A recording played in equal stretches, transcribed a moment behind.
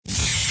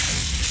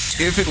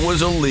If it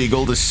was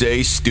illegal to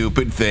say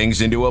stupid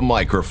things into a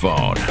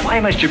microphone, why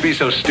must you be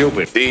so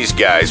stupid? these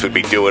guys would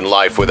be doing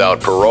life without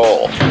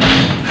parole.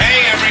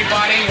 Hey,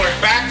 everybody,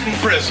 we're back from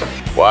prison.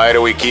 Why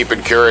do we keep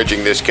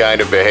encouraging this kind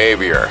of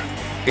behavior?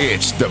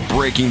 It's the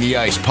Breaking the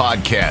Ice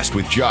podcast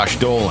with Josh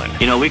Dolan.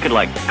 You know, we could,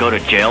 go to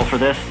jail for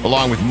this.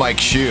 Along with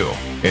Mike Shue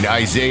and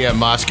Isaiah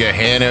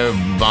Moskahana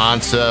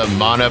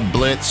Mana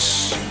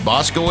Blitz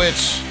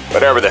Boskowitz,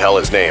 whatever the hell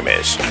his name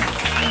is.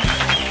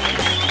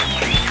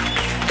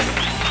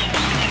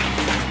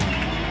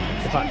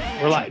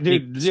 We're like,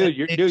 dude,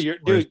 your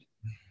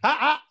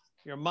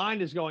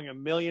mind is going a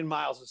million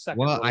miles a second.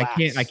 Well,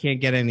 Relax. I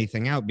can't get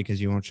anything out because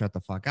you won't shut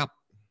the fuck up.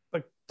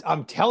 But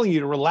I'm telling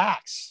you to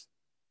relax.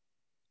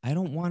 I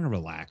don't want to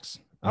relax.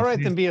 All right,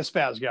 then be a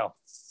spaz. Go.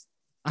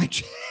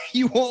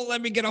 You won't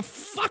let me get a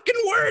fucking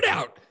word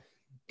out.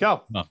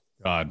 Go. Oh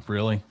God,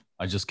 really?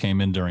 I just came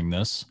in during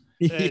this.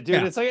 Dude,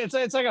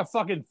 it's like a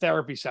fucking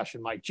therapy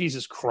session, Mike.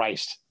 Jesus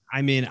Christ.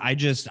 I mean,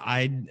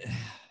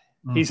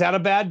 He's had a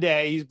bad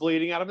day. He's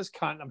bleeding out of his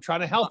cunt. I'm trying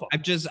to help him.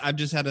 I've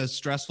just had a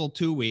stressful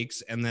 2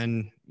 weeks, and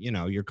then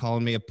you're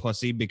calling me a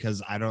pussy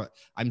because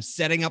I'm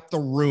setting up the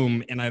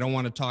room, and I don't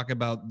want to talk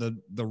about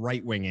the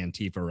right wing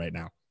Antifa right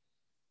now.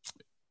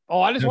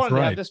 Oh, I just wanted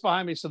to have this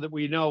behind me so that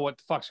we know what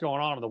the fuck's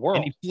going on in the world.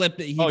 And he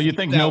flipped it. You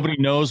think nobody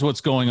knows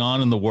what's going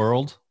on in the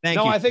world?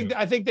 I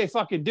think they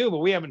fucking do, but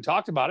we haven't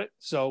talked about it.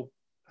 So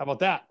how about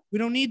that? We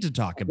don't need to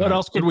talk about it. What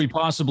else could we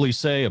possibly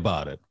say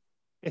about it?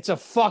 It's a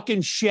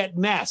fucking shit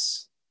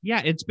mess. Yeah,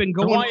 it's been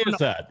going. Why is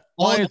that?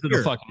 Why is it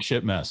a fucking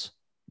shit mess?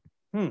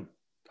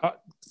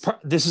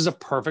 This is a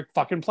perfect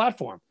fucking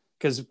platform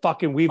because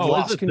we've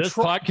lost control. This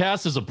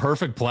podcast is a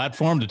perfect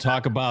platform to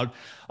talk about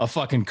a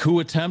fucking coup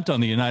attempt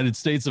on the United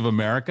States of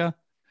America.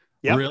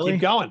 Yeah, really?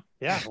 Keep going.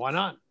 Yeah, why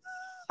not?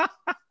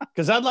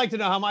 Because I'd like to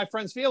know how my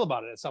friends feel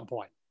about it at some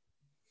point.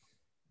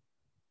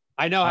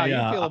 I know how you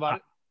feel about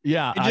it.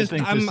 Yeah, I've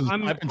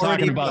been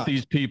talking about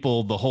these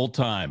people the whole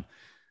time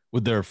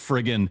with their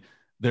friggin'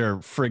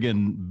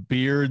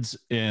 beards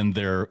and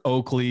their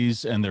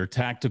Oakleys and their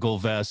tactical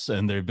vests,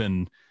 and they've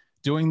been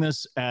doing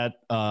this at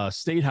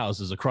state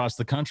houses across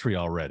the country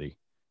already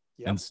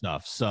and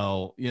stuff.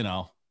 So,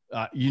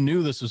 you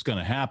knew this was going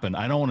to happen.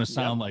 I don't want to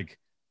sound like,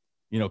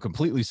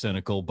 completely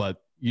cynical,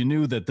 but you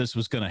knew that this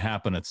was going to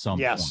happen at some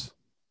point.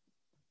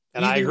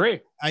 And I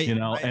agree. You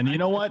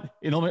know what?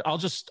 I'll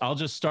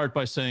just start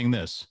by saying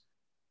this.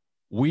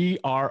 We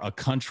are a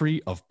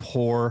country of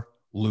poor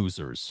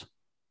losers.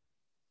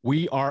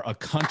 We are a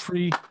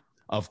country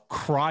of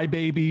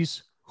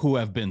crybabies who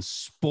have been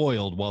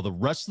spoiled while the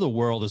rest of the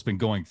world has been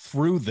going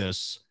through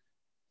this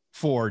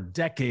for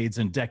decades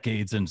and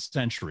decades and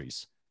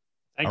centuries.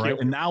 Thank you.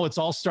 And now it's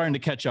all starting to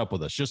catch up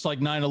with us. Just like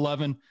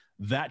 9/11,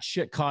 that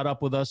shit caught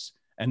up with us.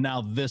 And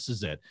now this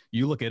is it.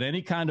 You look at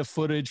any kind of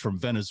footage from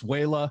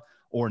Venezuela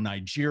or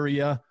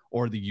Nigeria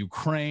or the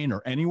Ukraine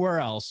or anywhere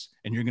else,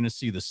 and you're going to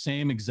see the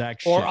same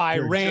exact shit. Or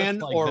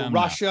Iran or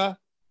Russia.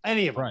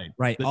 Any of them.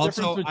 Right.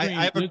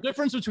 The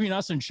difference between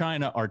us and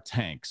China are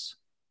tanks.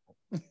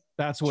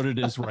 That's what it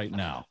is right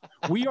now.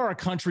 We are a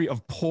country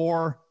of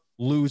poor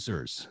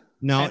losers.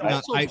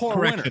 Poor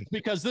winners.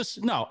 Because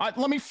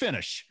let me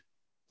finish.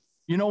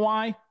 You know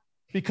why?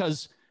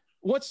 Because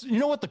what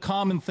the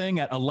common thing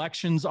at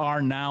elections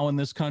are now in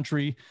this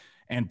country,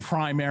 and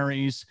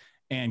primaries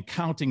and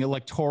counting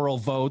electoral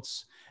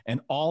votes and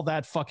all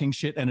that fucking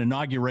shit and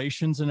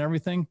inaugurations and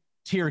everything?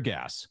 Tear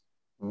gas.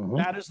 Mm-hmm.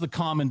 That is the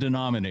common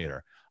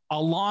denominator,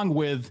 along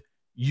with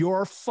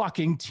your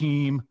fucking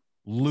team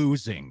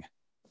losing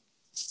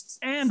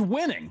and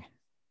winning.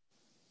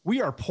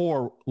 We are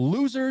poor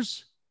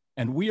losers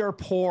and we are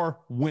poor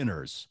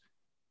winners.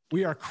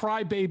 We are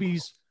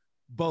crybabies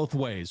both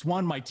ways.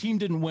 One, my team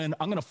didn't win.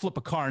 I'm going to flip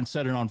a car and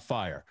set it on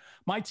fire.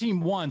 My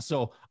team won,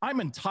 so I'm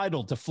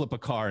entitled to flip a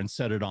car and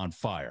set it on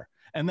fire.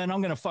 And then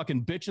I'm going to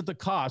fucking bitch at the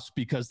cops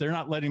because they're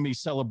not letting me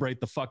celebrate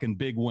the fucking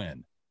big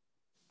win.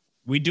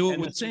 We do it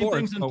with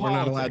sports, but we're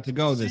not allowed to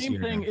go this year.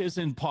 Same thing is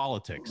in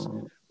politics.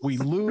 We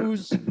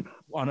lose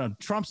on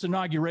Trump's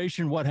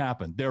inauguration. What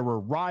happened? There were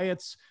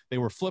riots. They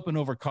were flipping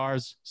over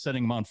cars,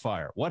 setting them on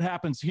fire. What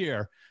happens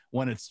here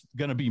when it's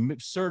going to be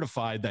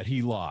certified that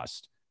he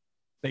lost?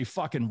 They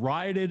fucking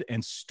rioted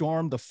and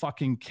stormed the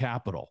fucking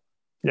Capitol.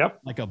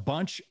 Yep. Like a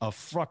bunch of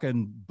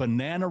fucking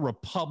Banana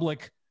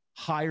Republic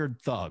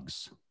hired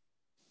thugs.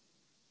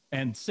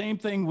 And same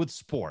thing with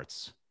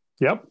sports.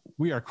 Yep.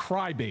 We are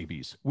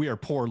crybabies. We are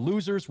poor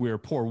losers. We are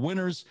poor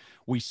winners.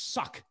 We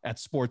suck at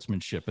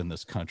sportsmanship in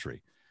this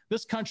country.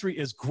 This country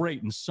is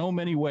great in so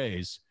many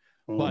ways,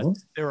 but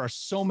there are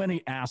so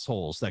many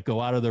assholes that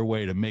go out of their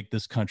way to make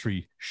this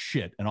country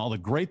shit. And all the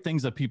great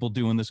things that people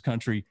do in this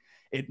country,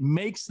 it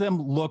makes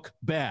them look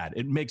bad.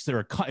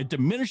 It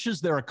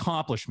diminishes their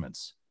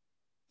accomplishments.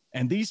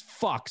 And these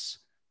fucks,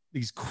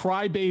 these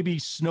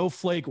crybaby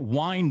snowflake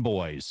wine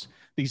boys,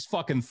 these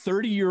fucking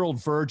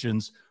 30-year-old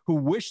virgins who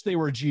wish they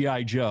were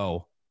G.I.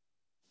 Joe,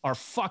 are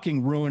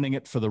fucking ruining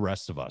it for the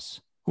rest of us.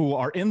 who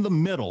are in the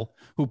middle,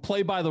 who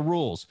play by the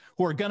rules,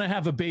 who are going to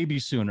have a baby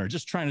sooner,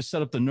 just trying to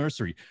set up the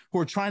nursery, who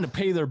are trying to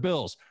pay their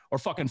bills or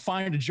fucking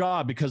find a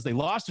job because they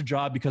lost a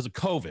job because of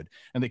COVID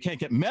and they can't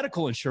get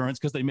medical insurance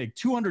because they make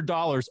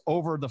 $200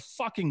 over the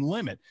fucking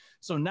limit.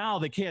 So now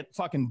they can't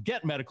fucking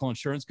get medical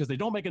insurance because they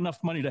don't make enough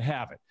money to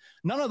have it.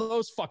 None of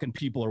those fucking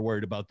people are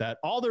worried about that.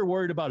 All they're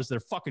worried about is their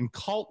fucking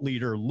cult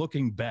leader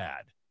looking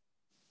bad.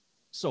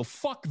 So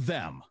fuck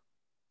them.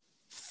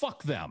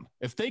 Fuck them.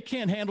 If they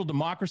can't handle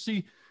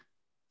democracy,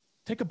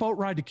 take a boat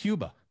ride to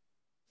Cuba.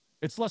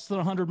 It's less than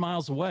 100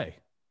 miles away.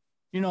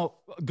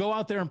 Go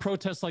out there and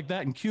protest like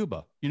that in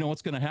Cuba. You know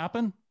what's going to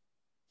happen?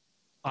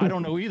 I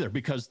don't know either,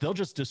 because they'll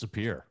just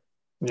disappear.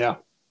 Yeah.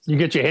 You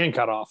get your hand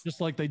cut off.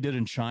 Just like they did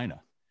in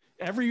China.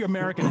 Every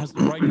American has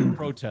the right to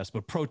protest,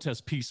 but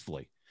protest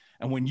peacefully.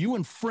 And when you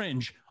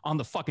infringe on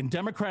the fucking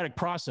democratic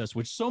process,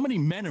 which so many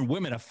men and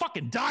women have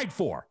fucking died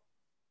for,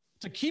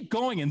 to keep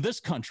going in this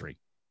country,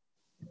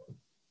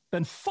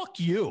 then fuck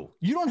you.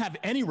 You don't have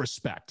any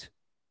respect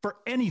for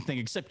anything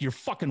except your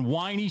fucking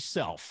whiny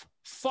self.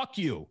 Fuck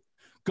you.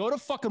 Go to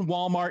fucking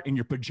Walmart in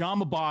your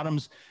pajama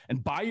bottoms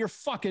and buy your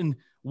fucking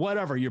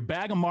whatever, your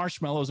bag of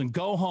marshmallows, and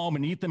go home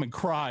and eat them and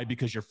cry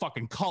because your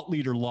fucking cult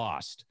leader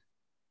lost.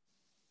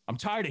 I'm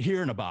tired of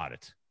hearing about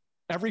it.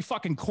 Every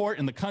fucking court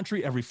in the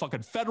country, every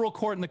fucking federal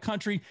court in the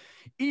country,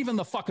 even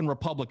the fucking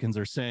Republicans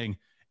are saying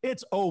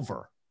it's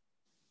over.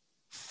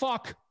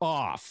 Fuck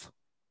off.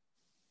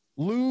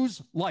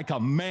 Lose like a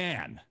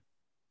man.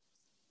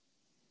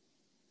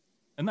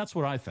 And that's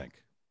what I think.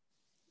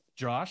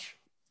 Josh,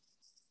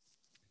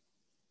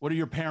 what do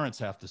your parents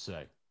have to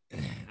say?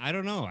 I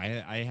don't know.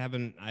 I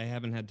haven't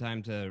had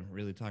time to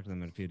really talk to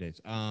them in a few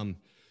days. I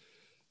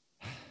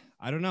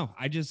don't know.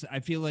 I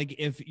feel like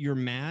if you're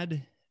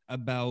mad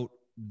about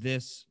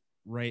this,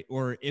 right,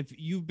 or if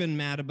you've been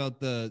mad about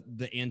the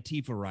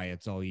Antifa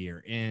riots all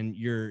year, and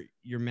you're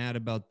mad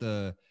about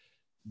the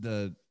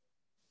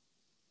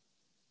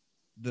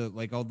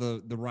like all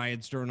the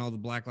riots during all the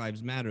Black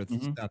Lives Matter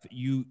stuff,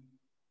 you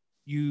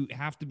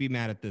have to be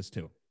mad at this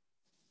too.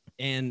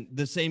 And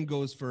the same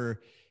goes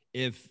for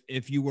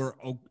if you were,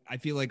 I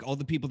feel like all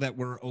the people that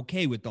were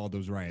okay with all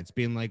those riots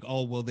being like,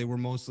 oh, well, they were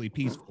mostly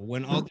peaceful,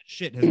 when all this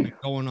shit has been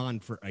going on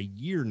for a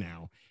year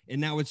now.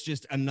 And now it's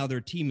just another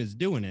team is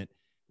doing it,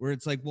 where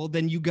it's like, well,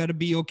 then you got to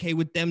be okay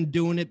with them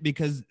doing it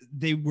because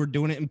they were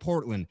doing it in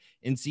Portland,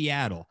 in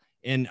Seattle.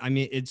 And I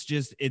mean,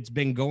 it's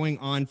been going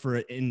on for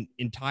an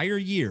entire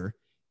year.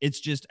 It's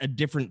just a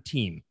different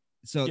team.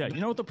 So yeah,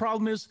 you know what the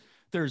problem is?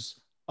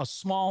 There's a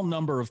small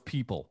number of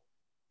people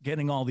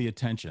getting all the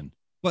attention.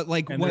 But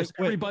like, there's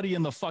everybody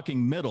in the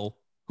fucking middle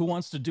who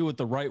wants to do it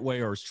the right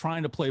way or is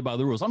trying to play by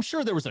the rules. I'm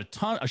sure there was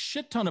a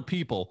shit ton of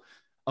people,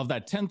 of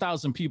that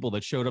 10,000 people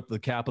that showed up to the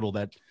Capitol,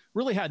 that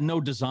really had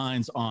no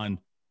designs on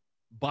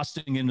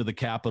busting into the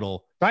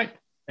Capitol, right,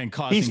 and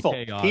causing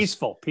chaos,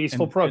 peaceful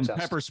protest, and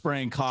pepper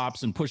spraying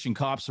cops and pushing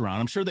cops around.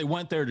 I'm sure they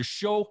went there to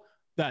show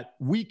that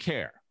we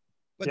care.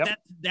 But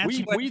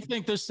we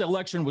think this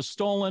election was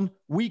stolen.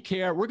 We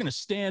care. We're going to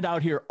stand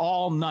out here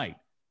all night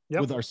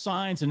with our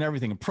signs and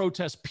everything and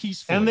protest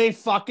peacefully. And they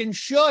fucking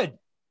should.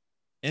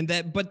 They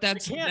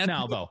can't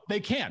now, though. They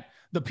can't.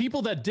 The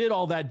people that did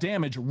all that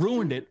damage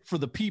ruined it for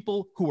the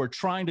people who are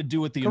trying to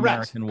do it the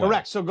American way.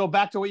 Correct. So go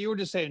back to what you were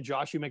just saying,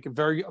 Josh. I'm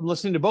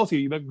listening to both of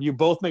you. You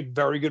both make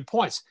very good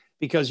points,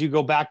 because you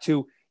go back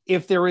to,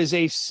 if there is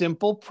a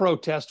simple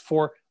protest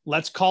for,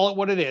 let's call it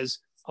what it is,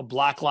 a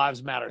Black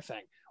Lives Matter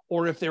thing,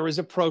 or if there is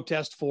a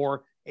protest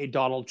for a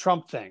Donald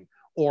Trump thing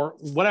or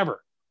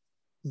whatever,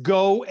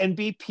 go and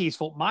be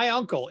peaceful. My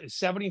uncle is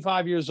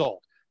 75 years old.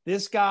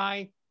 This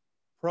guy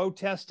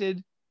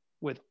protested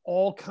with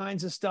all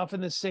kinds of stuff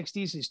in the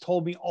 60s. He's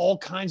told me all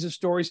kinds of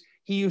stories.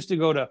 He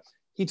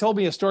told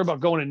me a story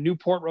about going to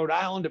Newport, Rhode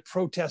Island to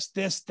protest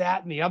this,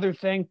 that, and the other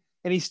thing.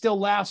 And he still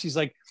laughs.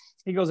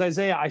 He goes,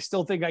 Isaiah, I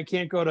still think I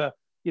can't go to,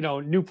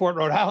 Newport,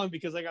 Rhode Island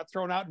because I got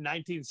thrown out in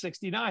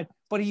 1969.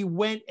 But he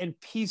went and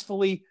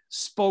peacefully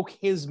spoke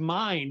his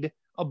mind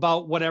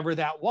about whatever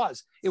that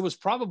was. It was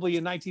probably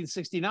in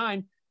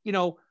 1969,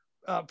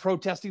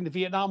 protesting the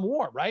Vietnam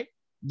War, right?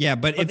 Yeah,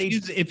 but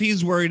if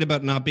he's worried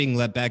about not being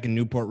let back in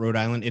Newport, Rhode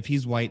Island, if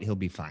he's white, he'll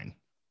be fine.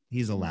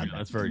 He's allowed. Yeah,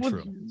 that's very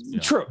true. Yeah.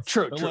 True.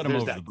 Let him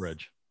over the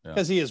bridge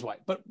because he is white.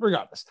 But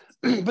regardless,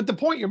 but the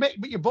point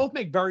you both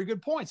make very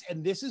good points,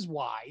 and this is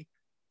why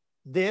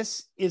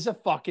this is a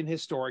fucking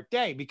historic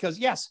day. Because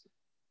yes,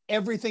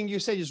 everything you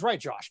say is right,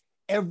 Josh.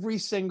 Every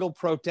single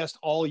protest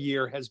all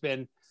year has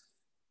been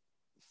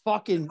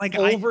fucking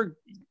over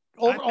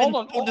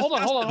glamour,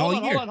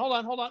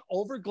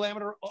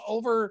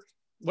 over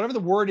whatever the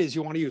word is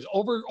you want to use,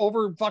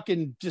 over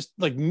fucking just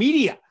like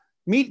media,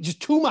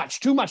 just too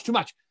much.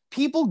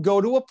 People go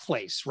to a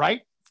place,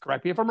 right?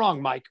 Correct me if I'm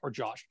wrong, Mike or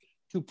Josh,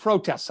 to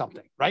protest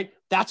something, right?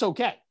 That's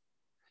okay.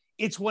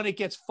 It's when it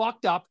gets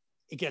fucked up,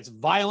 it gets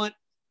violent,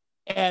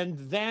 and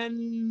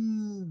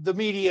then the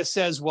media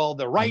says, well,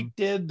 the right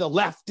did, the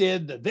left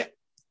did,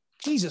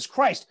 Jesus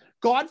Christ.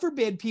 God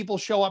forbid people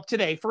show up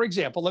today, for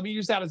example, let me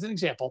use that as an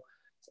example,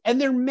 and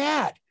they're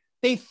mad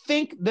They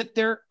think that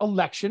their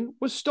election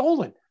was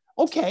stolen.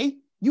 Okay,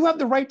 you have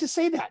the right to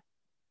say that.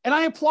 And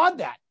I applaud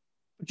that.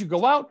 But you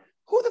go out,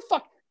 who the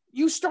fuck?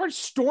 You start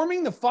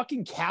storming the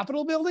fucking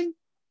Capitol building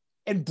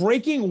and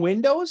breaking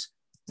windows.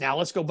 Now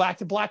let's go back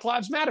to Black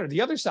Lives Matter,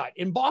 the other side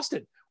in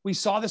Boston. We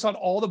saw this on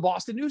all the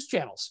Boston news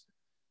channels.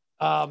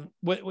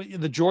 When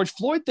the George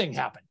Floyd thing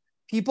happened,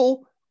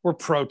 people were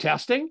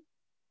protesting,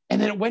 and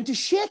then it went to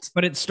shit.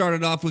 But it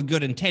started off with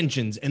good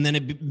intentions, and then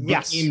it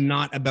became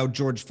not about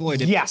George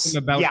Floyd. It became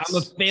about, I'm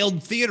a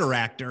failed theater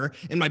actor,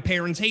 and my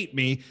parents hate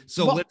me,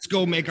 so let's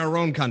go make our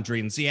own country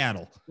in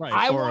Seattle. Right.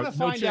 I want to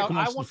find out.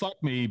 I want to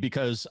fuck me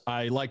because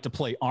I like to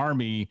play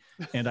Army,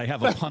 and I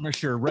have a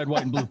Punisher, red,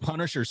 white, and blue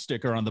Punisher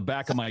sticker on the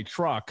back of my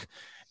truck,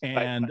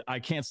 and I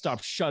can't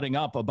stop shutting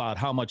up about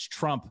how much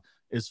Trump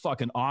is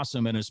fucking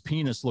awesome, and his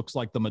penis looks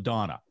like the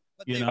Madonna.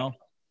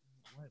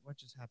 What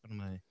just happened to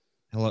my?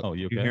 Hello. Oh,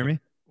 you hear me?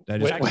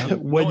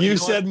 When you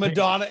said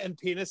Madonna and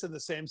penis in the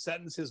same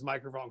sentence, his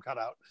microphone cut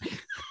out.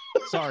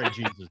 Sorry,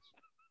 Jesus.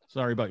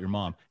 Sorry about your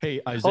mom. Hey,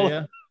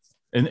 Isaiah.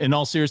 In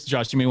all seriousness,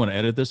 Josh, you may want to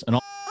edit this.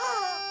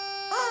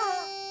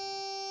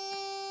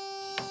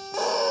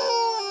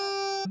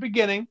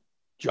 Beginning,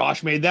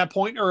 Josh made that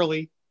point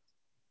early.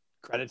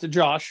 Credit to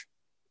Josh.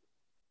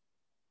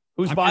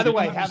 Who's, by the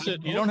way,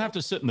 you don't have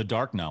to sit in the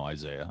dark now,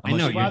 Isaiah. I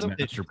know. You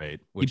masturbate.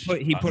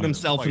 He put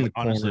himself in the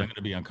corner. Honestly, I'm going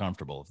to be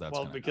uncomfortable if that's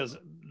because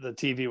the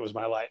TV was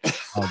my light.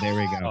 Oh, there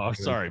we go. Oh,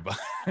 sorry, but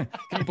can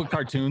you put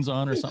cartoons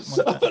on or something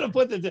like that? I'm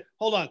going to put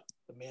hold on,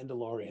 The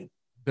Mandalorian.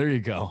 There you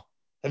go.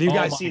 Have you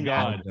guys seen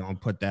that?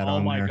 Don't put that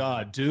on. Oh my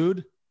God,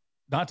 dude!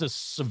 Not to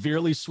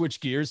severely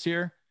switch gears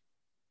here.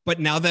 But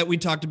now that we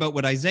talked about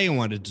what Isaiah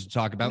wanted to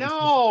talk about.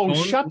 No,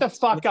 shut the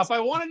fuck up. I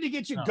wanted to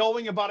get you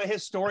going about a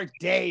historic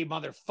day,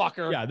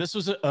 motherfucker. Yeah, this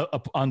was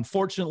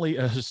unfortunately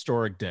a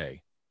historic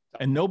day.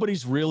 And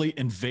nobody's really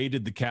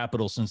invaded the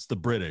Capitol since the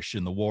British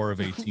in the War of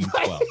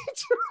 1812.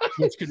 Right.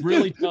 Which could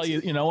really tell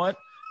you, you know what?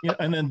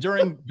 And then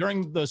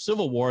during the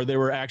Civil War, there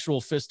were actual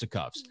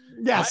fisticuffs.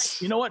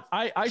 Yes. You know what?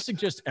 I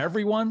suggest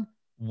everyone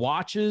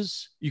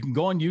watches. You can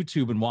go on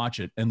YouTube and watch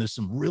it. And there's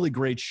some really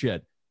great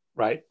shit.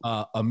 Right.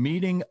 A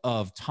meeting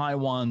of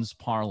Taiwan's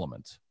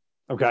parliament.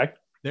 Okay.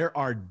 There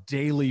are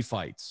daily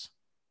fights.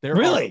 There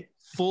really?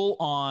 Full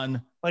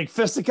on. Like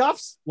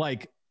fisticuffs?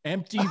 Like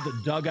empty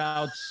the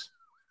dugouts,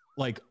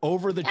 like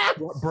over the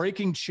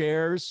breaking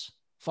chairs,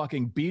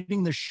 fucking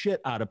beating the shit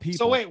out of people.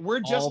 So wait,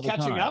 we're just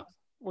catching up?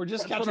 We're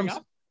just catching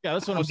up? Yeah,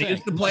 that's what I'm saying. They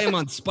used to play them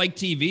on Spike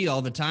TV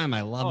all the time.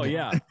 I love it. Oh,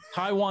 yeah.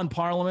 Taiwan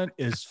parliament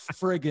is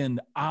friggin'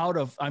 out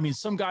of, I mean,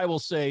 some guy will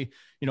say,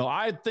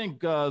 I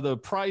think the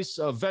price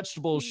of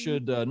vegetables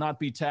should not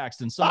be taxed.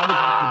 And some other guy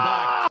in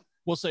the back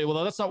will say,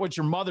 well, that's not what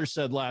your mother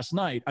said last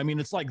night. I mean,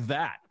 it's like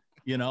that,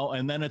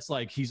 and then it's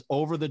like he's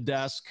over the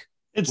desk.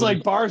 It's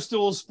like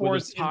Barstool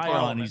Sports in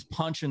Parliament. He's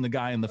punching the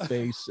guy in the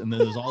face. And then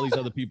there's all these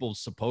other people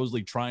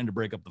supposedly trying to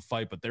break up the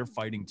fight, but they're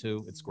fighting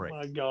too. It's great. Oh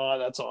my God,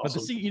 that's awesome.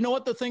 But see, you know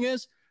what the thing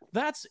is?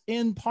 That's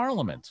in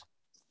Parliament.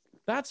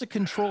 That's a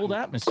controlled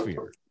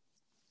atmosphere.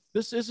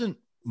 This isn't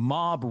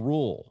mob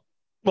rule.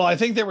 Well, I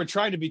think they were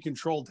trying to be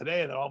controlled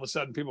today, and then all of a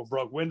sudden people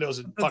broke windows,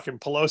 and fucking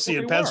Pelosi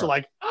and Pence were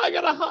like, I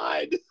gotta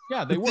hide.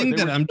 Yeah, they were.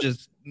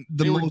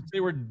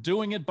 They were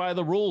doing it by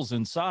the rules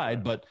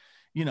inside, but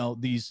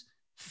these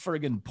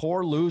friggin'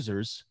 poor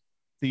losers.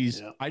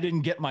 I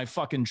didn't get my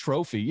fucking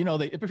trophy.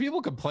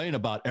 People complain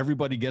about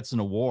everybody gets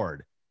an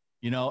award.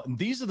 And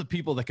these are the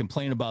people that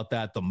complain about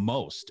that the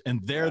most.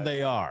 And there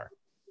they are.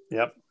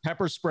 Yep.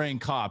 Pepper spraying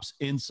cops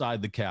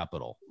inside the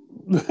Capitol.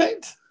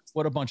 Right.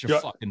 What a bunch of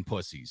fucking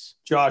pussies.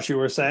 Josh, you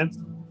were saying?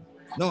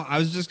 No, I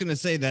was just going to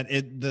say that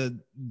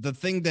the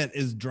thing that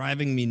is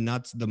driving me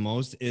nuts the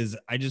most is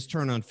I just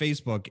turn on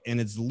Facebook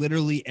and it's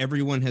literally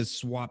everyone has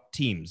swapped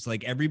teams.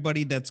 Like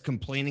everybody that's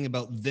complaining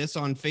about this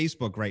on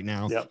Facebook right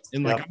now. Yep.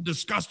 And I'm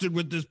disgusted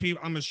with this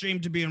people. I'm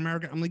ashamed to be an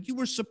American. I'm like, you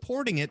were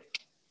supporting it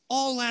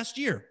all last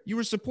year. You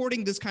were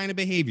supporting this kind of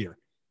behavior.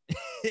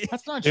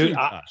 That's not true,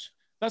 Josh.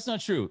 That's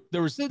not true.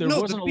 There wasn't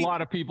a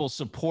lot of people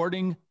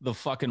supporting the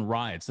fucking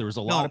riots. There was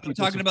a lot of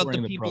people. I'm talking about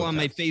the people on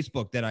my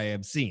Facebook that I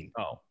have seen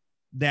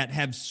that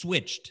have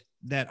switched,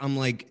 that I'm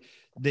like,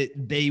 that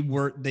they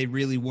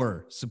really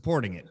were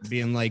supporting it,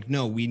 being like,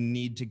 no, we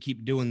need to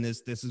keep doing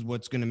this. This is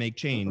what's going to make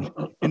change.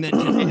 And then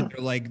today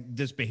they're like,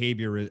 this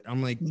behavior is,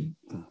 I'm like,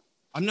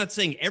 I'm not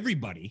saying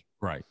everybody.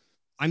 Right.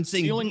 I'm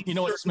saying,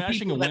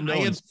 smashing a window. I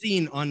have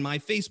seen on my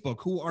Facebook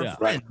who are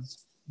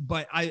friends,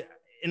 but I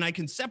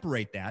can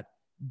separate that.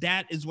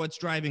 That is what's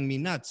driving me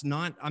nuts.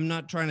 I'm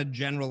not trying to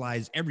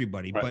generalize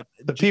everybody, but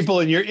the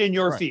people in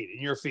your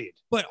feed,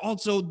 but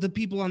also the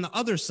people on the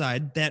other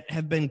side that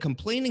have been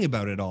complaining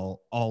about it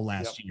all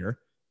last year.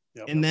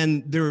 Yep. And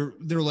then they're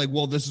like,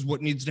 well, this is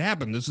what needs to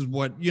happen. This is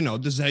what,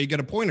 this is how you get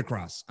a point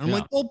across. And I'm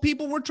like, well,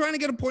 people were trying to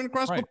get a point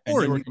across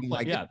before.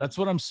 That's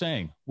what I'm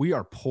saying. We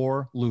are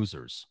poor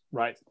losers.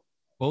 Right.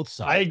 Both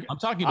sides. I'm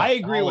talking about I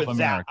agree with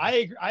that.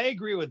 I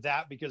agree with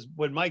that, because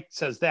when Mike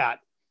says that,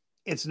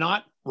 it's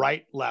not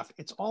right, left.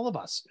 It's all of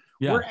us.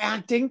 Yeah. We're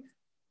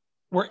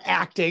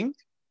acting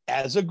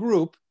as a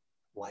group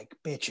like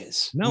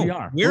bitches. No,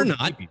 we're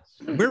not. Babies.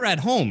 We're at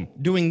home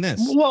doing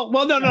this. Well,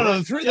 no.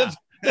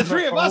 The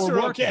three of us are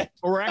okay.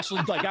 Or we're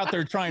actually like out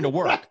there trying to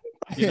work.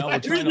 You know,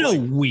 there's no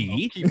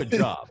we. Keep a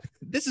job.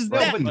 This is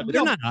them. But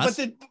they're not us.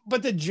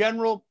 But the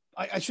general,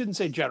 I shouldn't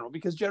say general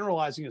because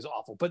generalizing is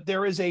awful. But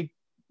there is a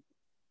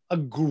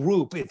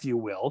group, if you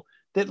will,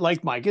 that,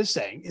 like Mike is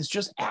saying, is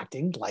just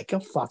acting like a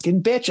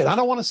fucking bitch. And I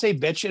don't want to say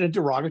bitch in a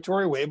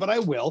derogatory way, but I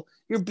will.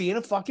 You're being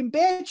a fucking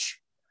bitch.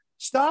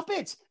 Stop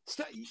it.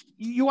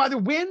 You either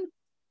win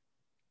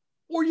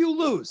or you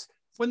lose.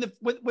 When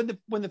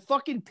the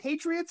fucking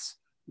Patriots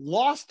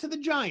lost to the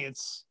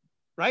Giants,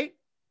 right?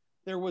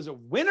 There was a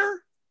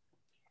winner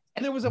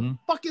and there was a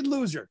fucking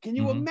loser. Can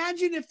you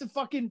imagine if the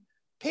fucking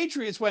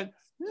Patriots went,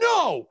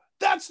 no,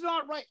 that's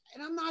not right?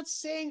 And I'm not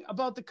saying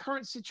about the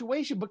current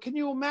situation, but can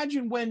you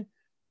imagine when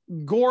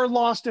Gore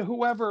lost to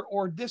whoever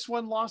or this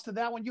one lost to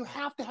that one? You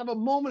have to have a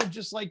moment of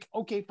just like,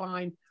 okay,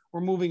 fine,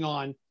 we're moving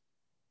on.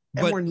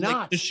 And but we're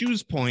not. Like the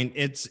shoes point,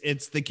 it's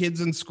the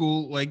kids in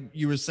school, like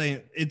you were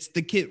saying. It's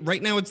the kid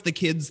right now. It's the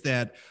kids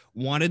that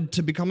wanted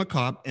to become a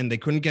cop and they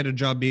couldn't get a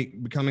job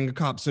becoming a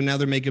cop, so now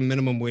they're making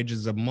minimum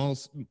wages as a mall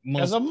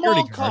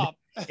cop.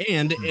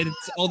 And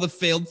it's all the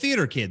failed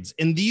theater kids.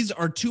 And these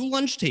are two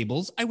lunch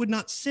tables I would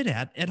not sit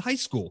at high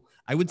school.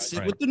 I would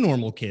sit with the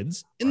normal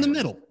kids in the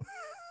middle.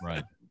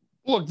 Right.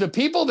 Look, the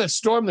people that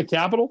stormed the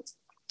Capitol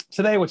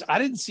today, which I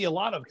didn't see a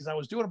lot of because I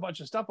was doing a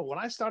bunch of stuff, but when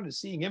I started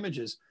seeing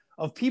images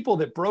of people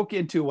that broke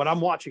into what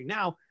I'm watching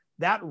now,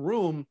 that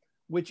room,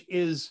 which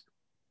is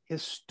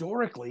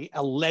historically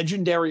a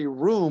legendary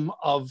room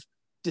of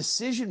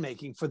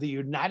decision-making for the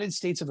United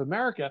States of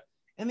America,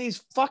 and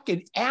these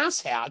fucking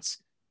asshats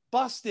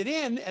busted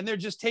in and they're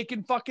just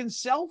taking fucking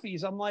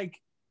selfies. I'm like,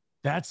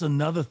 that's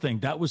another thing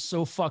that was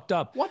so fucked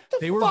up. What the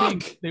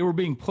fuck? They were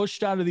being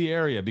pushed out of the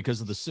area because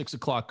of the 6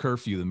 o'clock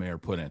curfew the mayor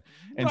put in.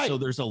 And so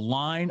there's a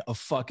line of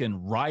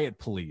fucking riot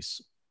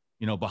police,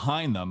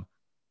 behind them,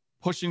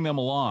 pushing them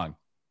along.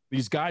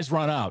 These guys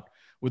run out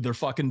with their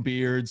fucking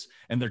beards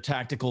and their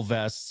tactical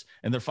vests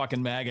and their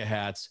fucking MAGA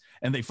hats.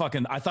 And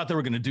I thought they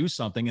were going to do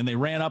something. And they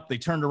ran up, they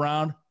turned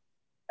around.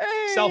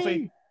 Hey,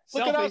 selfie.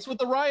 Look at us with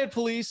the riot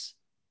police.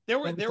 There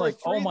were three.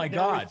 Oh my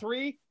God. There were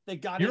three. They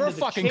got You're into a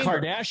fucking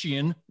chamber.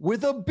 Kardashian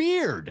with a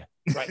beard.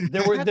 Right.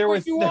 There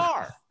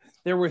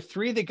were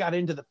three that got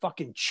into the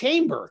fucking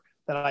chamber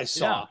that I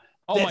saw. Yeah.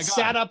 Oh that my God.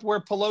 Sat up where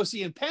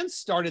Pelosi and Pence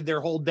started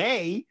their whole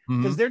day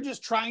because they're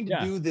just trying to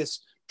do this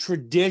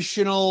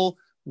traditional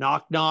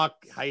knock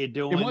knock. How you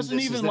doing? It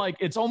wasn't even like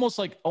it's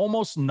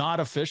almost not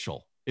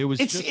official. It was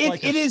just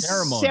like it is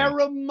ceremony.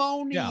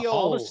 ceremonial. Yeah,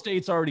 all the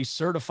states already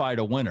certified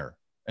a winner,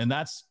 and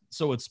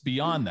so it's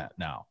beyond that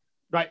now.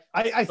 Right.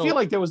 I feel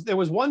like there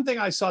was one thing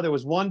I saw. There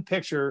was one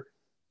picture,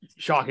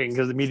 shocking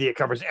because the media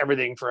covers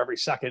everything for every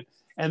second.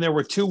 And there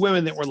were two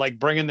women that were like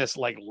bringing this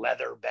like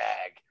leather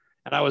bag.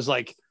 And I was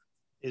like,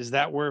 is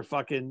that where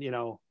fucking,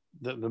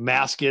 the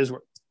mask is?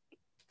 Where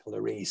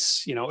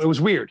Clarice, it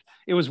was weird.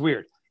 It was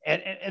weird.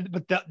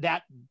 But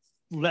that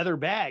leather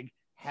bag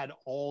had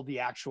all the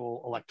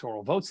actual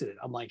electoral votes in it.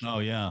 I'm like, oh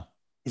yeah.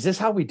 Is this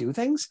how we do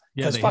things?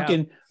 Yeah,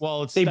 fucking.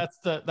 That's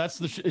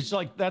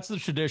the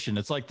tradition.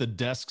 It's like the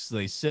desks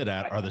they sit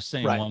at are the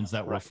same ones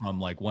that were from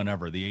like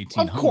whenever the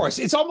 1800s. Of course,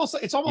 it's almost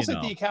like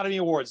the Academy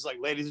Awards. It's like,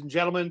 ladies and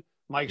gentlemen,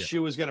 Mike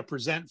Shue is going to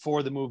present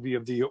for the movie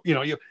of the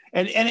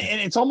and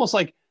it's almost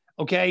like,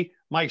 okay,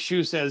 Mike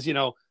Shue says,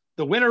 the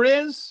winner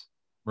is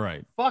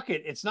right. Fuck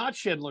it, it's not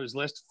Schindler's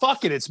List.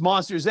 Fuck it, it's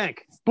Monsters Inc.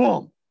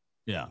 Boom.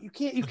 Yeah, you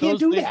can't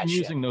do that.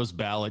 Using those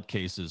ballot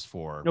cases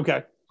for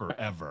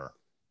forever.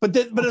 But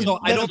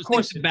I don't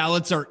think the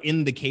ballots are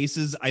in the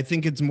cases. I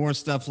think it's more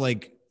stuff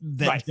like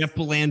that Jeff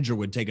Belanger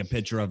would take a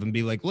picture of and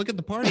be like, look at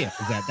the party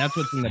after that. That's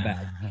what's in the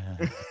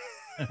bag.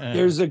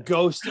 There's a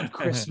ghost of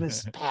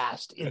Christmas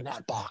past in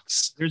that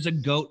box. There's a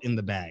goat in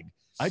the bag.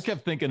 I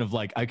kept thinking of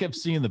I kept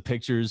seeing the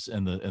pictures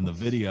and the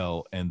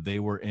video, and they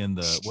were in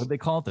what do they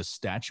call it? The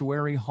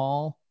statuary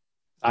hall.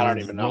 I don't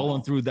even know.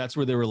 Rolling through. That's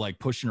where they were like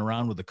pushing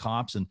around with the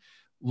cops and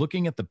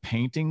looking at the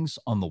paintings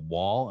on the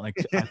wall. And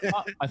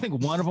I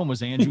think one of them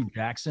was Andrew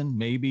Jackson,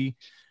 maybe.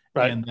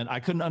 Right. And then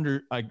I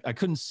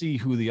couldn't see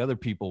who the other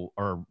people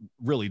or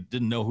really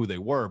didn't know who they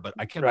were, but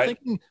I kept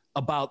thinking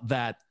about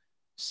that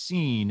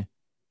scene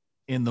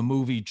in the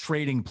movie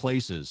Trading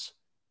Places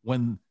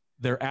when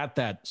they're at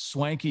that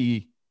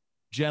swanky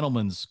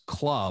gentleman's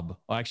club.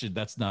 Well, actually,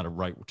 that's not a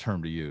right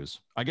term to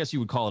use. I guess you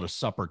would call it a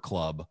supper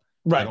club.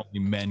 Right. Only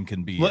men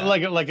can be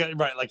like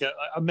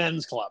a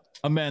men's club.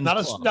 A men's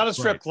club. Not a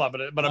strip club,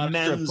 but a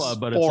men's club,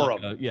 but forum.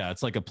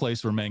 It's like a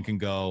place where men can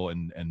go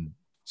and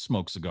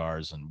smoke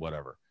cigars and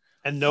whatever.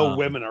 And no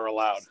women are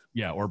allowed.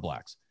 Yeah, or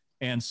blacks.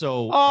 And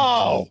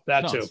so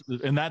too.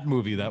 In that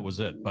movie, that was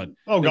it. But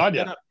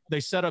they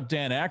set up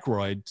Dan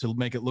Aykroyd to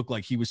make it look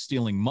like he was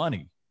stealing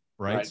money,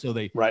 right? So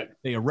they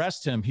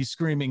arrest him. He's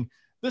screaming,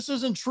 "This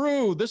isn't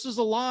true. This is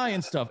a lie,"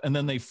 and stuff. And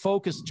then they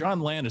focus. John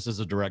Landis as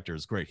a director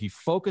is great. He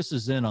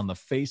focuses in on the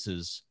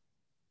faces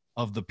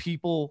of the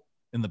people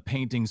in the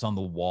paintings on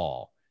the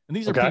wall. And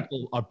these are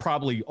people are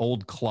probably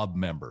old club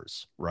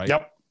members, right?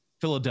 Yep.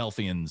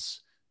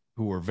 Philadelphians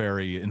who were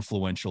very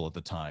influential at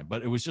the time.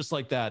 But it was just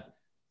like that,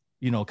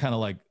 you know, kind of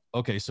like,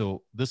 okay,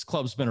 so this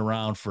club's been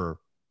around for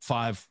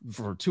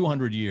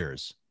 200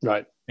 years.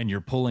 Right. And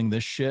you're pulling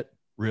this shit,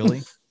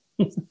 really?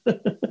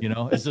 You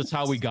know, is this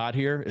how we got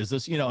here? Is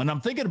this, you know, and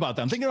I'm thinking about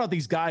that. I'm thinking about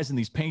these guys and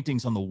these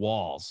paintings on the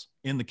walls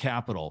in the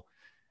Capitol,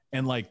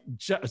 and like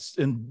just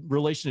in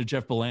relation to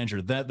Jeff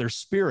Belanger, that their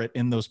spirit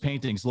in those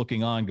paintings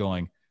looking on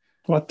going,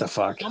 what the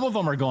fuck? Some of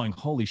them are going,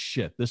 holy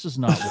shit, this is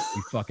not what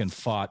we fucking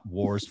fought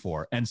wars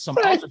for. And some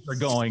others are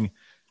going,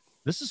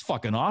 this is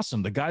fucking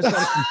awesome. The guy's got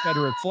a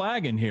Confederate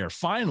flag in here.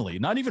 Finally,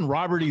 not even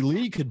Robert E.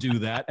 Lee could do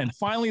that. And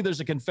finally, there's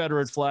a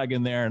Confederate flag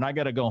in there, and I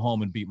got to go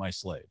home and beat my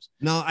slaves.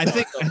 No, I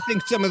think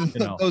some of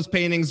those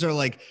paintings are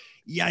like,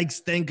 yikes!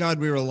 Thank God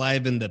we were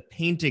alive in the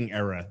painting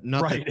era,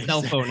 not the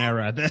cell phone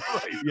era. Right.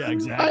 Yeah,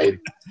 exactly.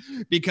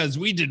 Because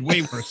we did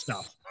way worse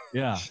stuff.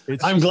 Yeah,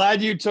 I'm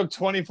glad you took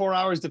 24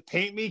 hours to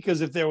paint me,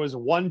 because if there was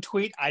one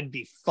tweet, I'd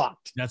be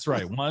fucked. That's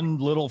right. One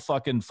little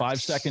fucking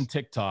 5-second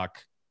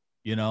TikTok.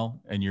 You know,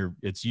 and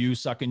it's you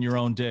sucking your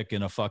own dick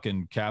in a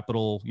fucking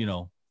Capitol, you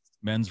know,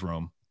 men's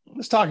room.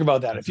 Let's talk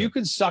about that. If you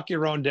could suck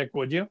your own dick,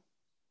 would you?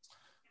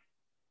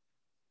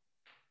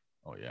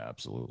 Oh yeah,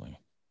 absolutely.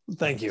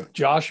 Thank you,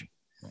 Josh.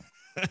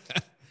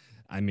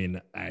 I mean,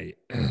 I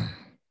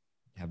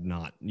have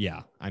not.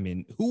 Yeah, I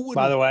mean, who would?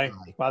 By the way,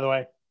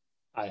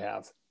 I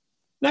have.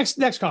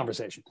 Next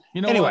conversation.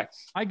 You know, anyway, what?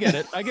 I get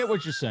it. I get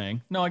what you're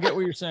saying. No, I get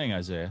what you're saying,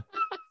 Isaiah.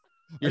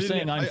 You're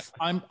saying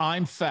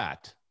I'm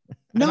fat.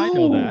 No, and I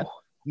know that.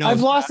 No,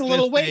 I've lost a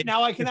little weight.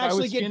 Now I can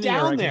actually get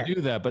down there. I can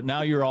do that, but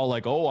now you're all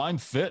like, oh, I'm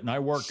fit and I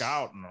work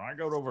out and I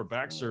go over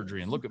back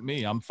surgery and look at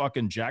me. I'm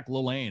fucking Jack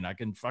LaLanne. I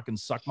can fucking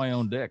suck my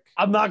own dick.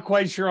 I'm not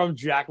quite sure I'm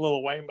Jack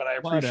Lil Wayne, but I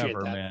appreciate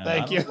that. Man.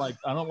 Thank you.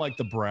 I don't like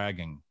the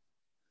bragging.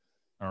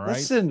 All right.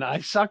 Listen, I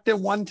sucked it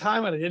one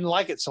time and I didn't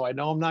like it, so I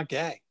know I'm not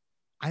gay.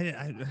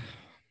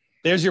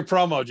 There's your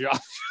promo, Josh.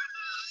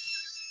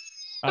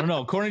 I don't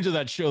know. According to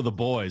that show, The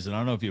Boys, and I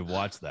don't know if you've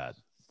watched that.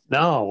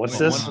 No, what's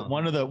this?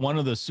 One of the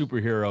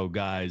superhero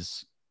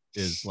guys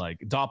is like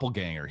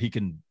doppelganger. He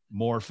can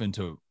morph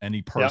into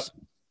any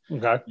person.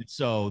 Yep. Okay.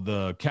 So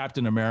the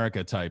Captain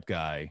America type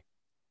guy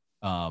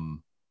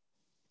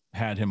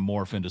had him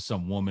morph into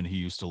some woman he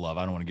used to love.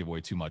 I don't want to give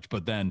away too much,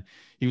 but then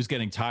he was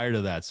getting tired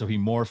of that, so he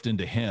morphed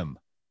into him.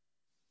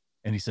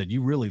 And he said,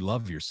 "You really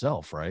love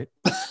yourself, right?"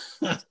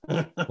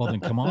 Well,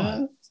 then come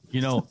on. You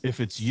know, if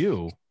it's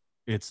you,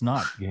 it's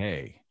not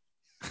gay.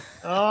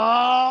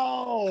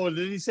 Oh,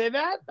 did he say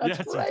that? That's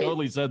yes, great. He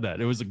totally said that.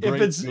 It was a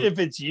great. If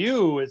it's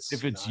you,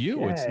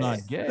 it's not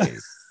gay.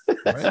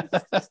 Right?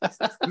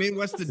 I mean,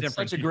 what's the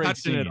difference? Such a great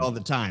scene. It all the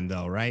time,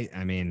 though, right?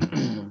 I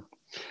mean,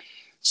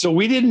 so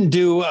we didn't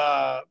do.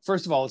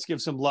 First of all, let's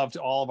give some love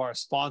to all of our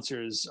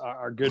sponsors,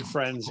 our good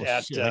friends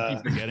at. Shit, I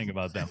keep forgetting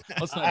about them.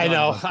 Let's not I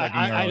know.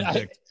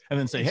 And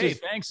then say, hey,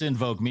 thanks,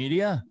 Invoke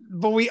Media.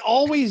 But we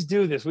always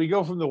do this. We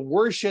go from the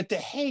worst shit to,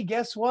 hey,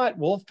 guess what?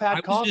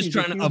 Wolfpack Coffee. I was just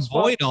trying to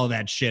avoid all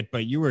that shit,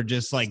 but you were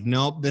just like,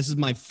 nope, this is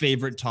my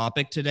favorite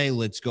topic today.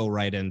 Let's go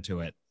right into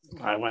it.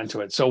 I went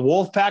to it. So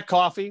Wolfpack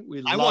Coffee,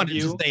 I wanted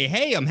to say,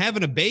 hey, I'm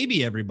having a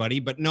baby,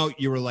 everybody. But no,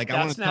 you were like, I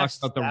want to talk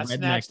about the redneck.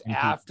 Next.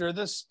 After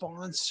the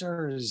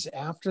sponsors.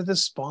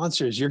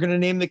 You're going to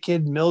name the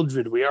kid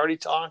Mildred. We already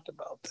talked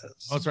about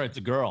this. Oh, that's right. The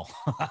girl.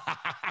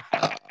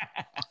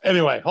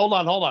 Anyway, hold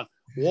on.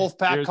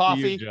 Wolfpack Here's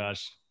Coffee. You,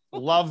 Josh.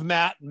 Love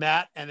Matt,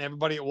 and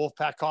everybody at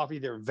Wolfpack Coffee.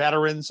 They're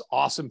veterans,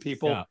 awesome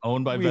people. Yeah,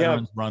 owned by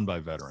veterans, run by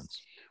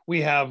veterans.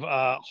 We have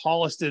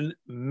Holliston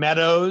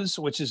Meadows,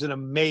 which is an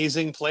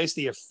amazing place.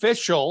 The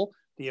official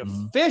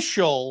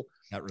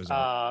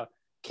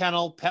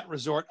kennel pet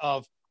resort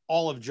of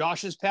all of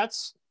Josh's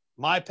pets,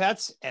 my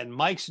pets, and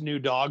Mike's new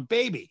dog,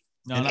 Baby.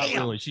 No, not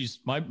really. She's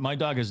my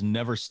dog has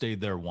never stayed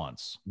there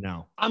once.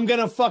 No. I'm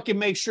gonna fucking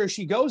make sure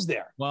she goes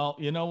there. Well,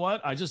 you know what?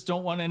 I just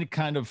don't want any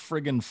kind of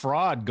friggin'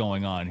 fraud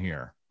going on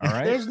here. All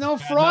right. There's no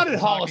fraud at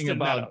Holliston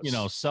about,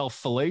 Meadows.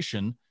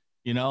 Self-fellation.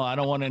 I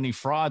don't want any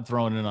fraud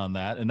thrown in on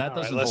that. And that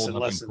doesn't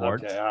hold up in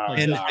court.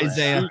 Okay, and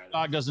Isaiah, your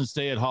dog doesn't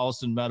stay at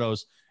Holliston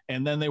Meadows.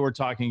 And then they were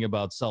talking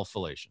about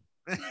self-fellation.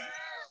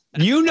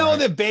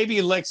 That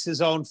Baby licks his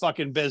own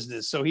fucking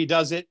business. So he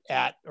does it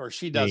at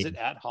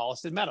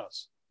Holliston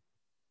Meadows.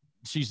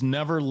 She's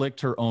never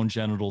licked her own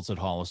genitals at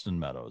Holliston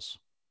Meadows.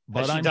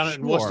 But Has she done it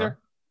in Worcester?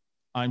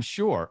 I'm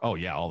sure. Oh,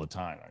 yeah, all the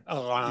time.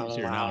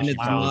 And it's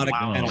not a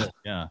kennel.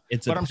 Yeah.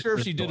 But I'm sure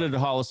if she did it at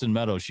Holliston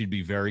Meadows, she'd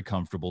be very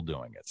comfortable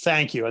doing it.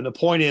 Thank you. And the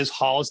point is,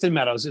 Holliston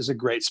Meadows is a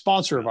great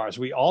sponsor of ours.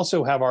 We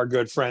also have our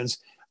good friends,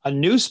 a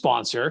new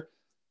sponsor.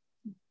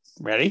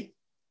 Ready?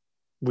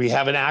 We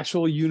have an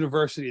actual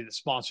university that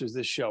sponsors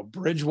this show,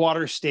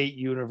 Bridgewater State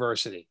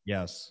University.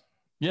 Yes.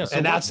 Yeah.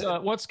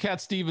 So what's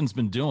Cat Stevens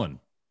been doing?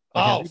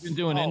 Have you been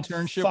doing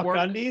internship work?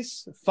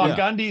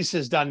 Undies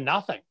has done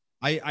nothing.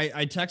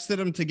 I texted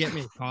him to get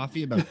me a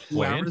coffee about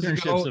 2 hours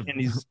ago,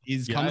 and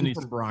he's coming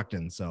from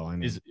Brockton. So I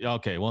mean,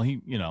 okay. Well,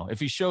 if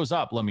he shows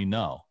up, let me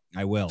know.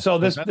 I will. So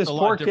this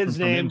poor kid's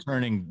name,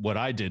 interning what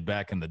I did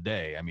back in the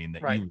day. I mean,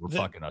 that you were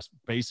fucking us.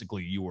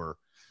 Basically, you were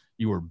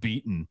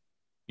beaten,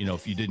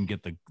 if you didn't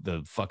get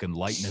the fucking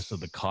lightness of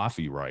the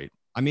coffee right.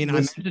 I mean, I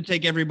meant to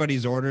take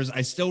everybody's orders.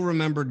 I still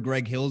remembered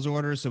Greg Hill's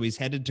order, so he's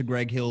headed to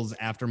Greg Hill's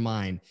after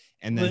mine.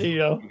 And then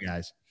you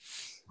guys.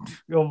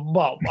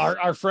 Well,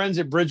 our friends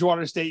at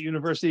Bridgewater State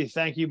University,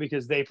 thank you,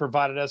 because they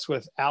provided us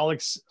with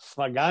Alex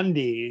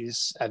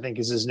Fagundis, I think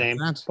is his name.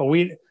 But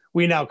we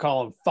now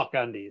call him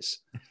Fuckundies.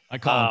 I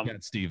call him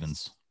Cat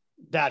Stevens.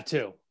 That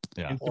too.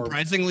 Yeah. And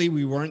surprisingly,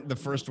 we weren't the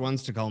first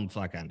ones to call him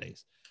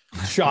Fuckundies.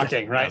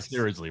 Shocking, right? Yeah,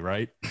 seriously,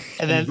 right?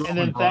 And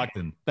then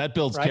Brockton. That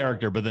builds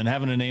character, but then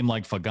having a name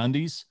like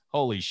Fagundis,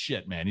 holy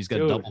shit, man, he's got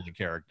double the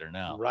character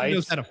now. Right? He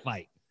knows how to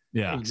fight.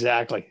 Yeah,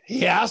 exactly.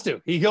 He has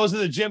to. He goes to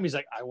the gym. He's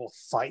like, I will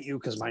fight you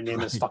because my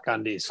name is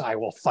Fuckundies. I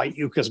will fight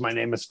you because my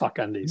name is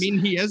Fuckundies. I mean,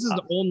 he has his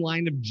own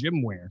line of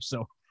gym wear,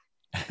 so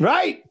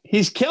right.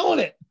 He's killing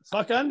it.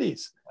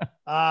 Fuckundies.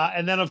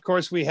 And then of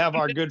course we have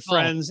our good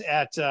friends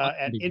at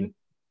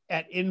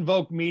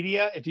Invoke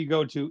Media. If you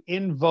go to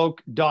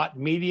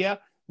invoke.media,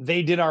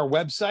 they did our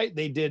website.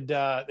 They did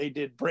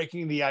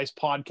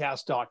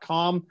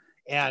breakingtheicepodcast.com,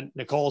 and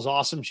Nicole's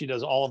awesome. She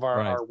does all of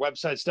our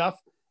website stuff.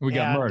 We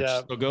got merch.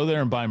 So go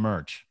there and buy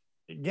merch.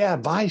 Yeah,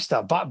 buy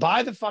stuff.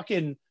 Buy the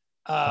fucking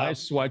buy a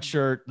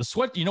sweatshirt. The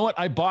sweat. You know what?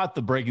 I bought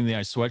the Breaking the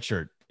Ice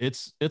sweatshirt.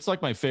 It's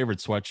like my favorite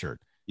sweatshirt.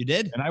 You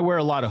did? And I wear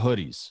a lot of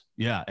hoodies.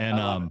 Yeah,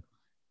 and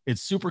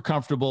it's super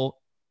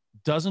comfortable.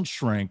 Doesn't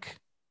shrink.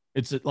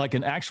 It's like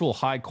an actual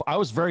I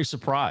was very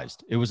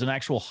surprised. It was an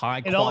actual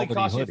high quality hoodie. It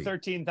only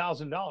cost you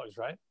 $13,000,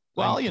 right?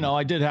 Well,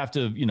 I did have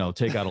to,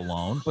 take out a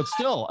loan, but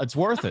still, it's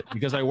worth it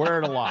because I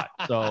wear it a lot.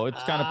 So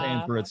it's kind of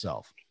paying for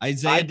itself.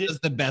 Isaiah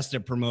is the best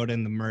at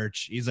promoting the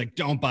merch. He's like,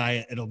 don't buy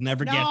it. It'll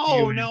never get to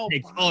you. No, it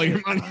takes all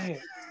your money.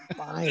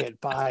 Buy it.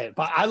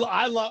 I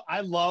love,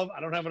 I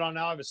don't have it on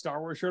now. I have a Star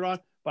Wars shirt on,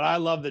 but I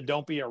love the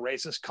Don't Be a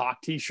Racist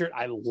Cock t-shirt.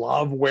 I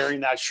love wearing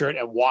that shirt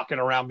and walking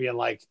around being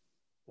like,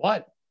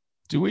 what?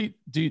 Can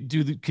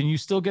you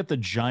still get the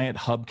giant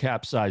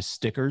hubcap size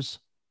stickers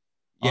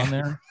on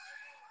there?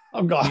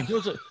 I'm gone. I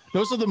mean,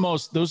 those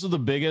are the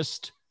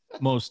biggest,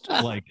 most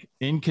like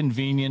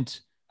inconvenient,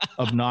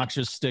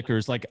 obnoxious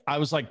stickers. Like I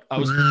was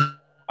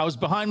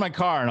behind my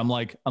car and I'm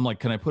like,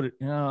 can I put it?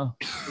 Yeah.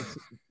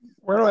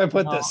 Where do I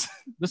put this?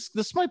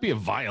 This might be a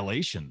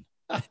violation.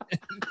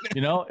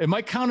 It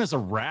might count as a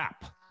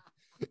wrap.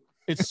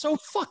 It's so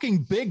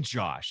fucking big,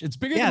 Josh. It's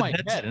bigger than my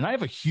head, and I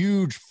have a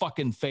huge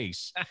fucking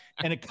face,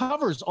 and it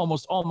covers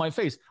almost all my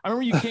face. I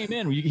remember you came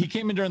in. He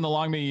came in during the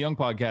Long May You Young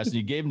podcast, and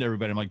you gave him to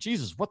everybody. I'm like,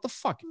 Jesus, what the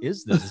fuck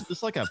is this? Is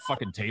this like a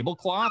fucking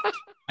tablecloth?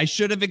 I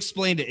should have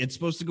explained it. It's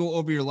supposed to go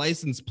over your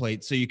license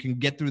plate so you can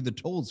get through the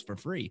tolls for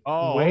free.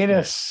 Oh, wait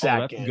a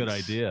second. That's a good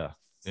idea.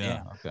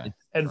 Yeah. Okay.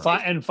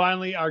 And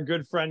finally, our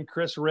good friend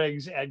Chris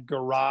Riggs at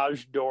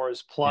Garage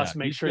Doors Plus.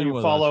 Make sure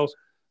you follow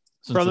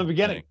from the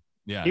beginning.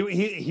 Yeah,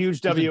 he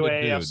huge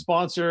WAF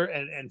sponsor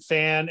and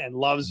fan and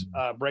loves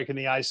Breaking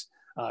the Ice.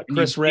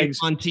 Chris Riggs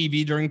on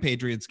TV during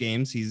Patriots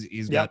games.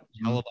 He's got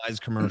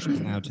televised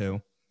commercials now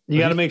too. You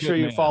got to make sure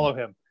you follow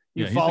him.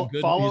 He's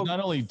not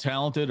only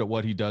talented at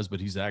what he does, but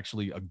he's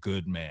actually a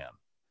good man.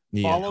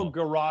 Follow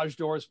Garage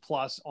Doors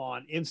Plus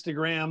on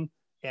Instagram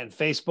and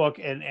Facebook,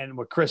 and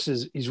what Chris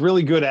he's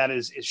really good at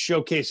is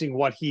showcasing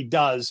what he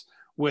does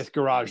with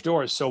Garage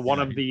Doors. So one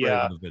of the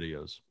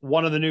videos,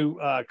 one of the new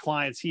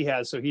clients he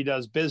has, so he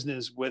does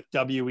business with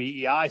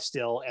WEEI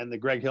still and the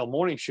Greg Hill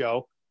Morning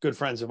Show, good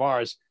friends of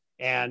ours.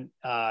 And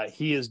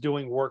he is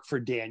doing work for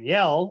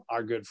Danielle,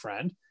 our good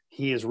friend.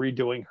 He is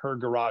redoing her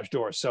garage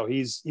door. So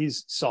he's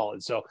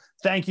solid. So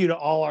thank you to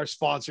all our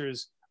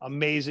sponsors,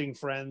 amazing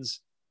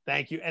friends.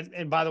 Thank you.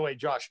 And by the way,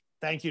 Josh,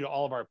 thank you to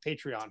all of our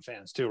Patreon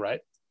fans too,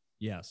 right?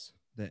 Yes.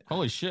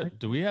 Holy shit.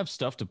 Do we have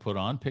stuff to put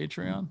on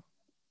Patreon?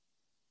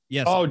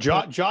 Yes. Oh,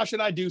 Josh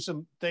and I do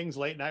some things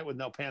late night with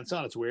no pants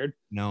on. It's weird.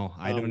 No,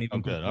 I don't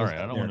even. Good. All right.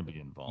 I don't want to be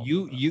involved.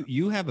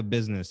 You have a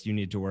business you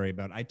need to worry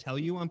about. I tell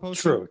you on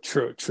post. True.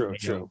 There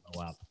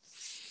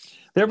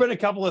have been a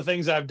couple of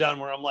things I've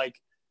done where I'm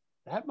like,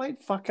 that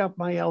might fuck up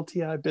my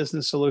LTI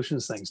Business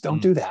Solutions things.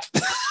 Don't do that.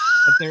 But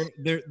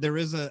there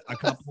is a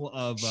couple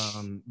of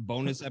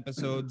bonus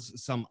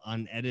episodes, some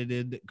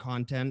unedited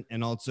content,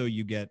 and also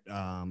you get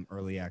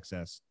early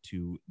access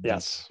to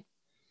yes.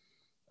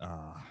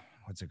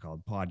 What's it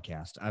called?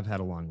 Podcast. I've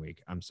had a long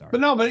week. I'm sorry.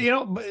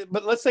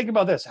 But let's think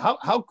about this.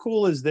 How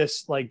cool is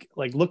this? Like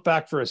look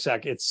back for a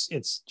sec.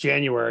 It's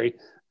January.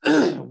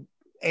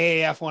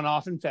 AAF went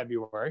off in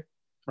February,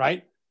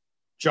 right?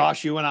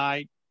 Josh, you and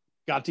I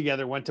got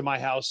together, went to my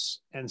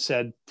house and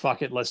said,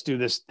 fuck it, let's do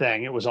this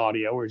thing. It was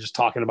audio. We were just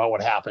talking about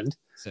what happened.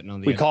 Sitting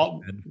on the edge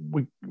of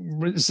the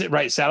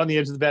bed. Sat on the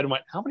edge of the bed and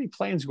went, how many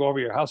planes go over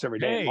your house every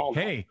day?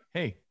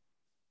 Hey.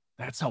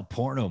 That's how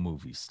porno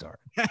movies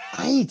start.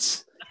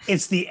 Right.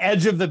 It's the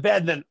edge of the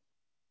bed. Then,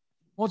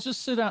 well,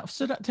 just sit down,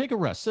 take a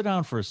rest, sit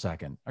down for a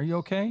second. Are you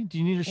okay? Do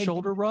you need a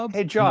shoulder rub?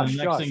 Hey, Josh.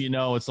 Next thing you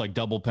know, it's like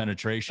double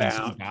penetration.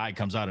 Some guy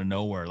comes out of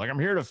nowhere. Like, I'm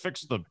here to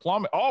fix the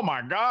plumbing. Oh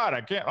my God,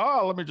 I can't.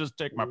 Oh, let me just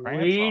take my pants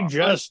off. We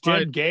just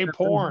did gay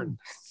porn.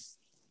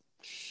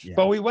 Yeah.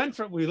 But we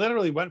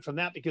literally went from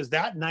that because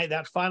that night,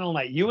 that final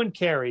night, you and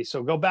Carrie.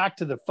 So go back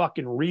to the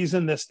fucking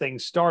reason this thing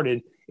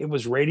started. It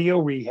was Radio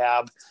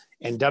Rehab,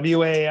 and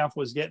WAAF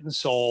was getting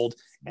sold.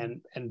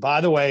 And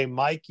by the way,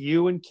 Mike,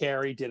 you and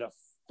Carrie did a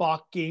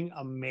fucking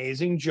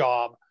amazing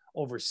job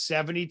over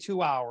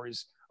 72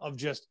 hours of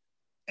just.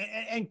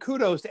 And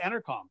kudos to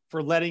Entercom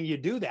for letting you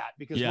do that,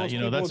 because most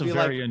people that's would be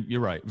very,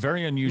 you're right,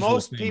 very unusual.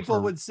 Most people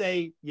would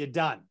say you're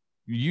done.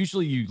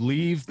 Usually you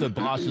leave the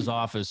boss's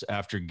office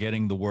after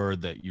getting the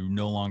word that you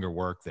no longer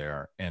work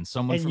there, and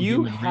someone from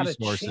Human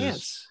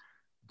Resources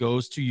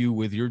goes to you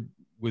with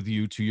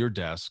you to your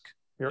desk,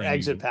 your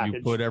exit package.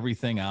 You put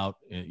everything out,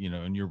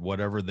 and your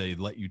whatever they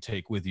let you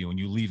take with you, and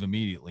you leave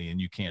immediately,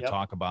 and you can't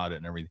talk about it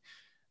and everything.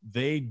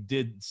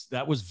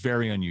 That was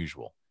very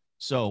unusual.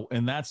 So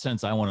in that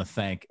sense, I want to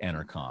thank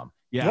Entercom.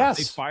 Yeah,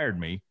 they fired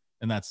me,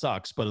 and that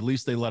sucks, but at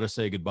least they let us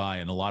say goodbye,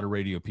 and a lot of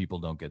radio people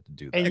don't get to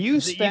do that. And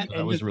you spent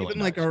that was really even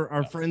nice. Like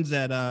our friends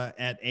at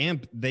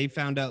AMP, they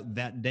found out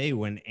that day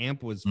when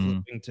AMP was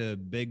flipping to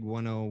Big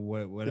 10,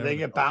 whatever. Did they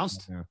get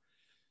bounced?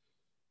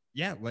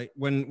 Yeah, like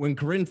when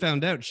Corinne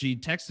found out, she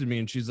texted me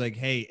and she's like,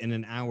 "Hey, in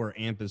an hour,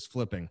 AMP is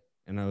flipping,"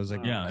 and I was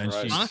like, "Yeah," and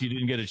she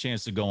didn't get a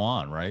chance to go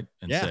on, right?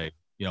 And say,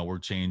 we're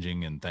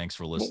changing, and thanks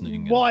for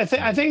listening. Well, I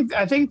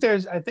think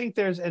there's,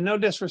 and no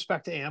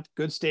disrespect to AMP,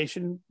 good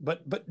station,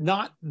 but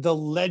not the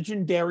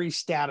legendary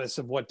status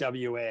of what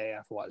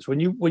WAAF was.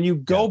 When you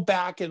go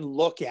back and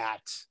look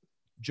at,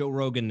 Joe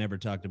Rogan never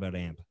talked about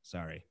AMP.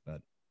 Sorry, but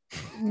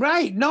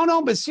right,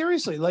 no, but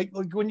seriously, like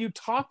when you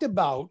talked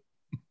about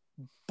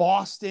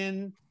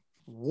Boston,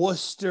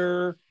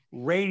 Worcester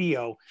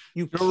radio,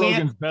 Joe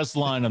Rogan's best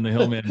line on the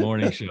Hillman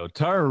Morning Show: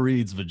 Tara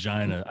Reid's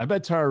vagina. I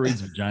bet Tara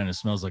Reid's vagina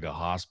smells like a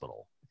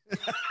hospital.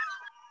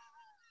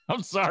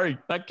 I'm sorry,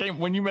 that came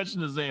when you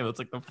mentioned his name. That's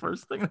like the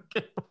first thing that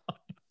came on.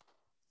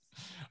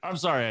 I'm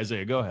sorry,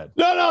 Isaiah. Go ahead.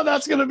 No,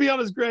 that's gonna be on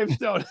his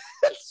gravestone.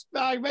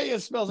 Maybe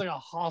it smells like a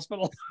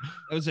hospital.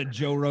 That was a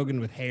Joe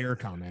Rogan with hair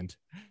comment.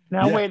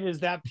 Now wait, is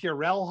that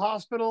Purell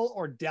Hospital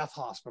or Death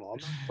Hospital?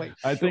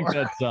 I think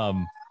that's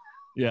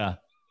yeah.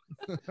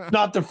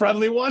 Not the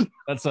friendly one.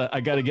 That's I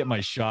got to get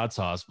my shots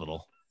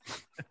hospital.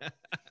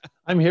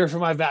 I'm here for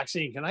my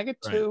vaccine. Can I get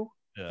two?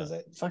 Because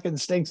it fucking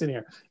stinks in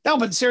here. No,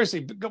 but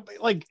seriously,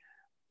 like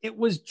it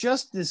was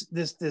just this.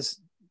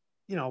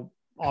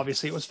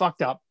 Obviously it was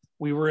fucked up.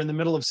 We were in the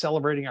middle of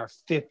celebrating our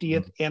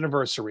 50th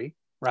anniversary,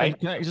 right?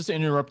 Can I just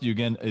interrupt you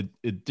again?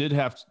 It did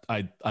have.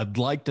 I'd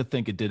like to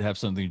think it did have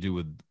something to do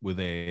with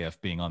AAF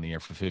being on the air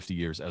for 50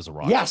 years as a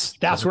rock. Yes,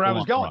 that's where I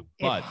was going.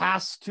 It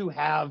has to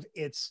have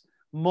its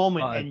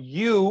moment,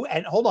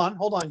 and hold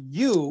on,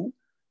 you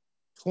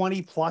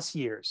 20 plus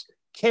years,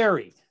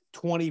 Carrie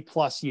 20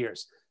 plus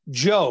years,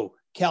 Joe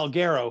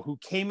Calgaro, who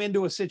came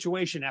into a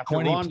situation after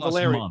Ron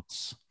Valeri.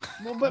 Months.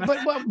 Well, but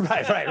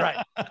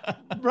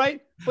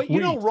right. But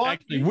Ron,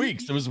 actually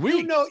weeks. It was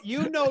weeks.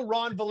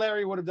 Ron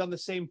Valeri would have done the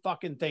same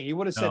fucking thing. He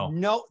would have said,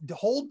 "No,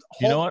 hold."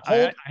 You know what?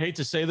 I hate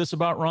to say this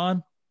about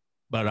Ron,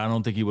 but I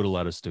don't think he would have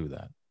let us do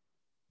that.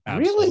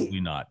 Absolutely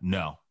really? Not.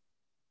 No,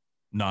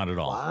 not at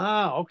all.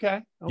 Wow.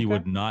 Okay. He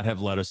would not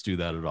have let us do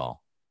that at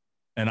all.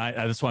 And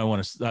that's why I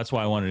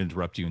wanted to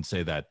interrupt you and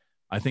say that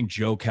I think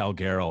Joe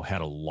Calgaro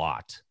had a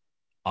lot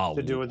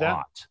to do with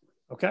that.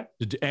 Okay.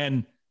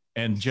 And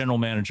general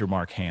manager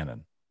Mark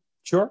Hannon.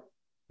 Sure.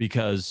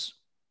 Because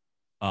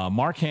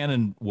Mark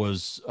Hannon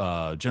was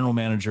general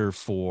manager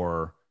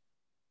for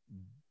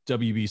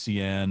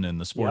WBCN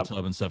and the Sports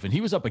Hub and stuff. And he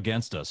was up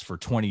against us for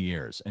 20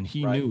 years and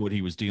he knew what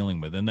he was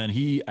dealing with. And then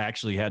he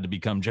actually had to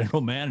become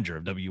general manager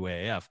of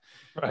WAAF.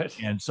 Right.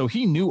 And so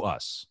he knew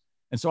us.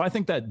 And so I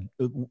think that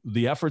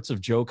the efforts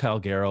of Joe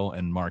Calgaro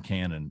and Mark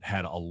Hannon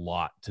had a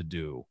lot to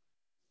do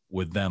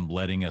with them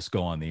letting us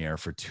go on the air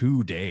for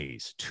 2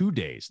 days,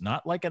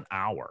 not like an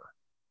hour,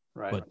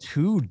 but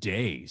 2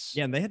 days.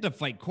 Yeah. And they had to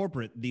fight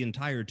corporate the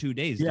entire 2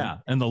 days. Yeah.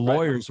 And the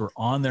lawyers were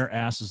on their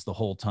asses the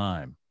whole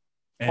time.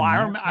 Well,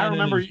 I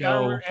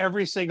remember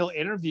every single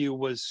interview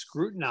was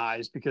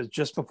scrutinized because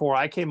just before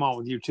I came on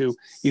with you two,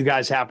 you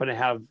guys happened to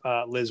have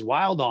Liz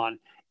Wild on,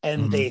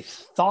 and they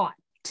thought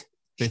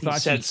she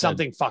said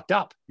something fucked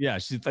up. Yeah,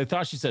 I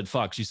thought she said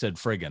fuck. She said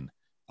friggin'.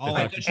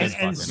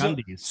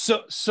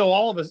 So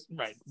all of us,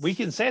 right? We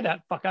can say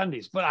that fuck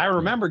undies, but I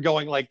remember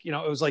going it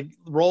was like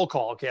roll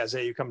call. Okay,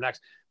 Isaiah, you come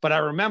next. But I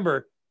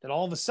remember that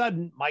all of a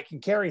sudden, Mike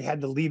and Carrie had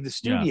to leave the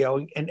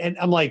studio, and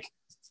I'm like.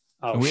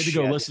 Oh, and we had to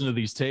go listen to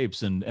these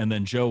tapes, and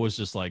then Joe was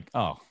just like,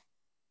 "Oh,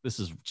 this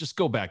is just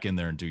go back in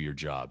there and do your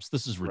jobs.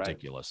 This is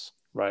ridiculous."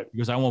 Right.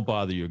 Because I won't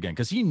bother you again.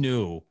 Because he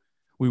knew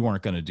we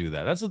weren't going to do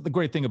that. That's the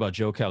great thing about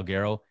Joe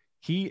Calgaro.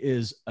 He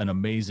is an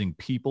amazing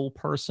people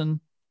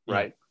person.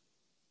 Right.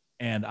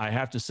 And I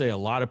have to say, a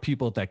lot of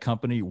people at that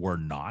company were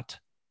not.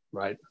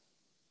 Right.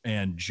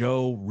 And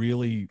Joe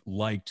really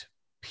liked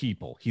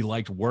people. He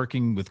liked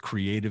working with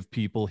creative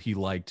people. He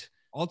liked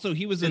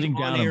he was sitting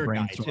down and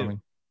brainstorming.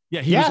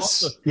 Yeah.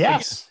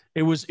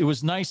 It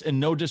was nice, and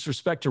no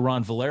disrespect to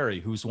Ron Valeri,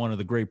 who's one of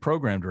the great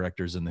program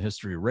directors in the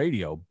history of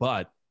radio,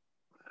 but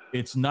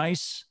it's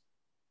nice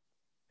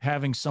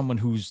having someone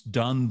who's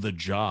done the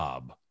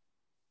job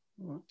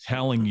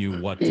telling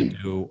you what to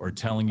do or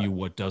telling you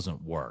what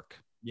doesn't work.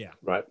 Yeah.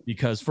 Right.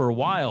 Because for a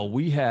while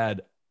we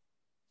had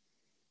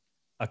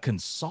a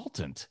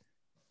consultant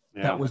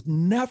that was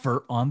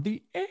never on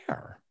the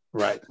air.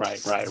 Right.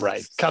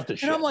 Cut the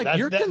shit. And I'm like,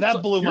 that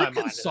blew my mind.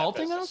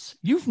 Consulting us?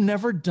 You've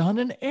never done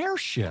an air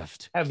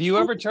shift. Have you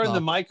ever turned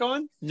the mic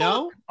on?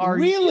 No. Are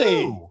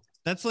really? you?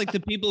 That's like the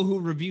people who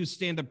review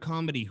stand-up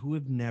comedy who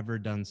have never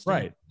done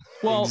stand-up. Right.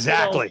 Well,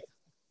 exactly.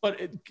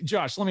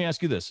 Josh, let me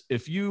ask you this: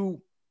 if you've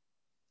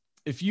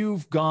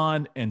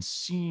gone and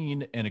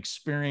seen and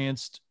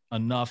experienced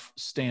enough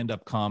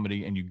stand-up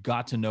comedy, and you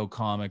got to know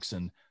comics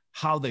and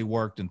how they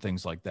worked and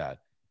things like that,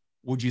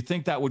 would you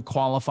think that would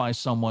qualify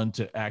someone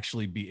to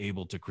actually be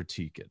able to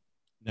critique it?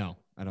 No,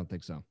 I don't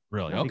think so.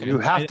 Really? Okay. You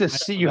have to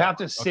see. You have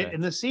to sit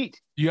in the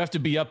seat. You have to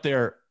be up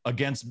there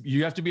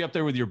you have to be up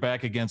there with your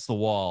back against the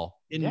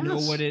wall And know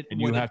what it, and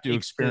you have to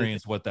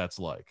experience what that's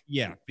like.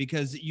 Yeah,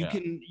 because you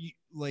can,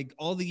 like,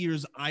 all the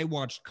years I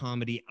watched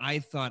comedy, I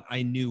thought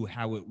I knew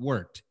how it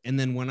worked. And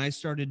then when I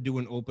started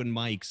doing open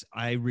mics,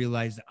 I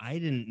realized I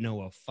didn't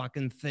know a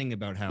fucking thing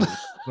about how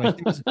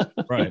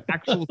right.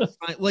 Actual,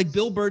 like,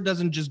 Bill Burr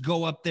doesn't just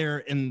go up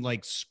there and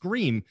like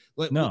scream.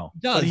 No,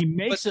 but he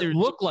makes it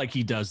look like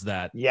he does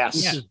that.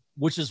 Yes.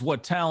 Which is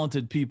what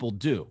talented people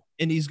do.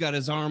 And he's got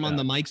his arm on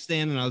the mic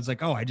stand, and I was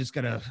like, oh, I just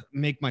got to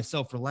make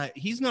myself relax.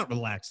 He's not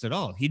relaxed at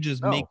all. He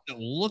just makes it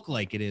look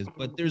like it is,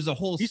 but there's a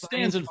whole... He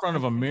stands in front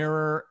of a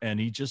mirror, and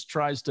he just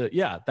tries to...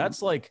 Yeah,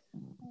 that's like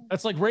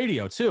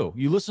radio, too.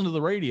 You listen to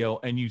the radio,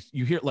 and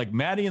you hear, like,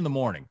 Maddie in the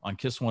Morning on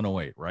Kiss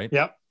 108, right?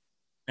 Yep.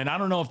 And I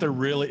don't know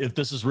if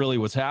this is really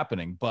what's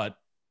happening, but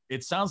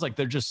it sounds like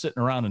they're just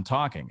sitting around and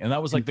talking. And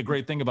that was like the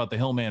great thing about the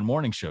Hillman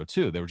Morning Show,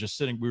 too. We were just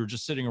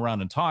sitting around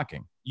and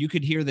talking. You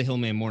could hear the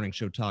Hillman Morning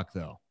Show talk,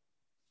 though.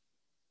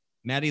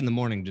 Maddie in the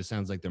Morning just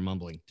sounds like they're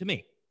mumbling to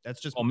me. That's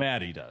just... Well,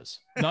 Maddie does.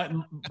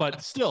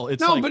 But still,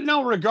 it's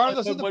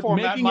regardless of the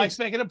format, Mike's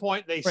making a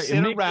point. They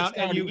sit around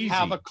and you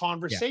have a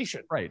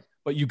conversation. Yeah. Right.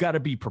 But you got to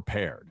be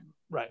prepared.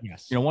 Right.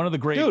 Yes. You know, one of the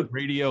great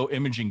radio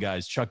imaging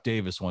guys, Chuck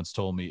Davis, once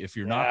told me, if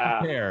you're not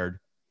prepared,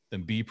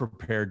 then be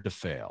prepared to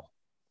fail.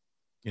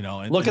 You know,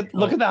 and look at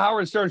the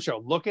Howard Stern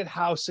show. Look at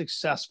how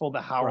successful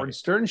the Howard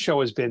Stern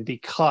show has been,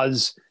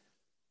 because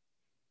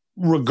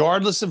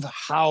regardless of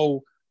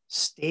how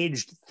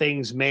staged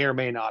things may or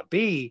may not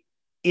be,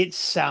 it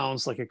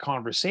sounds like a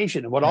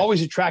conversation. And what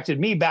always attracted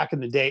me back in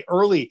the day,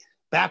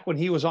 back when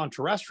he was on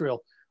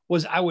terrestrial,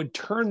 was I would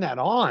turn that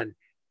on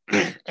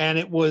and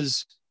it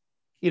was,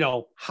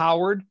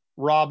 Howard,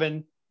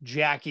 Robin,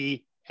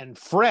 Jackie, and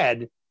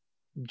Fred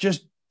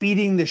just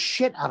beating the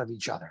shit out of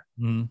each other.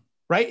 Mm-hmm.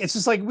 Right? It's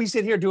just like we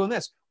sit here doing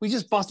this. We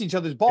just bust each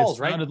other's balls,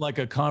 right? It sounded like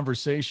a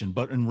conversation,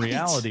 but in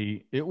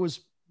reality,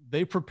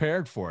 they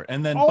prepared for it.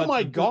 And then,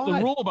 the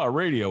rule about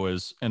radio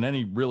is, and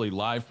any really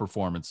live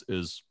performance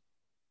is,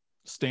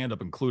 stand-up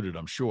included,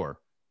 I'm sure.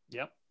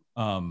 Yep.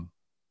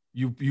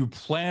 You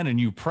plan and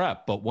you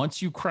prep, but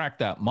once you crack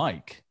that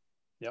mic,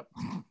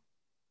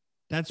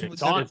 that's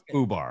it's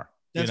FUBAR.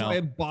 That's why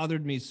it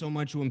bothered me so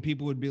much when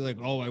people would be like,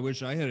 "Oh, I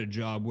wish I had a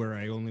job where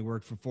I only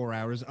worked for 4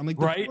 hours." I'm like,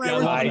 right.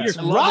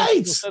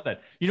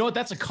 That. You know what?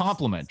 That's a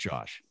compliment,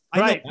 Josh.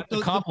 Right.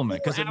 That's a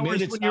compliment, because it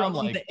made it sound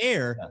like the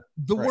air.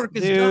 The work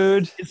is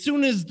done. As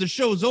soon as the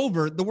show's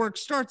over, the work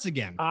starts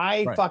again.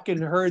 I fucking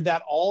heard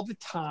that all the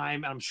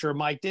time. I'm sure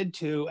Mike did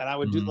too. And I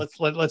would do.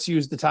 Let's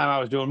use the time I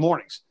was doing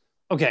mornings.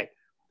 Okay,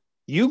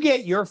 you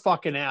get your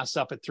fucking ass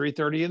up at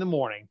 3:30 in the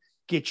morning.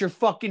 Get your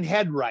fucking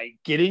head right.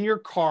 Get in your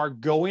car.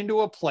 Go into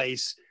a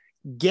place.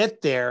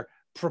 Get there.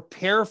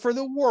 Prepare for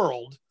the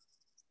world.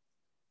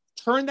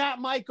 Turn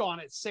that mic on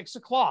at 6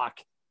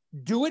 o'clock.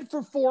 Do it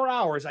for 4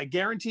 hours. I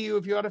guarantee you,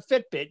 if you had a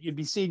Fitbit, you'd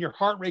be seeing your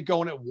heart rate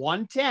going at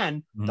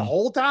 110 the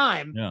whole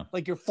time,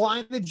 like you're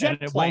flying the jet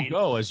plane. It plane. won't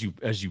go as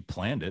you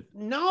planned it.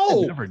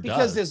 No,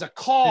 because there's a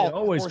call. It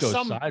always goes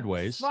some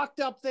sideways.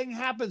 Fucked up thing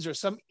happens, or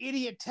some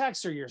idiot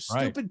text, or your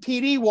stupid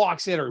PD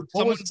walks in, or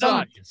someone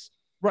dies.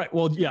 Right.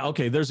 Well, yeah.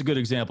 Okay. There's a good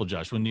example,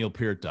 Josh. When Neil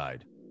Peart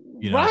died.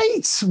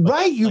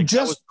 Right. You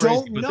just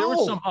don't know. But there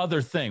was some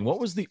other thing. What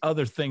was the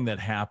other thing that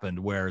happened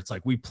where it's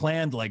like we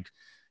planned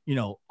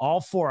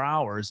all 4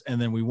 hours, and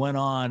then we went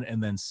on,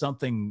 and then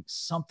something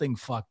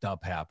fucked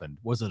up happened?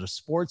 Was it a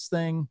sports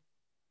thing?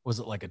 Was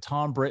it like a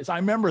Tom Brady? I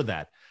remember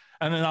that.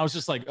 And then I was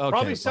just like, okay,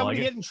 probably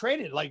somebody getting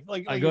traded. Like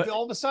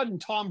all of a sudden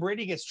Tom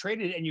Brady gets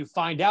traded, and you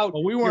find out.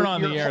 Well, we weren't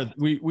on the air.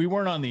 We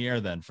weren't on the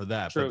air then for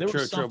that. True, but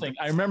there was something.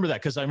 I remember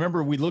that because I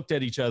remember we looked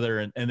at each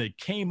other, and it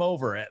came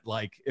over at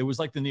it was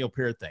like the Neil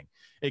Peart thing.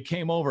 It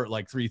came over at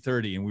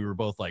 3:30, and we were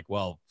both like,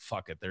 well,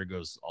 fuck it. There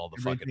goes all the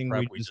fucking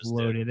prep we just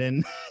loaded did.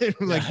 in.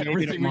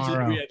 Everything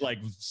we had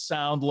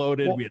sound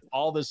loaded. We had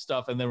all this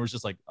stuff, and then it was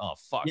just like, oh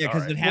fuck. Yeah,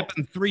 because it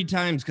happened 3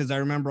 times. Because I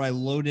remember I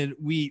loaded.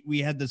 We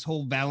had this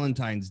whole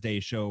Valentine's Day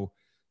show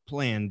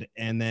planned,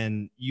 and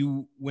then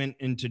you went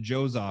into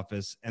Joe's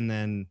office, and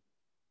then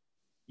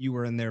you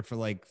were in there for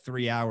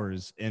 3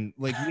 hours, and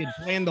we had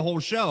planned the whole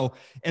show,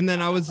 and then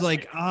I was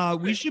like,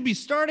 we should be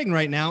starting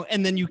right now,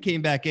 and then you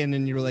came back in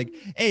and you were like,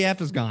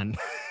 AF is gone.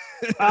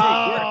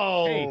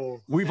 Oh, Hey,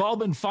 we've all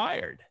been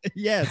fired.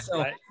 Yeah. So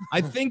Right.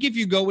 I think if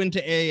you go into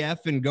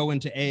AF and go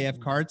into AF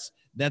carts,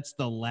 that's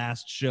the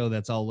last show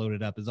that's all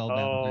loaded up. Is all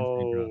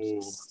Valentine's Day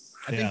drops.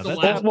 I think the that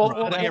last well,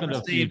 one I happened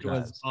ever a few saved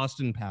was times.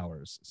 Austin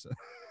Powers. So.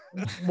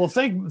 well,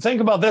 think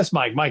about this,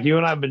 Mike. Mike, you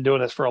and I have been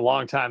doing this for a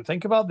long time.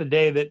 Think about the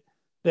day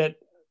that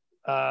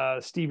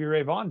Stevie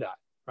Ray Vaughan died,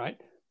 right?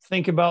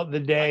 Think about the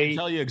I day. can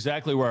tell you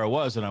exactly where I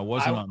was, and I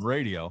wasn't I- on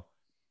radio.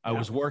 I Yeah.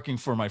 was working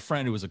for my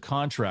friend who was a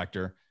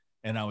contractor,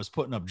 and I was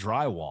putting up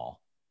drywall.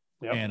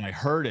 Yep. And I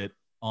heard it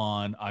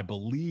on, I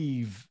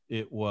believe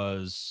it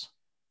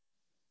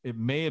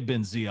may have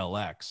been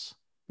ZLX.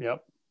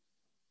 Yep.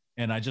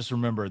 And I just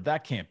remember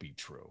that can't be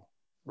true.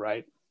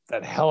 Right.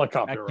 That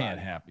helicopter That can't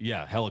ride. happen.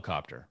 Yeah,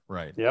 helicopter.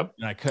 Right. Yep.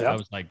 And I Yep.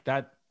 was like,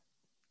 that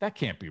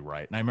can't be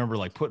right. And I remember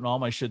like putting all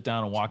my shit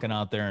down and walking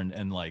out there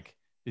and like,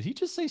 did he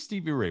just say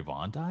Stevie Ray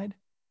Vaughan died?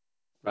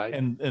 Right.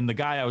 And the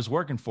guy I was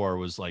working for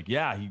was like,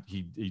 yeah,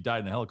 he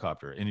died in a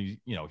helicopter, and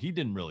he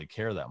didn't really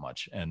care that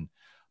much.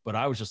 But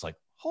I was just like,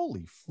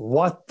 holy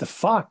What the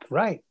fuck?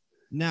 Right.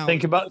 Now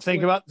Think about.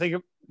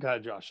 Go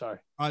ahead, Josh. Sorry.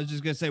 I was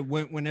just gonna say,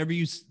 whenever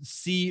you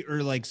see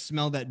or like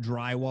smell that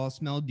drywall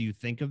smell, do you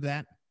think of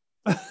that?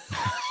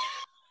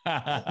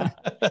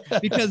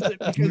 Because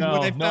when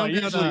I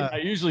found out, I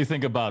usually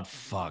think about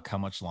how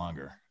much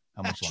longer?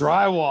 How much longer?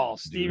 Drywall.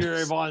 do Stevie Ray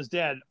this? Vaughan's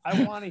dead.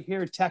 I want to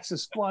hear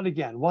Texas Flood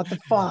again. What the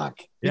fuck?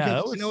 Yeah,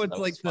 because, it's that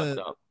like was fucked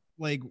up.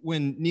 like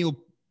when Neil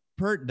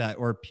Peart died,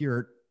 or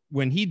Peart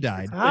when he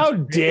died. How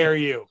dare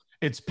you?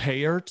 It's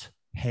Payert.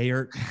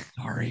 Peart.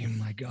 Sorry, oh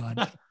my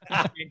God.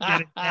 I can't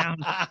get it down.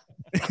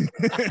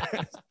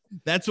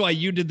 That's why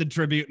you did the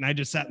tribute and I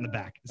just sat in the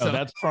back. So So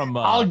that's from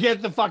I'll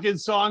get the fucking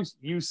songs.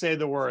 You say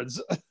the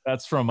words.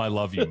 that's from I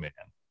Love You, Man.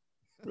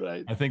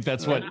 Right. I think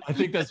that's what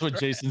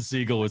Jason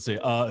Segel would say.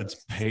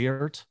 It's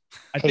Payert.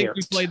 I think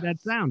we Peart. played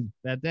that sound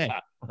that day.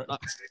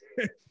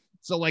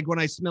 So like when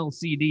I smell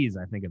CDs,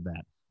 I think of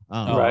that.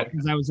 Right.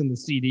 Because I was in the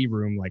CD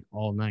room like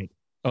all night.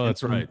 Oh,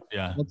 that's right.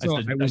 Yeah. Also,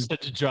 I said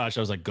to Josh,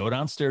 I was like, go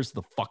downstairs to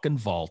the fucking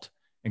vault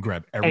and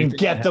grab everything. And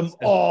get that them has-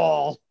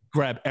 all.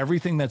 Grab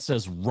everything that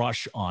says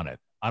Rush on it.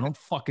 I don't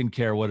fucking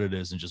care what it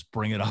is, and just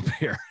bring it up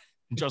here.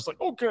 And just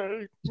like,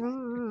 okay.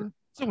 Someone,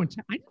 I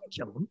didn't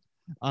kill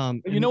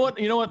him. You know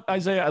what,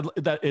 Isaiah?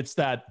 It's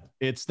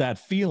that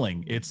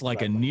feeling. It's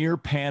like a near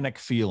panic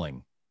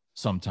feeling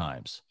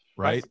sometimes,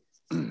 right?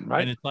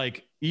 Right. And it's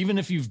like, even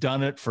if you've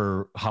done it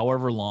for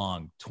however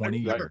long,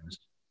 20 Right. years.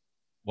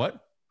 What?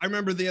 I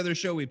remember the other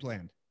show we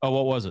planned Oh,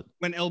 what was it?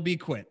 when LB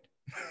quit.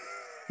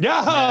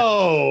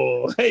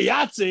 Yo, hey,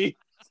 Yahtzee.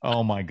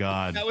 Oh my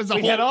God. That was a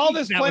We whole had all week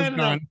this that was planned.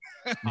 gone.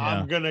 Yeah.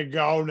 I'm gonna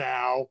go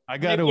now. I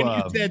got And when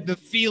to, you said the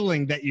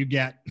feeling that you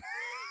get.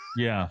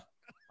 yeah,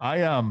 I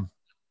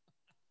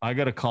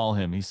got to call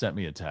him. He sent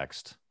me a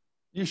text.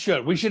 You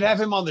should. We should have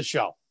him on the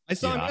show. I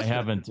saw Yeah, him I yesterday.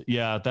 haven't.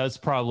 Yeah, that's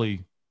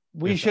probably.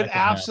 We If should that can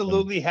happen.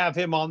 absolutely have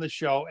him on the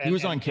show. He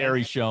was on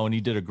Carrie's show and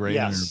he did a great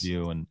Yes.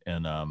 interview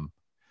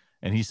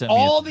and he sent me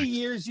all a the text.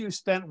 years you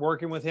spent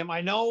working with him.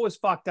 I know it was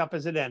fucked up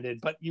as it ended,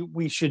 but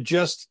we should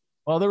just.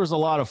 Well, there was a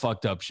lot of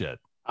fucked up shit.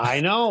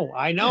 I know.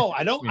 I don't.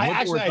 I mean, I look what we're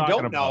actually, I talking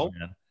don't know. about,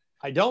 man.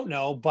 I don't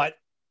know, but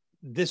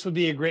this would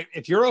be a great.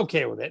 If you're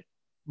okay with it,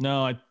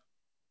 No,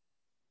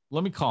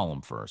 let me call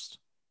him first.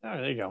 oh,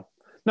 there you go.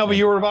 No, but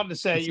you were about to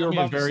say. He You were sent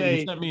me a about to very- he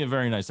say. sent me a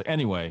very nice.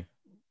 Anyway,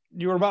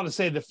 You were about to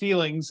say the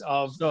feelings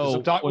of. So, we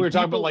were talking when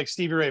about people- like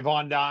Stevie Ray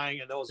Vaughan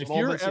dying and those If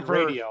you're moments in ever-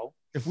 radio.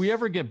 if we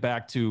ever get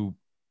back to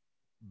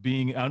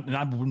being, and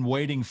I've been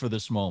waiting for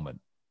this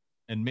moment,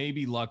 and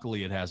maybe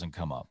luckily it hasn't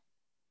come up,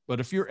 but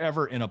if you're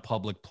ever in a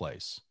public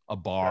place, a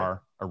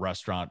bar, a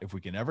restaurant, if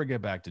we can ever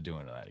get back to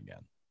doing that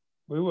again,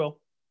 We will.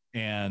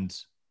 and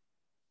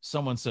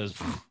someone says,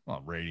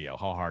 well, radio,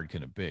 how hard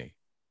can it be?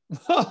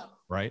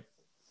 Right.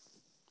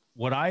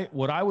 What I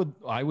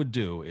would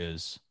do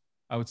is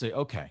I would say,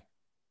 okay.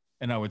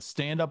 And I would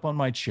stand up on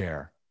my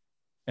chair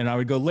and I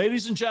would go,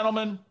 ladies and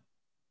gentlemen,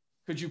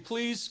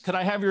 could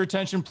I have your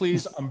attention,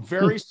 please? I'm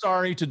very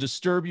sorry to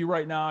disturb you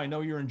right now. I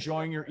know you're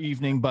enjoying your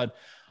evening, but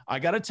I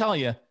got to tell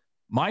you,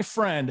 my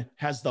friend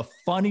has the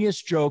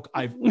funniest joke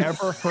I've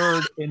ever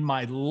heard in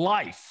my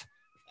life.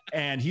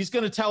 And he's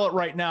going to tell it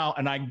right now.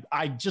 And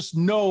I just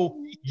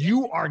know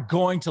you are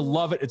going to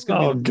love it. It's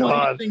going to be the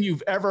funniest thing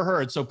you've ever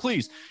heard. So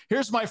please,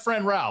 here's my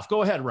friend Ralph.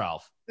 Go ahead,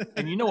 Ralph.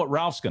 And you know what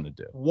Ralph's going to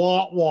do?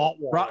 Wah.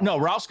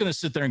 Ralph's going to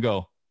sit there and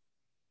go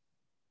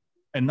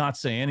and not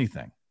say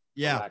anything.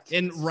 Yeah. Correct.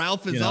 And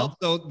Ralph is You know?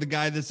 also the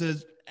guy that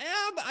says,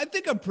 I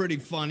think I'm pretty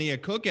funny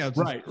at cookouts.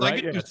 Right, I right,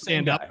 can yeah, just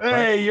stand same up. guy.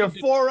 Hey, your I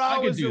could- 4 I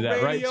could hours do of that,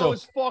 right? radio So-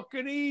 is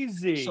fucking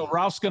easy. So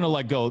Ralph's going to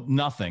like go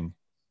nothing.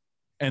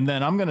 And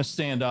then I'm going to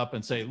stand up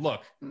and say,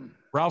 look,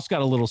 Ralph's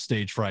got a little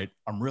stage fright.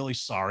 I'm really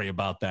sorry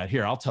about that.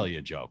 Here, I'll tell you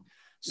a joke.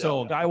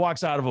 So a guy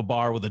walks out of a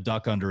bar with a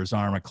duck under his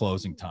arm at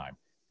closing time.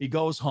 He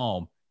goes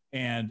home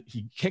and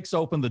he kicks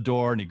open the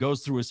door and he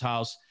goes through his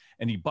house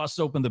and he busts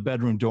open the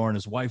bedroom door and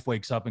his wife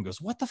wakes up and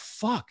goes, what the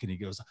fuck? And he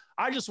goes,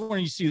 I just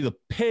want you to see the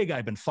pig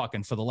I've been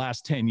fucking for the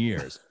last 10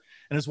 years.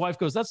 And his wife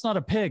goes, that's not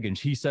a pig. And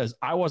he says,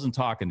 I wasn't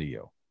talking to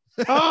you.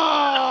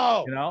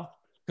 Oh, You know,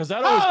 because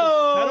that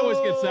always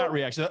gets that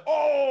reaction.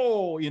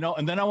 Oh, you know,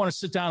 and then I want to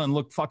sit down and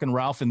look fucking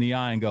Ralph in the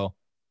eye and go,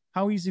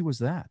 how easy was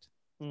that?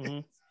 Mm-hmm.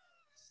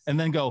 And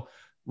then go,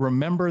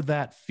 remember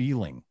that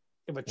feeling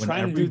but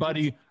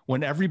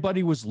when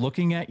everybody was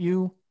looking at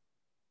you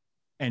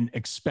and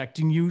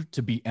expecting you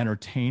to be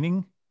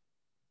entertaining.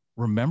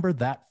 Remember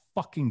that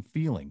fucking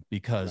feeling,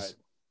 because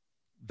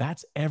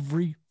that's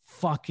every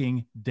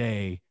fucking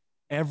day,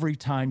 every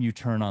time you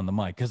turn on the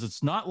mic, because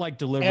it's not like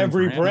delivering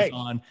every for break.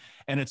 Amazon,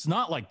 and it's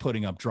not like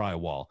putting up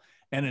drywall,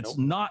 and it's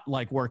not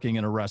like working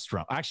in a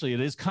restaurant. Actually, it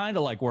is kind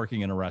of like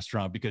working in a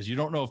restaurant, because you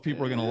don't know if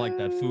people are going to like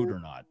that food or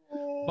not.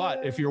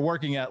 But if you're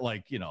working at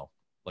like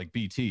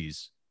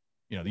BT's,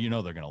 they're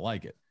going to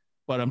like it.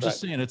 But I'm just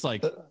saying, it's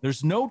like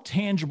there's no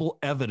tangible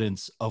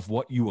evidence of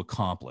what you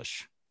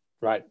accomplish.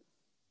 Right.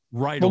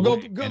 Right. Well,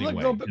 away,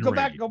 go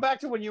back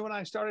to when you and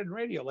I started in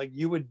radio. Like,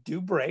 you would do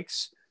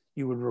breaks,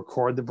 you would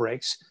record the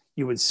breaks,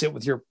 you would sit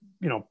with your,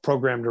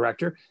 program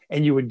director,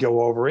 and you would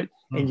go over it,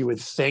 and you would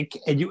think,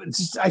 and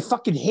I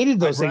fucking hated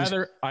those things.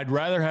 I'd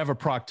rather have a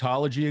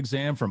proctology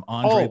exam from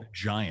Andre the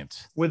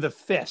Giant with a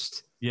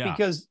fist. Yeah.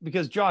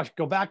 Because Josh,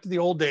 go back to the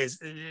old days.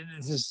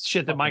 This is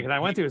shit that Mike and I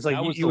went through. It's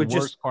like you would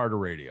worst part of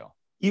radio.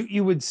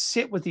 You would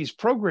sit with these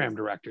program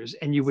directors,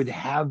 and you would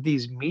have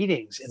these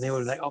meetings, and they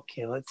would be like,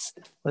 okay,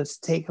 let's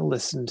take a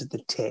listen to the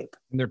tape.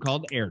 And they're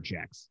called air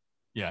checks.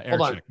 Yeah, air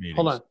check meetings.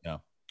 Hold on. Yeah.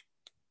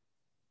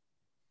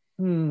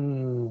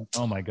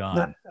 Oh my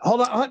God.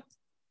 Hold on.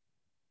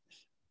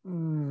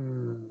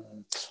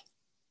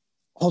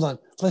 Hold on.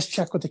 Let's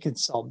check with the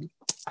consultant.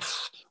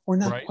 We're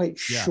not quite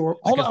sure.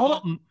 Hold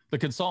on. The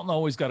consultant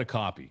always got a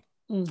copy.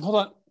 Hold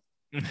on.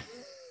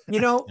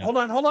 Hold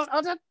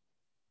on.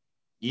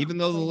 Even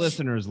though the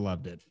listeners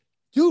loved it.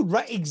 Dude,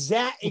 right.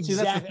 Exactly. See,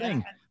 that's the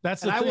thing.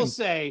 That's the thing. I will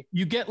say,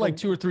 you get like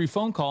 2 or 3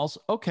 phone calls.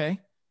 Okay.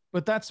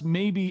 But that's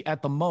maybe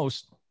at the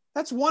most.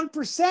 That's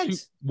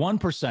 1%.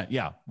 1%.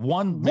 Yeah.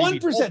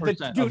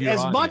 1%. Dude, as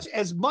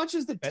audience much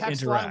as the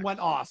text line went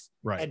off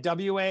at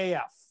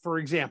WAAF, for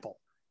example,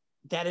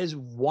 that is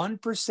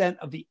 1%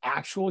 of the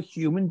actual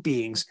human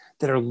beings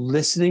that are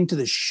listening to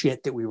the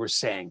shit that we were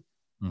saying.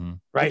 Mm-hmm.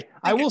 Right.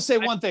 I will say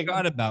one thing. I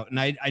forgot about, and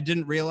I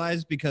didn't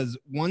realize, because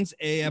once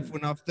AF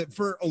went off, that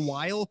for a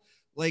while,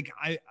 like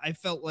I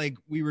felt like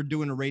we were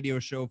doing a radio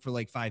show for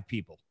like 5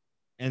 people.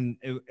 And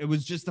it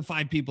was just the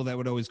 5 people that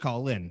would always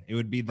call in. It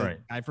would be the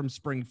guy from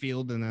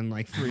Springfield, and then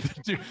like 3.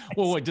 Dude,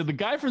 well, wait, did the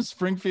guy from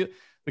Springfield?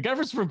 The guy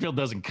from Springfield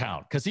doesn't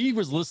count, because he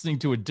was listening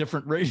to a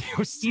different radio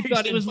station. He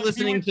thought he was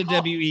listening to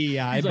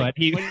WEI, but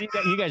you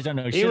guys don't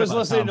know shit. He was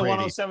listening to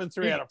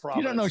 107.3 out of Providence.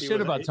 You don't know shit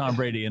about Tom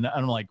Brady. And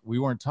I'm like, we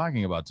weren't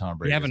talking about Tom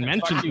Brady. We haven't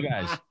mentioned you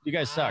guys. You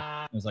guys suck.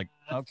 I was like,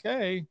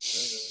 okay.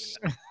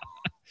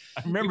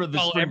 I remember the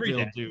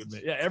Springfield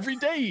dude. Yeah, every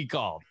day he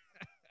called.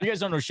 You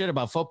guys don't know shit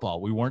about football.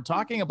 We weren't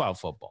talking about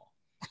football.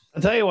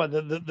 I'll tell you what,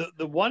 the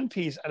one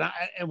piece,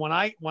 and when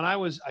I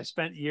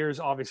spent years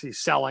obviously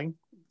selling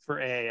for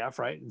AAF,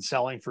 right, and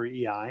selling for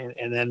EI,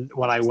 and then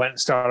when I went and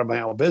started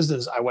my own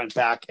business, I went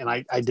back and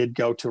I did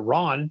go to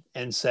Ron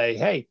and say,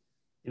 hey,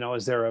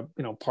 is there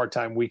a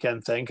part-time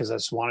weekend thing? Because I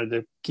just wanted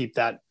to keep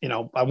that,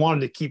 I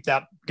wanted to keep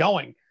that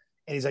going.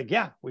 And he's like,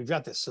 yeah, we've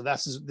got this. So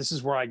this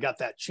is where I got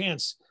that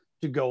chance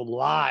to go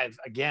live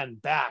again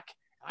back.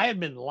 I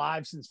had been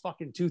live since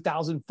fucking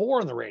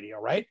 2004 on the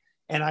radio, right?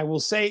 And I will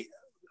say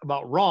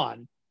about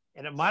Ron,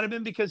 and it might have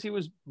been because he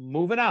was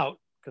moving out,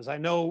 because I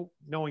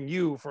knowing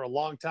you for a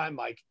long time,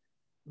 Mike,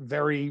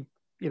 very,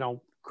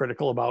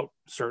 critical about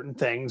certain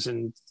things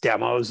and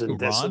demos and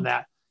this and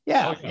that.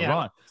 Yeah,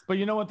 Ron. But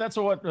you know what? That's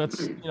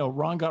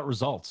Ron got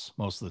results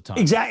most of the time.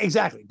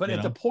 Exactly. But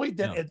at the point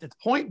at the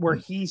point where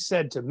he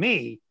said to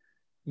me,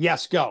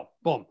 yes, go,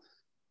 boom.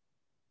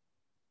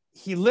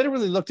 He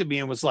literally looked at me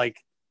and was like,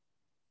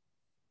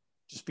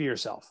 just be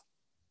yourself.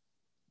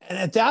 And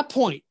at that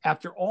point,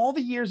 after all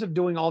the years of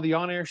doing all the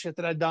on-air shit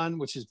that I've done,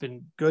 which has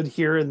been good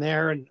here and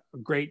there and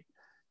great,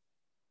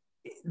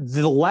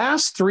 the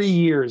last 3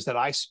 years that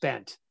I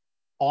spent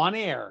on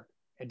air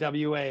at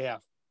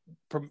WAF,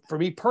 for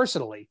me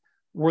personally,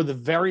 were the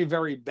very,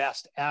 very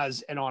best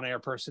as an on-air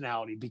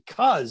personality,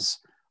 because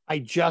I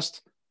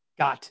just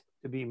got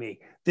to be me.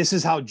 This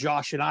is how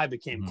Josh and I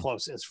became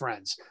close as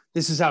friends.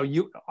 This is how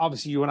you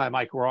and I,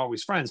 Mike, were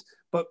always friends.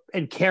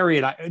 And Carrie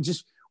and I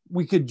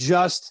we could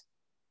just,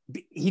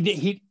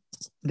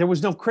 there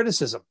was no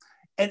criticism.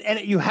 And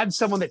you had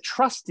someone that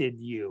trusted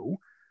you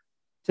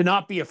to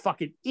not be a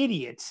fucking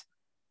idiot,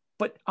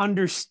 but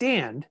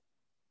understand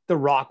the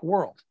rock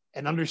world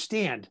and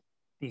understand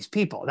these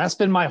people. That's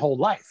been my whole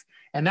life.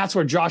 And that's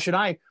where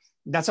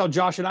that's how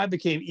Josh and I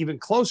became even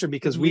closer,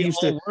 because we used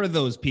to were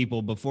those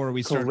people before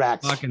we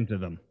started talking to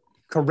them.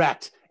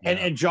 Correct. Yeah.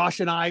 And Josh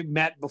and I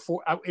met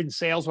before in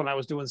sales, when I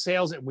was doing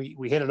sales, and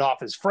we hit it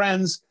off as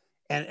friends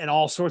and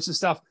all sorts of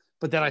stuff.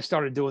 But then I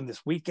started doing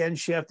this weekend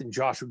shift, and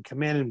Josh would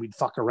come in and we'd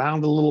fuck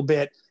around a little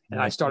bit. And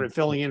I started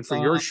filling in for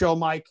your show,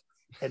 Mike,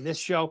 and this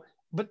show.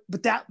 But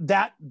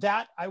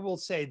that I will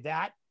say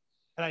that,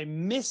 and I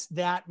miss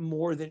that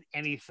more than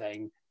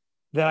anything,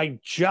 that I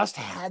just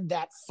had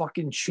that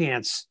fucking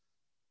chance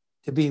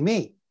to be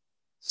me.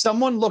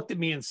 Someone looked at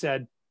me and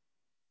said,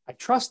 I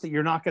trust that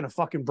you're not going to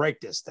fucking break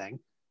this thing.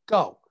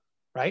 Go.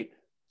 Right.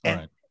 All And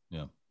right.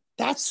 Yeah.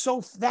 that's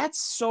so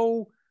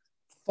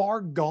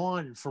far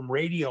gone from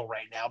radio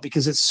right now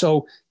because it's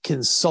so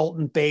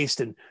consultant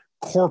based and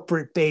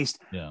corporate based.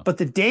 Yeah. But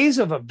the days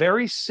of a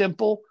very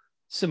simple,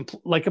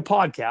 like a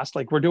podcast,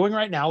 like we're doing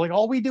right now, like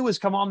all we do is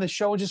come on this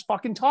show and just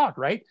fucking talk,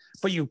 right?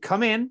 But you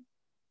come in,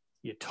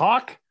 you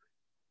talk,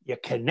 you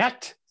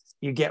connect,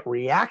 you get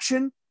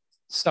reaction,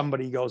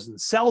 somebody goes and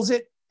sells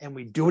it, and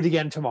we do it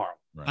again tomorrow.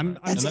 Right.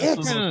 That's the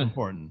most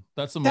important.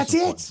 That's the most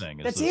important thing.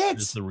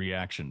 It's the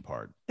reaction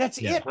part. That's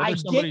it. Whether I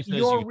get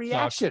your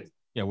reaction.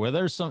 Suck,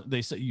 whether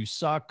they say you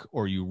suck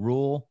or you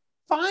rule,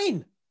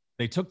 fine.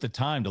 They took the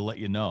time to let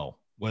you know.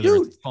 Whether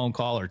it's phone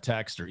call or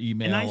text or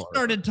email. And I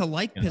started to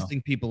like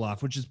pissing people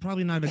off, which is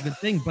probably not a good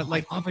thing, but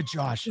like, I love it,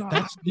 Josh.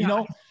 That's, you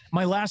know,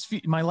 my last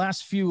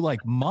few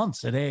like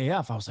months at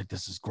AAF, I was like,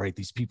 this is great.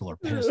 These people are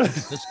pissed. Look at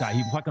this guy.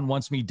 He fucking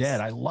wants me dead.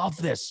 I love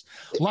this.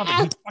 Love it.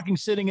 He's fucking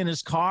sitting in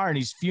his car and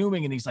he's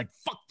fuming and he's like,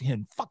 fuck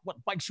him. Fuck what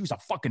Mike Shoe's a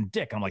fucking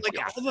dick. I'm like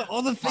yeah,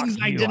 all the things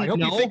I didn't know. I hope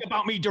you think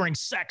about me during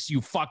sex,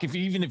 you fuck.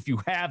 Even if you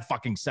have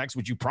fucking sex,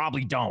 which you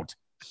probably don't.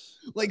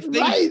 Like things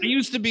I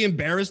used to be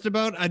embarrassed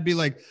about, I'd be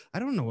like, I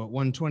don't know what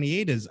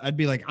 128 is. I'd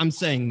be like, I'm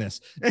saying this.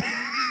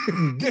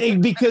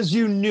 Because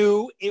you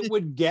knew it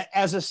would get,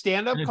 as a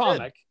stand-up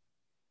comic,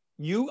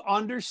 you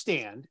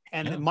understand,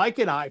 and Mike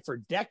and I, for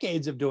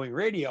decades of doing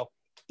radio,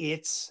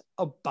 it's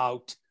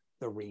about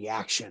the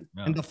reaction.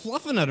 And the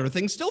Fluffernutter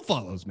thing still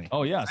follows me.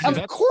 Oh, yeah.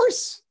 Of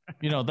course.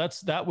 You know,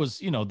 that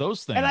was, you know,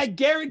 those things. And I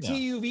guarantee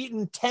you've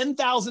eaten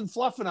 10,000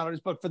 Fluffernutters,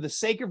 but for the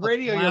sake of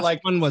radio, you're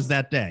like, one was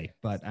that day.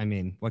 But I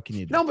mean, what can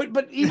you do? No,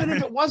 but even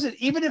if it wasn't,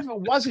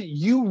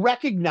 you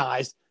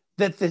recognized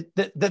that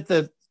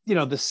the you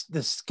know the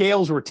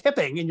scales were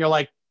tipping, and you're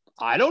like,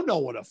 I don't know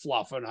what a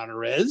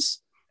Fluffernutter is.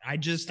 I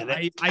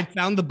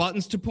found the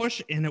buttons to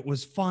push, and it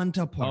was fun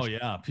to push. Oh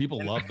yeah,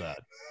 people love that.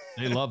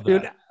 They love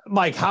that. Dude,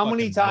 Mike, how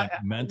many times?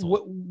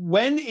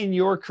 When in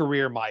your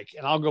career, Mike?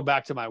 And I'll go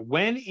back to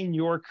when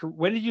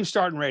did you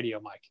start in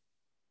radio, Mike?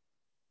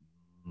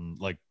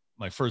 Like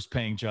my first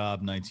paying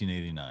job,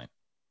 1989.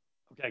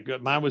 Okay,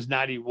 good. Mine was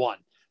 91.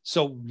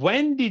 So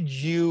when did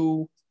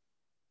you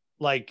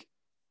really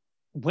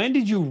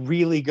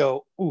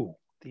go, ooh,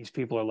 these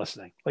people are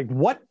listening? Like,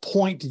 what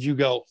point did you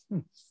go,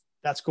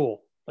 that's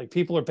cool? Like,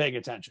 people are paying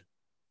attention.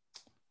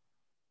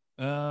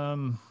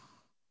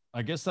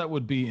 I guess that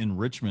would be in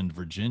Richmond,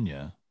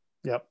 Virginia.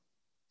 Yep.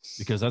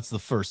 Because that's the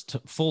first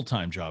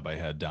full-time job I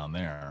had down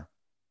there.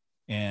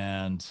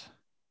 And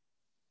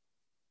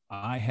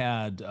I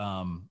had,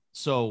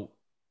 so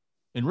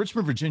in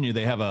Richmond, Virginia,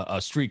 they have a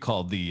street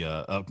called the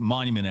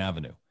Monument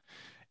Avenue.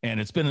 And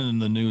it's been in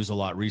the news a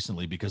lot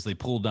recently because they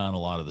pulled down a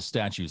lot of the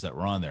statues that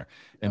were on there.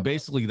 And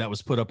basically that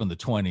was put up in the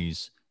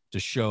 1920s to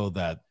show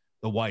that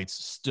the whites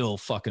still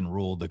fucking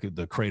ruled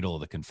the cradle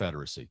of the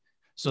Confederacy.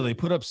 So they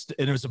put up,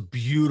 and it was a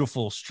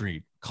beautiful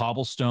street,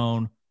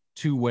 cobblestone,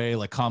 two-way,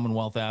 like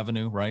Commonwealth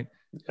Avenue, right?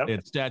 Yep. They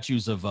had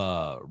statues of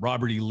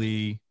Robert E.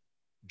 Lee,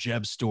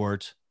 Jeb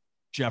Stuart,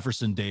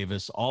 Jefferson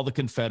Davis, all the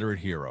Confederate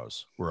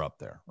heroes were up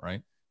there,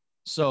 right?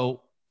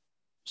 So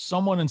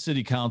someone in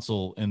city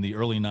council in the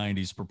early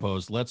 90s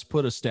proposed, let's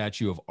put a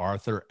statue of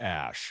Arthur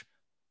Ashe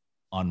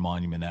on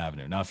Monument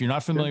Avenue. Now, if you're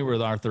not familiar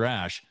with Arthur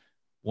Ashe,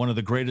 one of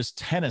the greatest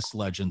tennis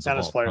legends of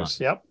all players.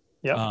 time.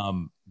 Yep.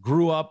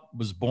 Grew up,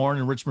 was born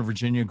in Richmond,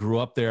 Virginia, grew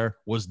up there,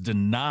 was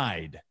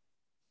denied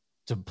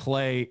to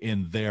play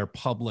in their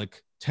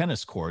public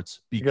tennis courts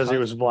because he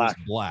was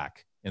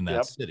black. In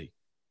that city.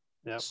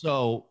 Yep.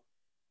 So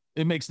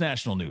it makes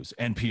national news.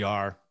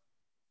 NPR,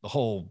 the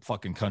whole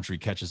fucking country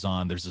catches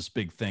on. There's this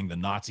big thing. The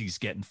Nazis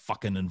getting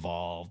fucking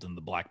involved and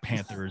the Black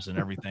Panthers and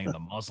everything, the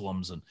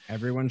Muslims, and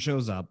everyone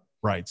shows up.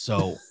 Right.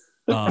 So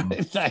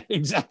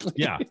exactly.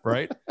 Yeah.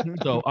 Right.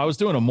 So I was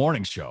doing a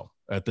morning show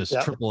at this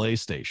AAA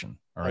station.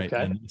 All right.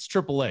 Okay. And it's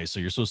AAA. So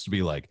you're supposed to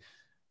be like,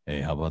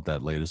 hey, how about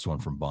that latest one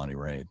from Bonnie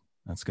Raitt?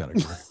 That's got a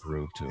great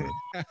groove to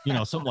it. You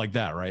know, something like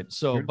that. Right.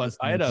 So, but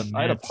I had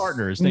a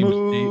partner. His name was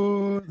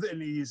smooth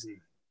and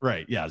easy.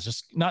 Right. Yeah. It's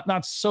just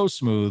not so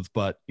smooth,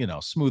 but you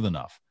know, smooth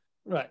enough.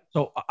 Right.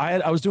 So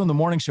I was doing the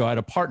morning show. I had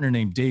a partner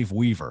named Dave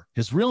Weaver.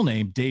 His real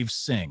name, Dave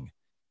Singh.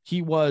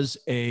 He was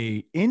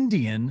a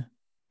Indian.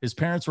 His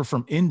parents were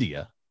from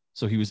India.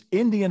 So he was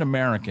Indian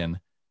American,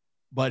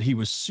 but he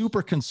was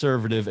super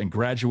conservative and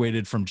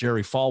graduated from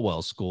Jerry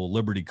Falwell School,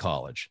 Liberty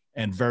College,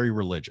 and very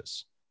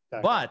religious,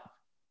 but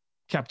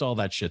kept all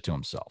that shit to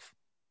himself.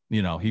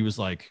 You know, he was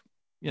like,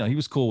 you know, he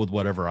was cool with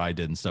whatever I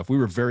did and stuff. We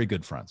were very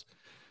good friends.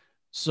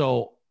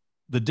 So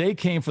the day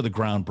came for the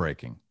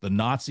groundbreaking. The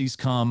Nazis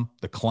come,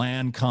 the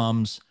Klan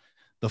comes,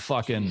 the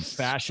fucking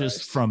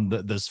fascist from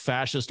this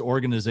fascist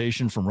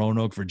organization from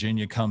Roanoke,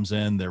 Virginia comes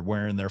in. They're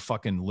wearing their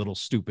fucking little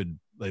stupid,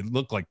 they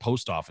look like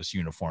post office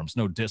uniforms.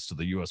 No diss to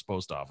the U.S.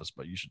 Post Office,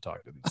 but you should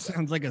talk to these guys.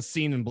 Sounds like a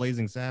scene in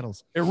Blazing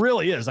Saddles. It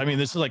really is. I mean,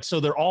 this is like,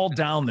 so they're all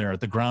down there at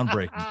the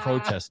groundbreaking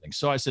protesting.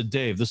 So I said,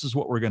 Dave, this is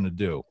what we're going to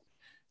do.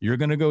 You're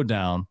going to go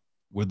down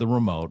with the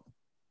remote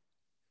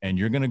and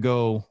you're going to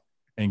go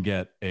and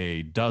get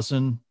a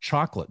dozen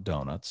chocolate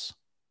donuts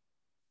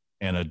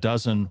and a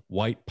dozen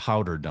white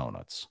powder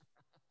donuts.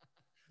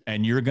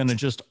 And you're going to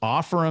just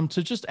offer them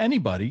to just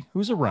anybody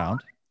who's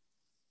around.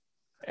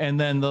 And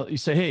then you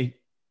say, hey,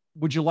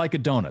 would you like a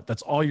donut?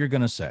 That's all you're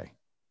going to say.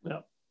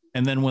 Yep.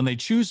 And then when they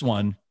choose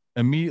one,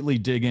 immediately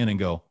dig in and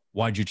go,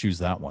 why'd you choose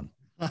that one?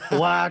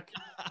 Black,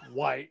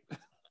 white.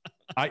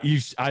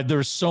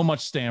 There's so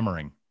much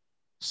stammering.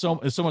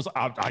 There's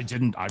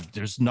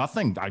there's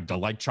nothing. I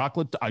like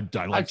chocolate. I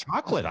like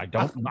chocolate.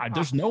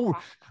 There's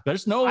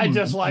no, I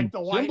just like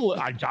the white.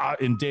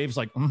 And Dave's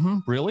like,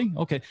 really?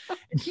 Okay.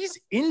 And he's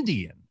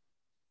Indian.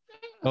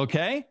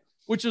 Okay.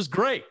 Which is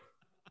great.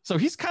 So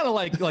he's kind of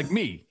like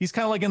me. He's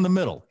kind of like in the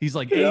middle. He's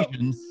like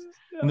Asian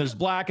and there's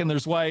black and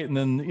there's white. And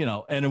then,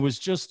 and it was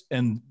just,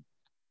 and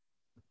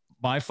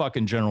my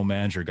fucking general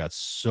manager got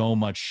so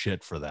much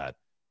shit for that.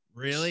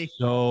 Really?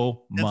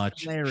 So That's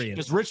much. hilarious.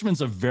 Because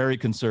Richmond's a very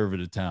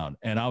conservative town.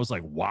 And I was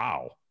like,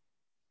 wow,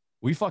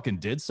 we fucking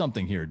did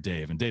something here,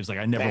 Dave. And Dave's like,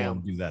 I never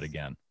want to do that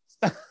again.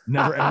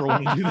 Never ever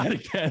want to do that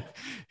again.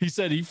 He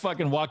said he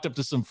fucking walked up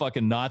to some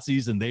fucking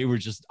Nazis and they were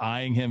just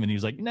eyeing him. And he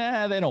was like,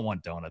 nah, they don't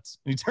want donuts.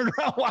 And he turned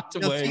around, walked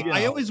away. See,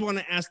 I always want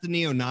to ask the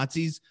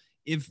neo-Nazis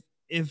if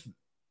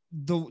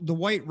the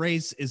white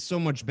race is so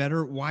much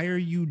better, why are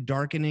you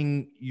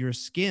darkening your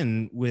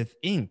skin with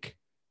ink?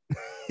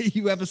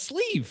 You have a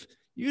sleeve.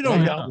 You don't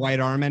have a white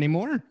arm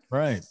anymore.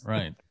 Right.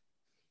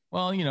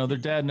 Well, their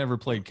dad never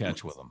played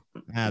catch with them.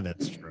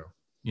 That's true.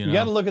 You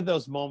got to look at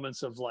those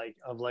moments of like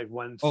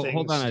when things.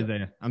 Hold on,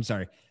 Isaiah. I'm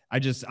sorry.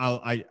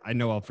 I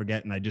know I'll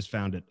forget, and I just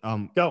found it.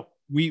 Go.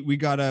 We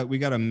got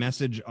a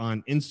message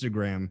on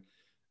Instagram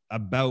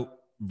about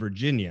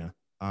Virginia.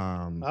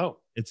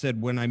 It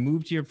said, when I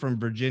moved here from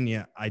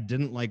Virginia, I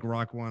didn't like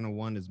Rock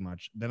 101 as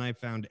much. Then I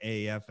found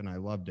AAF and I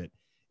loved it.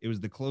 It was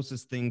the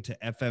closest thing to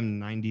FM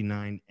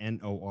 99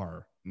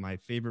 NOR, my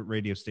favorite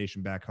radio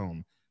station back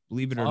home.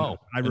 Believe it or not,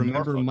 I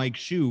remember Norfolk. Mike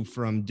Shue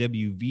from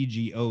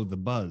WVGO The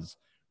Buzz.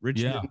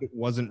 Richmond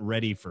wasn't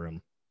ready for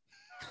him.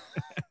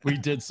 We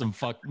did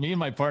me and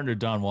my partner,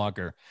 Don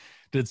Walker,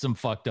 did some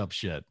fucked up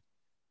shit.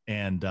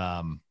 And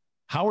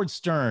Howard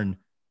Stern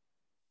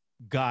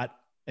got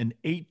an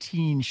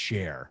 18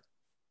 share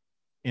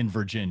in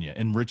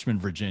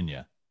Richmond,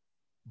 Virginia,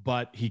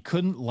 but he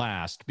couldn't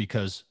last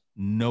because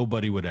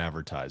nobody would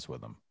advertise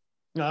with him.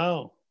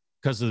 Oh,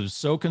 because it was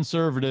so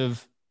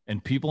conservative,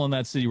 and people in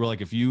that city were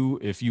like, if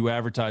you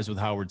advertise with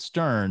Howard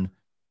Stern,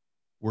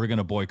 we're going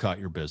to boycott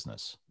your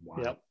business. Wow.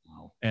 Yep.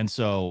 And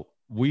so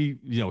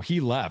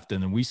he left,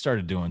 and then we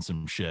started doing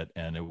some shit,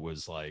 and it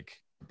was like,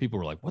 people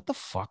were like, what the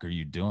fuck are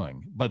you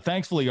doing? But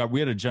thankfully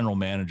we had a general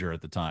manager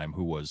at the time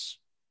who was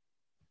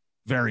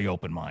very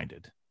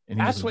open-minded. And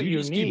he that's what you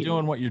just need. Keep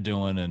doing what you're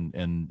doing.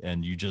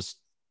 And you just,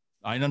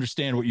 I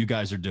understand what you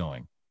guys are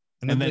doing.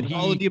 And then he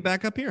followed you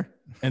back up here.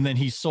 And then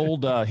he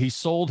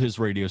sold his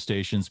radio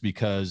stations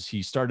because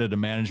he started a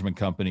management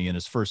company, and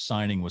his first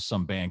signing was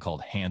some band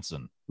called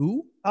Hanson.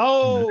 Who?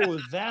 Oh,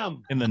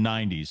 them. In the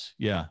 90s.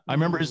 Yeah. I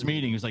remember his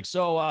meeting. He was like,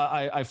 so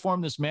I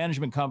formed this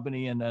management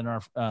company, and then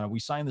we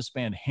signed this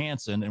band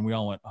Hanson, and we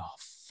all went, oh,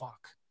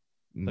 fuck.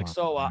 Like,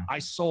 so I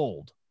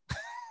sold.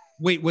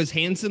 Wait, was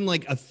Hanson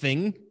like a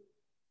thing?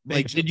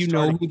 Like, did you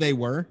know who they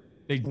were?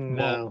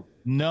 No,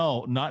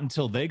 not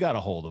until they got a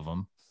hold of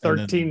him.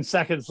 13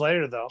 seconds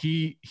later, though,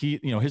 he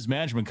his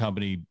management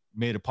company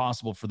made it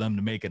possible for them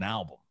to make an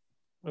album.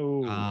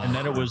 Ooh. And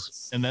then it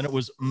was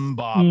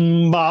Mbop.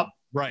 Mbop.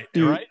 Right.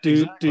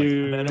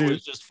 Exactly. And then it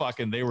was just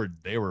fucking, they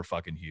were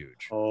fucking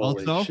huge.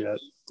 Holy also, shit.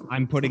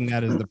 I'm putting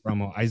that as the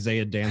promo.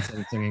 Isaiah dancing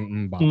and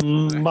singing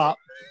Mbop.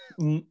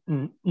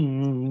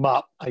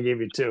 Mbop. I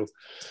gave you two.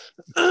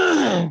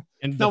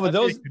 And no, but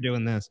those are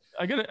doing this.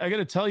 I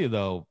gotta tell you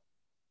though,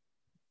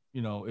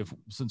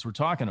 since we're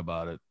talking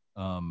about it,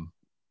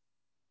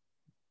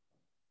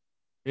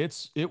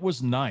 it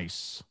was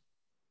nice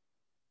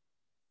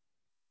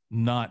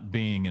not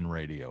being in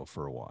radio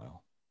for a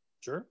while.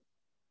 Sure.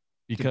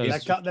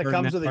 Because that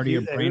comes with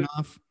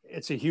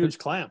it's a huge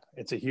clamp.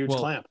 It's a huge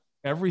clamp.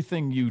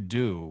 Everything you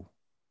do,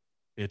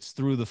 it's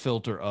through the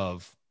filter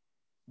of,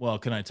 well,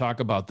 can I talk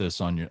about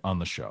this on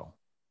the show?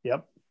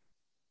 Yep.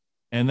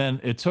 And then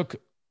it took,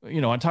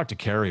 I talked to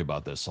Carrie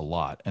about this a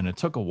lot, and it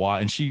took a while,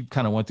 and she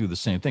kind of went through the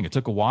same thing. It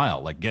took a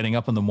while, like getting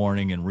up in the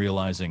morning and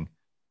realizing,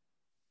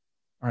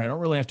 all right, I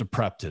don't really have to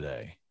prep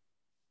today.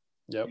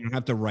 Yep. You don't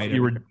have to write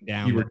it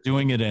down. You were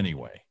doing it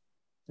anyway.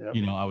 Yep.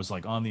 I was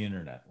like on the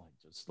internet,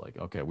 like,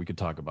 okay, we could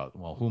talk about,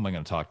 well, who am I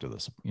going to talk to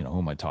this? Who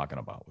am I talking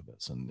about with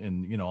this?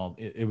 And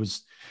it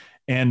was,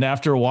 and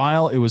after a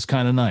while, it was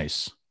kind of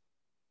nice.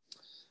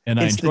 And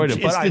I enjoyed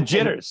it. But it's the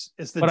jitters.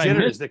 It's the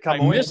jitters that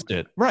come away. I missed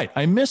it. Right.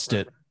 I missed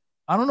it.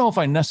 I don't know if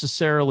I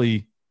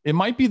necessarily, it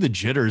might be the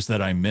jitters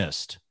that I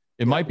missed.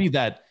 It might be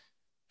that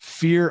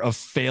fear of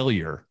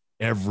failure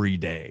every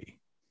day,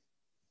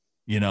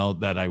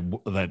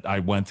 that I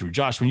went through.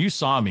 Josh, when you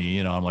saw me,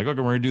 I'm like,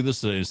 okay, we're going to do this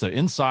today. So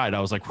inside,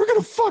 I was like, we're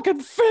going to fucking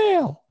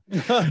fail.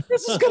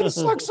 This is gonna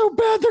suck so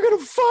bad. They're gonna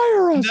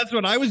fire us. That's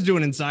what I was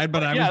doing inside, but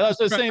that's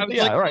the same.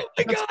 Yeah, like, right.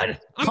 Oh my God,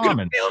 I'm common.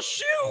 gonna feel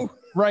shoe.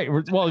 Right.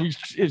 Well,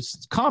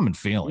 it's common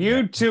feeling.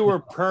 You two were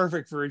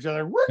perfect for each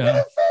other. We're gonna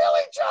fail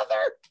each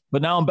other.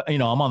 But now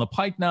I'm on the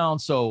pike now,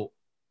 so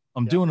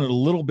I'm doing it a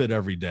little bit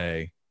every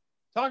day.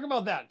 Talk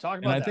about that.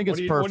 I think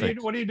it's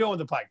perfect. What are you doing with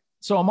the pike?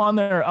 So I'm on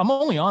there. I'm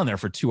only on there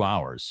for 2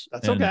 hours.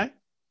 That's okay.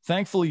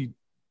 Thankfully,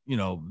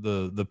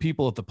 the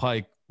people at the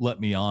pike let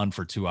me on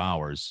for 2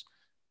 hours.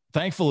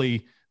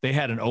 Thankfully, they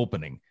had an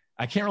opening.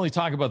 I can't really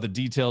talk about the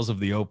details of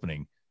the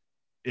opening.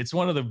 It's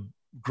one of the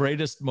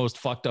greatest, most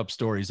fucked up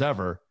stories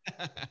ever.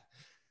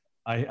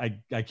 I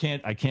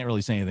can't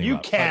really say anything. You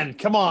about can. it.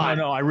 Come on.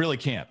 No, I really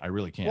can't.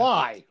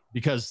 Why?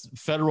 Because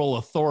federal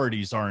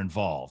authorities are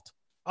involved.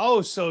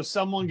 Oh, so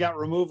someone got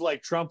removed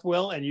like Trump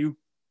will, and you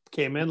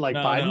came in like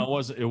Biden? No,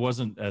 it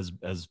wasn't as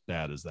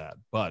bad as that.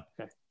 But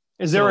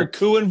is there a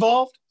coup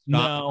involved?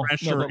 No,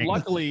 but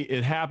luckily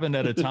it happened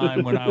at a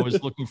time when I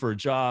was looking for a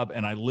job,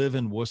 and I live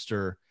in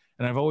Worcester,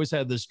 and I've always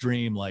had this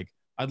dream, like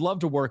I'd love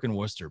to work in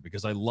Worcester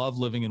because I love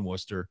living in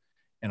Worcester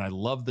and I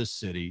love this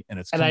city,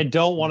 and I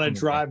don't want to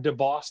drive to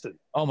Boston.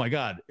 Oh my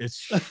God. If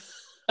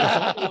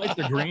all the lights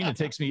are green, it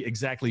takes me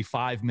exactly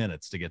 5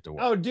 minutes to get to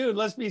work. Oh, dude,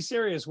 let's be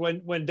serious.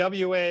 When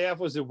WAF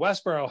was in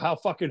Westboro, how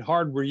fucking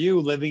hard were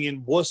you living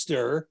in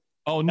Worcester?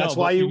 Oh no, that's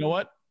why you know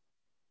what?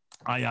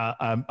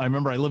 I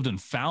remember I lived in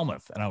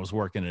Falmouth and I was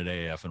working at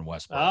AAF in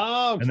Westboro.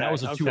 Oh, okay. And that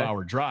was a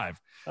 2-hour drive.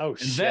 Oh, and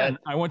shit. Then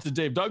I went to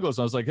Dave Douglas.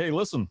 I was like, hey,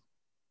 listen,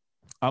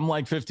 I'm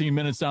like 15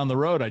 minutes down the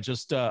road. I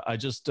just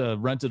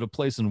rented a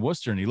place in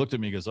Worcester. And he looked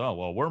at me and goes, oh,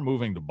 well, we're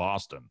moving to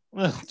Boston.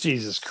 Oh,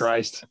 Jesus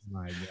Christ.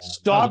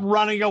 Stop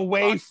running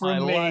away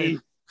from me. Life.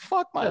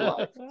 Fuck my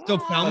life. So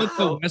Falmouth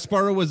to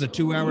Westboro was a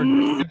 2-hour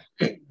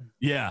drive?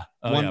 Yeah.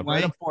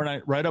 Right up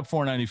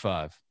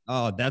 495.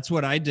 Oh, that's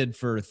what I did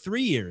for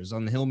 3 years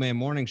on the Hillman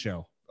Morning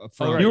Show.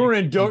 You were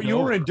in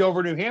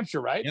Dover, New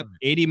Hampshire, right? Yep,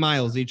 80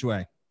 miles each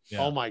way. Yeah.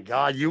 Oh my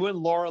God. You and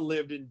Laura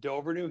lived in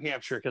Dover, New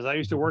Hampshire, because I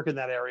used to work in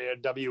that area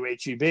at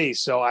WHEB.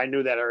 So I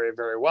knew that area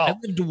very well. I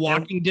lived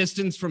walking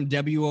distance from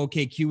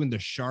WOKQ and the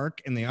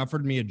Shark, and they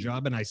offered me a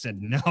job, and I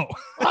said no.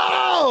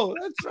 Oh,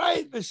 that's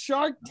right. The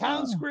Shark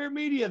Town Square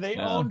Media. They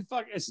owned,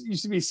 it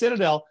used to be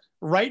Citadel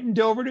right in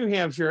Dover, New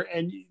Hampshire.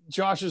 And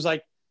Josh was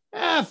like,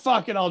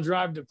 fuck it, I'll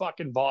drive to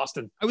fucking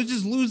Boston. I was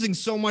just losing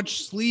so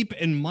much sleep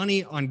and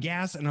money on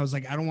gas, and I was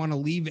like, I don't want to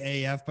leave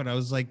AF, but I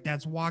was like,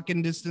 that's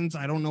walking distance.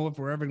 I don't know if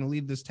we're ever going to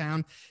leave this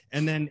town.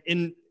 And then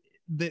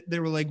they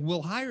were like,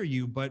 we'll hire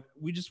you, but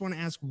we just want to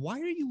ask, why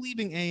are you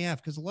leaving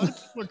AF? Because a lot of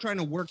people are trying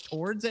to work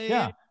towards AF.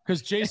 Yeah,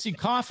 because JC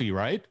Coffee,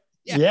 right?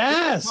 Yeah.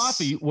 Yes.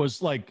 Coffee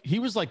was like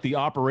the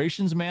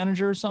operations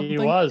manager or something. He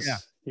was. Yeah.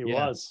 He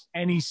was.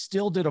 And he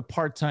still did a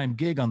part-time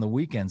gig on the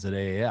weekends at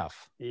AAF.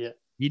 Yeah.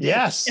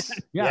 Yes.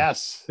 Yeah.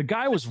 Yes. The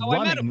guy was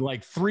running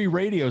like 3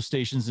 radio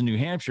stations in New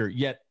Hampshire,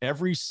 yet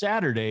every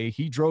Saturday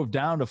he drove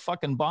down to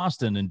fucking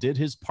Boston and did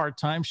his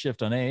part-time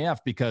shift on AAF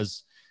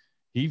because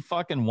he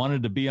fucking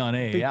wanted to be on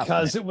AAF.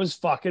 Because it was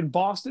fucking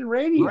Boston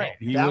radio. Right.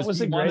 He was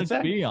a great thing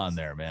to be on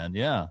there, man.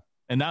 Yeah.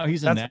 And now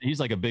he's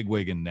like a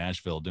bigwig in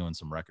Nashville doing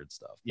some record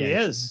stuff. Yeah, he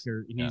is.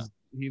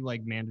 He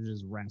like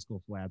manages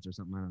Rascal Flats or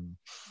something. I don't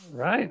know.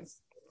 Right.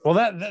 Well,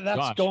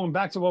 that's going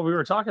back to what we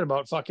were talking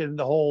about, fucking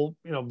the whole,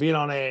 being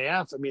on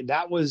AAF. I mean,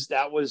 that was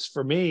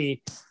for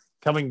me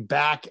coming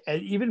back,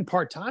 and even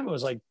part-time, it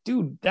was like,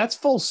 dude, that's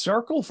full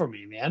circle for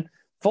me, man.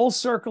 Full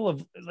circle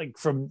of like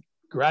from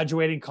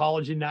graduating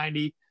college in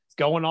 90,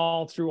 going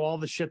all through all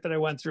the shit that I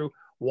went through,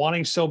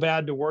 wanting so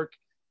bad to work.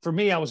 For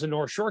me, I was a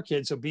North Shore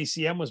kid, so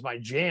BCM was my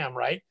jam,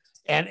 right?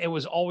 And it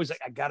was always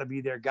like, I gotta be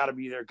there.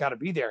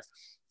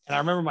 And I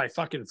remember my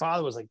fucking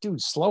father was like,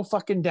 dude, slow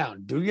fucking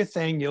down, do your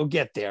thing, you'll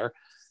get there.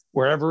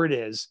 Wherever it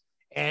is.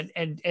 And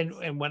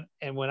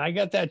when I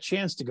got that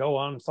chance to go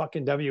on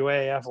fucking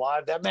WAF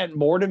Live, that meant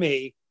more to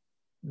me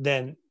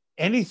than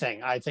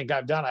anything I think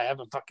I've done. I have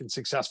a fucking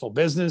successful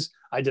business.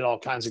 I did all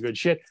kinds of good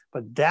shit.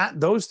 But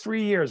those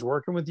 3 years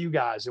working with you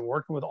guys and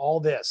working with all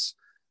this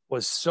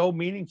was so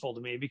meaningful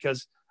to me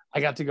because I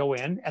got to go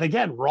in. And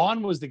again,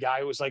 Ron was the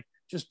guy who was like,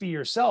 just be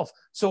yourself.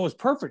 So it was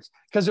perfect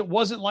because it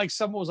wasn't like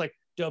someone was like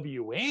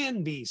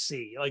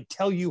WNBC, like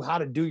tell you how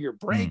to do your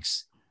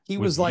breaks. He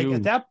was like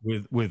at that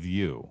with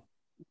you.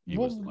 He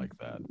was like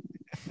that.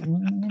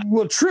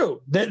 Well,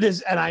 true. That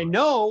is, and I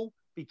know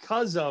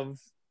because of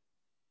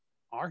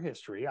our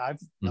history, I've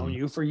known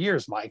you for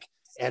years, Mike,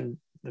 and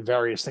the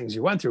various things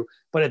you went through.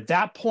 But at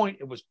that point,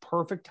 it was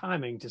perfect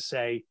timing to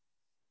say,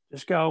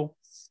 just go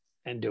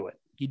and do it.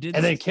 You did,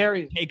 and then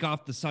take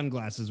off the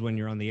sunglasses when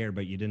you're on the air,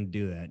 but you didn't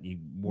do that. You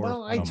wore.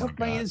 Well, I took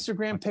my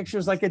Instagram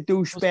pictures like a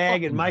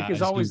douchebag, and Mike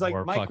is always like,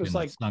 Mike was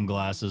like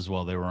sunglasses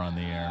while they were on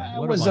the air. I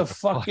was a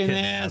fucking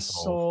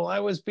asshole.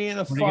 I was being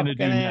a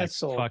fucking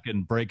asshole.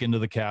 Fucking break into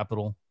the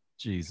Capitol.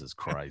 Jesus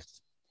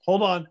Christ!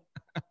 Hold on,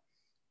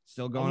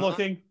 still going. I'm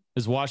looking.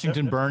 Is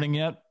Washington burning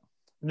yet?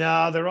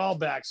 No, they're all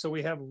back. So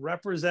we have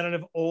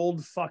Representative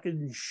Old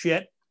Fucking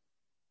Shit,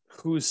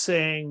 who's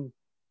saying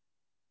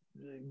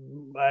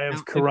I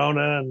have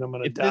corona and I'm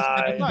going to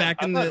die. I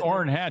thought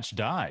Orrin Hatch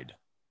died.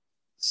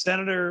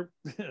 Senator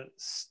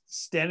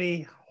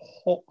Steny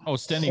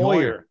Steny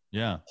Hoyer.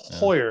 Yeah.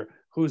 Hoyer,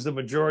 who's the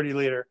majority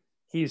leader.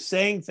 He's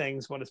saying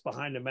things when it's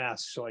behind a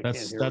mask, so I can't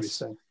hear what he's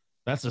saying.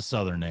 That's a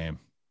Southern name.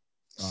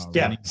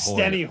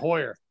 Steny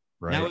Hoyer.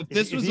 Right. Now, if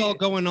this was all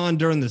going on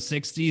during the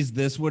 60s,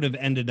 this would have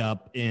ended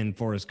up in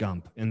Forrest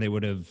Gump, and they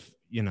would have,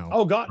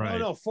 Oh, God. Right.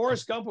 No.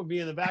 Forrest Gump would be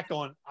in the back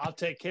going, I'll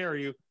take care of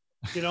you.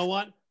 You know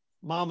what?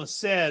 Mama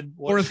said.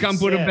 Forrest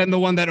Gump would have been the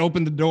one that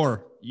opened the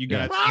door. You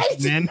got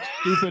right. Man.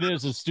 Stupid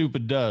is as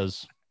stupid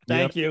does.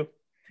 Thank you.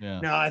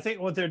 Yeah. Now I think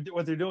what they're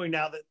doing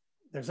now, that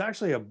there's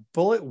actually a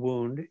bullet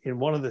wound in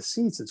one of the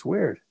seats. It's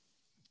weird.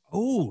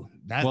 Oh,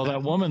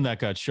 that woman that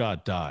got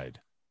shot died.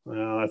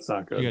 No, that's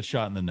not good. She got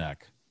shot in the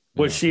neck.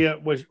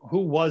 Who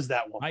was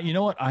that woman? You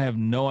know what? I have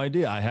no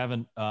idea. I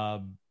haven't.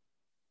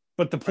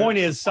 But the point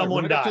is,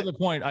 someone died. To the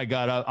point, I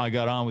got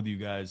on with you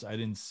guys. I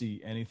didn't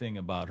see anything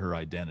about her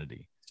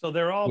identity. So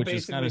they're all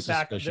basically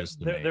back.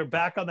 They're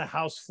back on the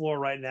House floor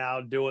right now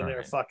doing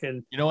their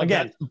fucking. You know what?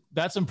 Again,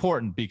 that's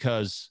important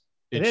because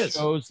it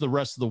shows the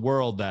rest of the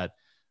world that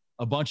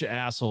a bunch of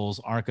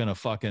assholes aren't going to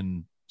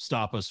fucking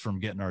stop us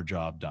from getting our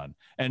job done.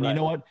 And you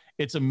know what?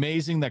 It's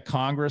amazing that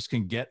Congress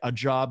can get a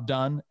job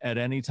done at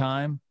any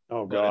time.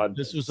 Oh God,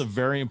 this was a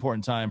very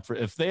important time for.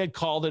 If they had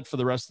called it for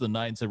the rest of the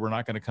night and said we're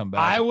not going to come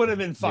back, I would have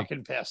been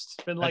fucking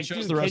pissed. Been like,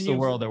 shows the rest of the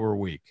world that we're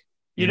weak.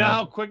 You know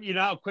how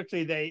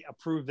quickly they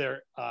approve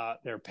their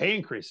pay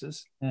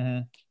increases,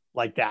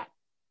 like that.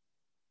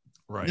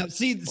 Right. Now,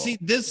 see,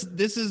 this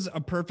is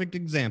a perfect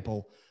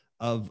example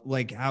of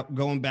like how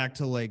going back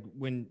to like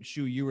when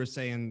you were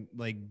saying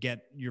like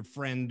get your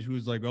friend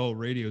who's like, oh,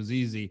 radio's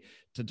easy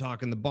to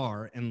talk in the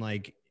bar, and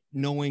like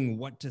knowing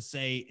what to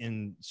say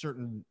in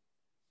certain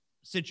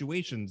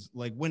situations.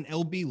 Like when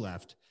LB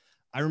left,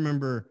 I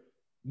remember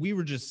we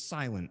were just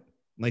silent,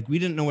 like we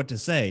didn't know what to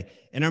say,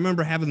 and I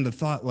remember having the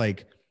thought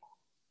like,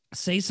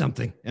 say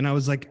something, and I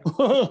was like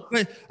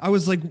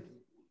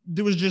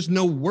there was just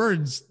no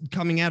words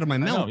coming out of my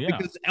mouth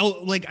because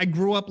I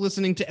grew up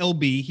listening to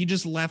LB. He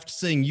just left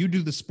saying, you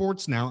do the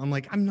sports now. I'm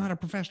like, I'm not a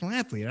professional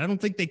athlete. I don't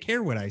think they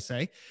care what I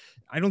say.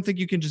 I don't think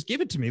you can just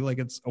give it to me like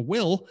it's a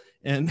will.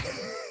 And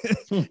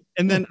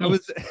and then I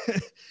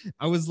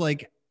was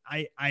like,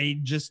 I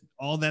just,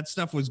 all that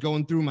stuff was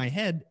going through my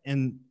head,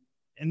 and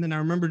then I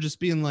remember just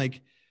being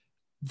like,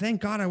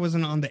 thank God I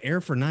wasn't on the air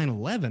for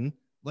 9/11.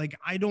 Like,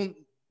 I don't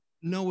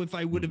know if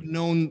I would have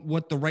known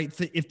what the right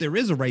thing, if there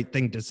is a right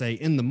thing to say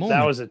in the moment.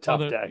 That was a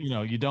tough day.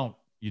 You don't.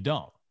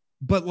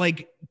 But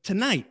like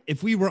tonight,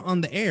 if we were on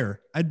the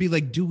air, I'd be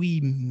like, do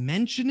we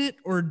mention it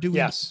or do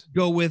we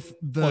go with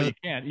the? Well,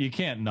 you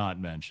can't not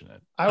mention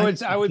it. I would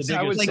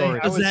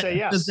say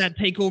yes. Does that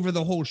take over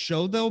the whole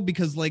show though?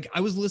 Because like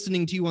I was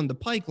listening to you on the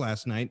Pike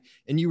last night,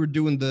 and you were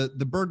doing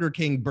the Burger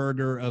King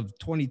burger of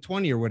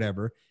 2020 or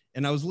whatever,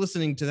 and I was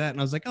listening to that,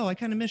 and I was like, oh, I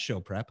kind of miss show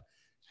prep.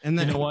 And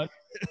then you know what?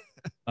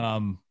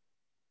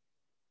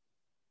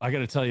 I got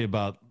to tell you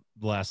about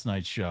last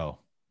night's show.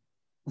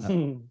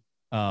 So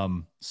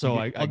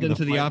I got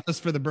into the office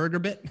for the burger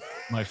bit.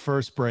 My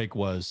first break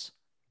was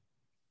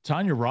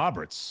Tanya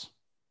Roberts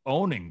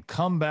owning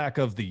comeback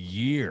of the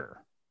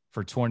year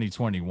for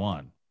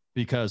 2021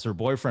 because her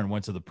boyfriend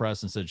went to the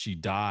press and said she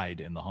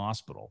died in the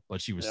hospital,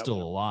 but she was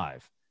still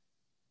alive.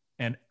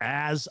 And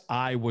as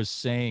I was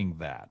saying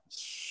that,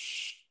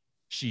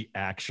 she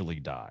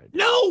actually died.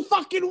 No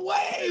fucking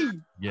way.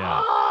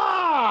 Yeah.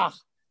 Ah!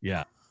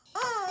 Yeah.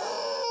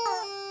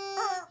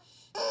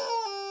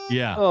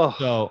 Yeah.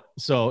 Oh.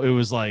 So it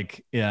was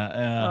like,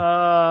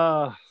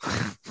 that's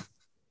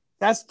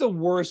the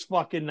worst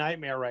fucking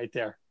nightmare right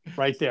there.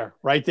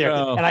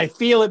 Oh. And I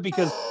feel it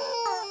because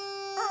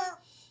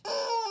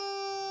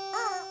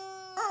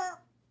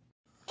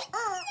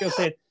you'll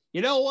say,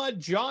 you know what?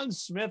 John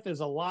Smith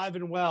is alive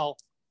and well.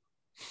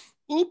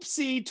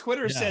 Oopsie,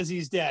 Twitter says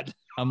he's dead.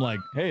 I'm like,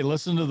 hey,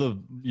 listen to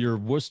your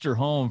Worcester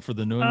home for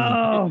the New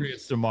England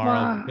Patriots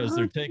tomorrow because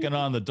they're taking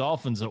on the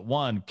Dolphins at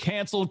 1.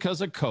 Canceled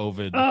because of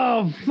COVID.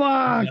 Oh,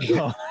 fuck.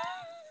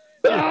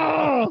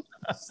 Oh.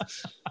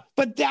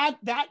 But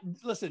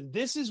listen,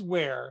 this is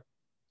where,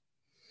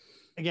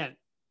 again,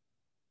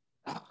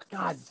 oh,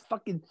 God,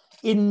 fucking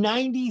in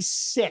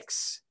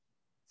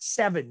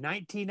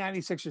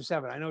 1996 or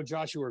 7. I know,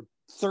 Josh, you were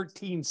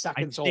 13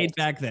 seconds old. I stayed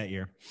back that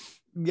year.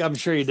 Yeah, I'm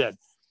sure you did.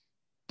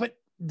 But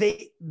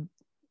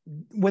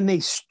when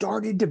they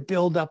started to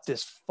build up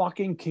this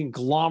fucking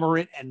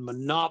conglomerate and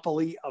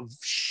monopoly of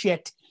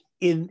shit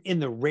in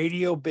the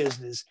radio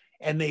business,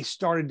 and they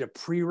started to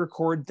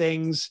pre-record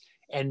things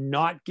and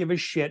not give a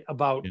shit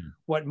about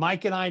what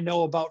Mike and I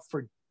know about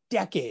for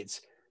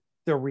decades,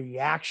 the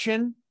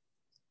reaction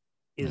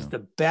is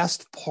the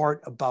best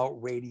part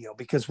about radio.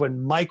 Because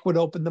when Mike would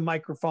open the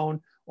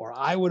microphone or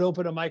I would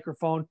open a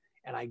microphone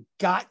and I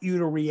got you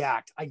to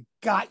react, I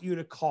got you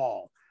to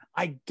call,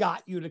 I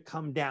got you to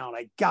come down,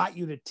 I got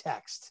you to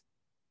text,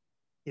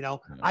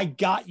 I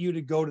got you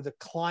to go to the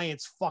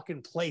client's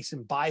fucking place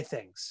and buy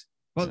things.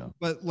 But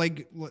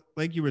like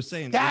you were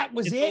saying, that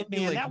was it,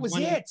 man. Like that was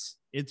it.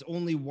 it's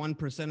only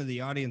 1% of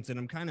the audience, and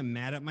I'm kind of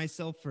mad at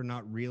myself for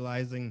not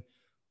realizing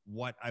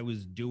what I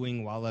was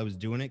doing while I was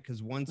doing it.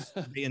 Because once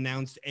they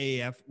announced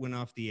AAF went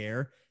off the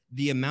air,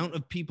 the amount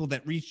of people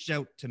that reached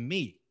out to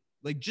me,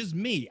 like just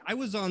me, I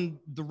was on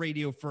the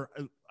radio for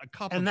a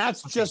couple. And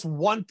that's just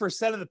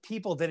 1% of the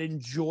people that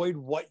enjoyed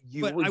what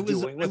you were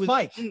doing with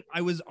Mike.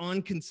 I was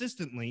on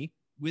consistently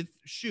with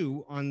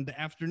Shu on the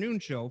afternoon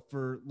show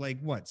for like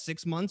what,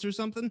 6 months or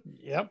something.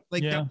 Yep.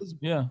 Like yeah, that was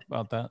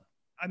about that.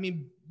 I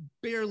mean,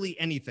 barely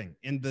anything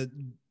in the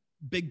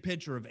big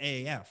picture of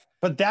AAF.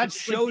 But that It's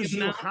shows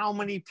like you how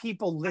many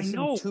people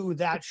listen to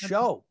that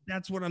show.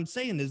 That's what I'm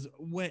saying is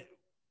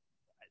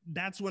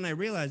that's when I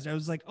realized I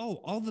was like,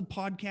 oh, all the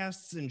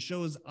podcasts and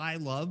shows I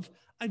love,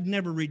 I've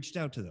never reached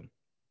out to them.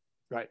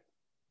 Right.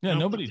 Yeah,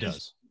 nobody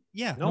does.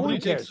 Yeah. No one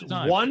cares.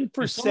 1%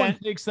 1%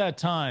 takes that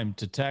time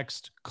to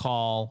text,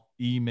 call,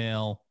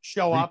 email,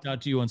 show up, reach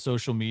out to you on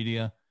social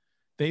media.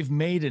 They've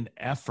made an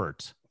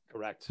effort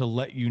correct, to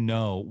let you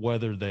know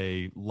whether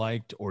they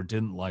liked or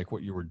didn't like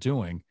what you were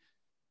doing.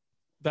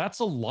 That's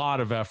a lot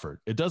of effort.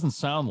 It doesn't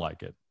sound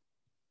like it.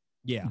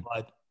 Yeah.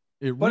 But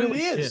it really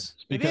is.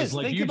 Because it is.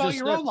 like Think you about just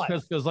your said, own life.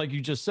 because like you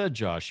just said,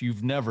 Josh,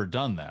 you've never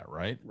done that,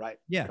 right? Right.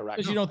 Yeah. Correct.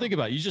 Because you don't think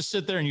about it. You just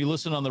sit there and you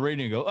listen on the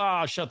radio and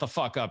go, shut the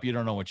fuck up. You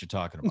don't know what you're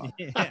talking about.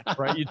 Yeah.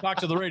 Right. You talk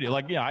to the radio.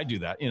 Like, yeah, I do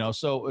that,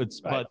 so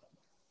it's, Right.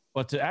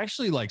 but to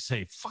actually like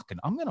say,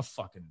 I'm going to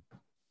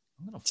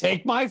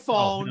Take my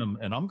phone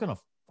and I'm going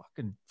to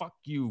fucking fuck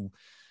you.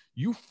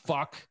 You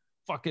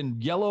fucking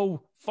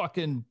yellow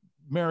fucking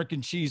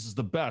American cheese is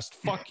the best.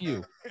 Fuck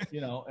you,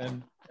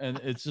 and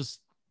it's just,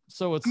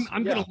 so it's,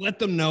 I'm going to let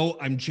them know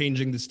I'm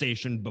changing the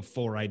station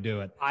before I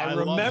do it. I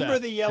remember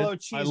the yellow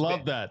cheese. I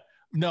love that.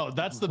 No,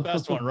 that's the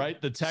best one,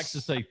 right? The text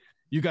is like,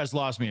 you guys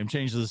lost me. I'm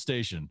changing the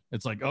station.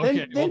 It's like,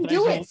 okay, then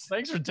do it.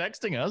 Thanks for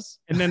texting us.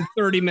 And then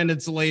 30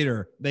 minutes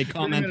later, they 30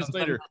 comment minutes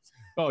later.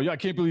 Oh yeah, I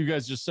can't believe you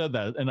guys just said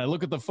that. And I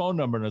look at the phone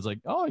number and it's like,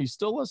 oh, he's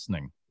still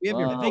listening.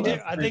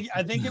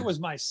 I think it was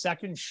my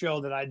second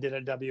show that I did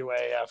at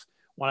WAF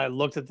when I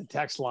looked at the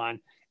text line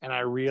and I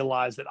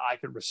realized that I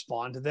could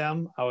respond to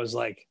them. I was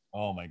like,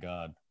 oh my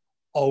God.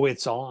 Oh,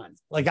 it's on.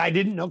 Like I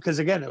didn't know, because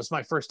again, it was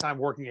my first time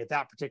working at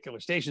that particular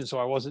station, so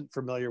I wasn't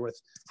familiar with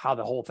how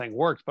the whole thing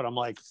worked. But I'm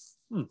like,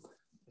 I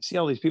see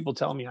all these people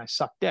telling me I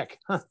suck dick.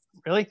 Huh?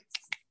 Really?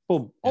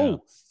 Boom. Yeah.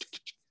 Oh,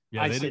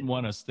 yeah. They didn't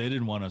want us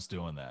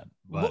doing that.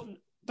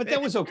 But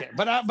that was okay.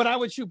 But I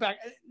would shoot back.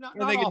 Not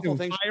they could awful do,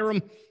 things. fire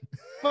them.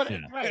 But Yeah.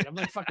 right, I'm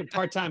like fucking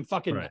part-time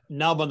fucking Right.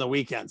 nub on the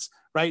weekends,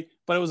 right?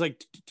 But it was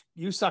like,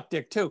 you suck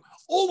dick too.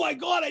 Oh my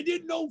God, I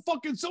didn't know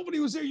fucking somebody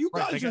was there. You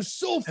Right, guys they are got-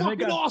 so and they fucking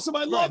got- awesome.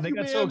 I Right, love and they you,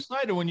 got man. so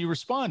excited when you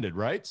responded,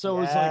 right? So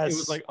it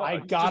was like, I you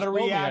got just a told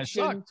me I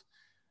reaction. sucked,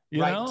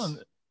 you Right. know?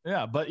 And,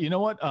 yeah, but you know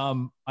what?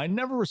 I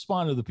never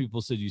responded to the people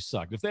who said you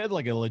sucked. If they had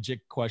like a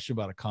legit question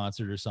about a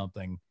concert or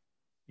something,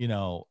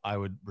 I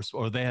would,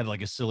 or they had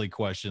like a silly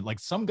question.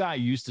 Like some guy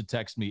used to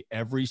text me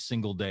every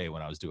single day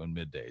when I was doing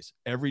middays.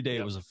 Every day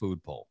it was a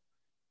food poll.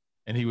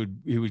 And he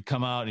would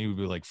come out and he would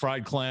be like,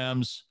 fried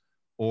clams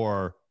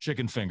or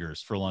chicken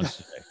fingers for lunch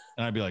today.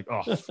 And I'd be like,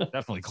 oh,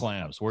 definitely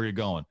clams. Where are you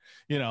going?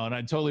 And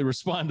I'd totally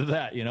respond to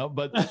that,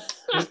 but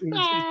it's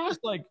just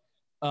like,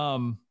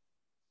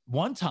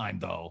 one time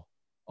though,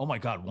 oh my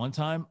God, one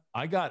time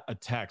I got a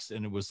text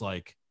and it was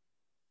like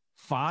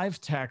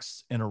 5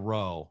 texts in a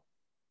row,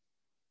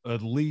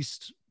 at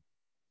least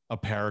a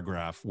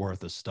paragraph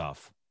worth of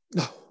stuff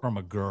from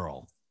a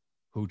girl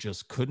who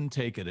just couldn't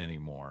take it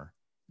anymore.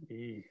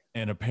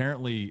 And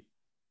apparently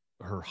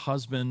her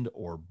husband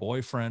or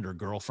boyfriend or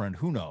girlfriend,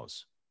 who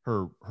knows,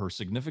 her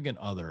significant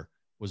other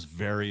was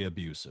very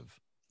abusive.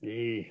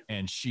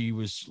 And she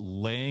was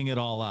laying it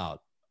all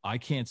out. I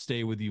can't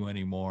stay with you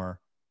anymore.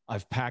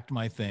 I've packed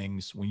my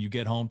things. When you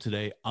get home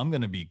today, I'm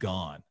going to be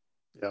gone.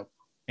 Yep.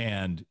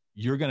 And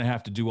you're going to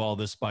have to do all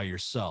this by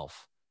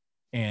yourself.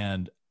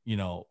 And,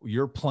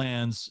 your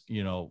plans,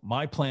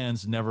 my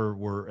plans never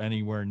were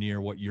anywhere near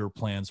what your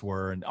plans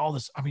were. And all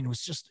this, I mean,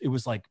 it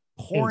was like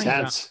pouring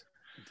intense.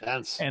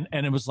 And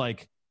it was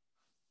like,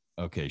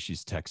 okay,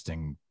 she's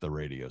texting the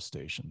radio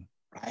station.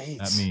 Right.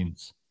 That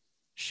means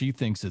she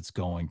thinks it's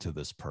going to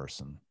this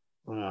person.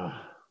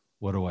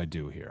 What do I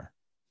do here?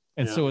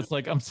 And so it's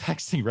like, I'm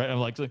texting, right? I'm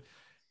like,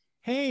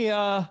 hey,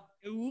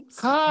 Oops.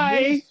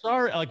 Hi.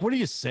 sorry. Like, what do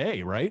you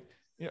say? Right.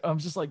 I'm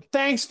just like,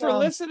 Thanks for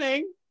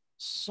listening.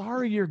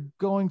 sorry you're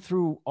going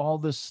through all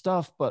this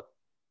stuff, but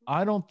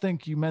I don't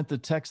think you meant to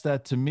text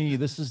that to me.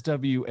 This is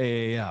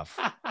WAAF.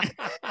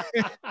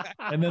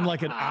 And then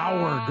like an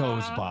hour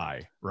goes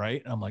by,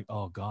 right? And I'm like,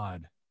 oh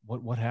God,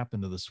 what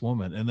happened to this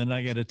woman? And then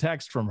I get a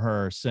text from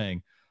her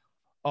saying,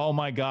 oh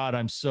my God,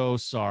 I'm so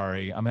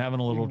sorry. I'm having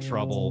a little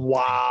trouble.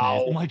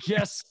 Wow. I'm like,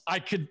 yes, I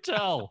could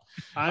tell.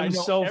 I I'm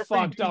know so every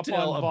fucked up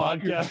detail on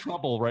about your vodka.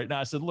 trouble right now.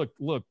 I said, look,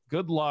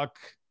 good luck.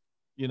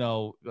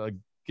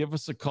 Give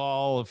us a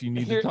call if you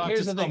need to talk to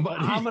Here's the thing.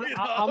 somebody. I'm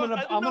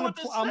gonna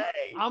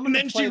And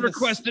then she play this-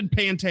 requested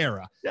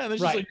Pantera. Yeah, then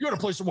she's Right. like, you got to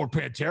play some more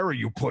Pantera,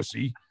 you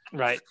pussy.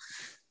 Right.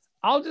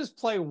 I'll just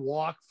play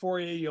Walk for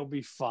you. You'll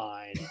be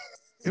fine.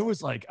 it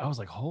was like, I was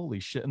like, holy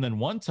shit. And then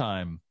one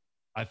time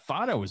I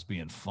thought I was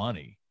being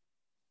funny.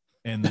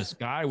 And this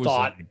guy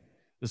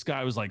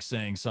was like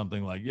saying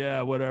something like,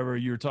 yeah, whatever,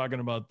 you're talking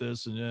about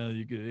this. And yeah,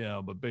 you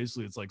could, but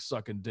basically it's like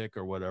sucking dick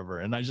or whatever.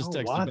 And I just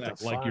texted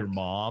back like your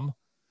mom,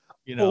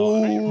 I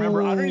don't even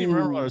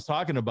remember what I was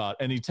talking about.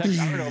 And he texted,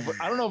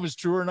 I don't know if it's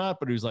true or not,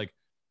 but he was like,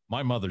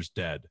 my mother's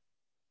dead.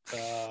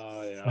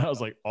 And I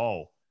was like,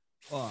 oh,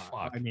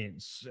 fuck. I mean,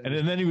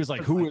 and then he was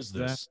like, who is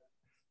this?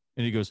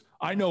 And he goes,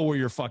 I know where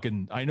your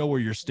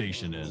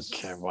station is.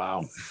 Okay,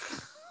 wow.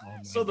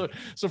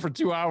 So for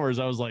 2 hours,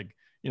 I was like,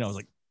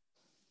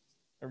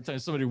 every time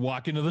somebody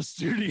walk into the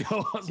studio,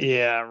 I was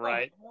like,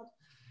 right.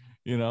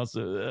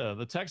 So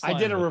the text line.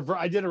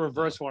 I did a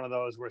reverse one of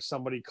those where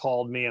somebody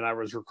called me and I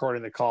was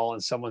recording the call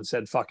and someone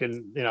said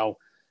fucking,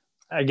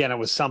 again, it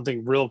was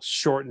something real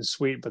short and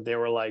sweet, but they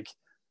were like,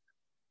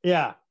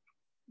 yeah,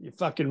 your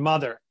fucking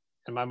mother.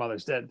 And my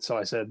mother's dead. So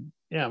I said,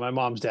 yeah, my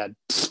mom's dead.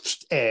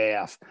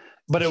 AF.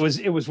 But it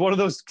was one of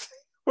those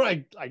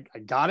where I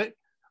got it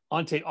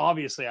on tape.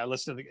 Obviously, I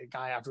listened to the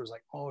guy afterwards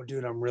like, oh,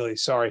 dude, I'm really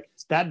sorry.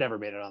 That never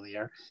made it on the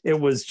air. It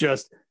was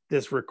just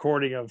this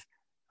recording of,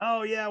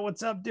 oh, yeah,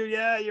 what's up, dude?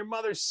 Yeah, your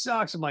mother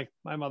sucks. I'm like,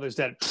 my mother's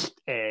dead.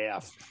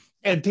 AF.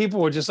 And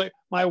people were just like,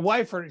 my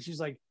wife heard it. She's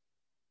like,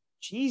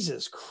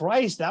 Jesus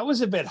Christ, that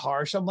was a bit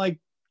harsh. I'm like,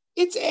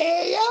 it's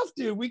AAF,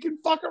 dude. We can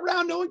fuck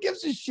around. No one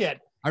gives a shit.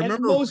 I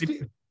remember most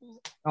people.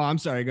 Oh, I'm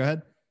sorry. Go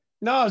ahead.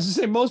 No, I was just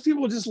saying most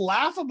people just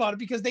laugh about it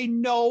because they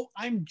know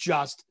I'm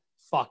just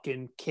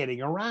fucking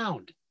kidding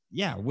around.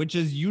 Yeah, which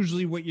is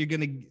usually what you're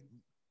going to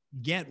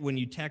get when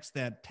you text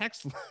that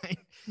text line.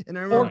 And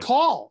I remember, or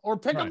call or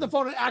pick up the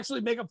phone and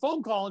actually make a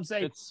phone call and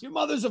say, your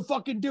mother's a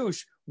fucking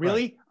douche.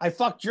 Really? Right. I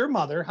fucked your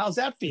mother. How's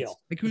that feel?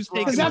 Like who's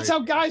taking? Because that's how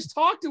guys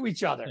talk to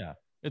each other. Yeah.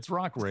 It's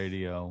rock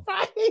radio.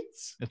 Right.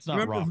 It's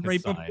not rock.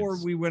 Right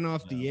before we went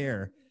off the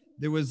air,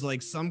 there was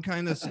like some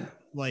kind of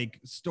like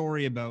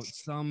story about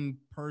some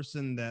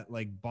person that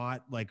like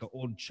bought like an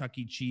old Chuck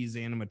E. Cheese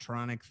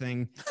animatronic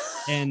thing,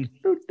 and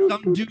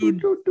some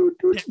dude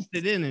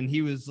texted in and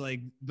he was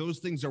like, those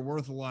things are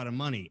worth a lot of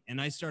money.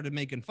 And I started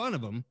making fun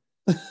of him,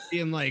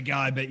 being like,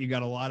 I bet you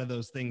got a lot of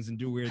those things and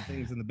do weird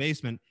things in the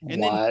basement.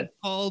 And then he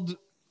called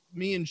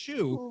me and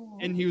Shu,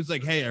 and he was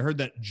like, hey, I heard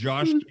that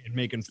Josh kid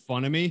making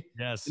fun of me.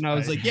 Yes. And I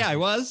was like, yeah, I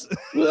was.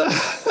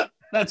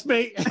 That's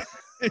me.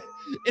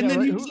 And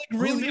then he was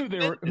like, really?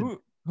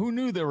 Who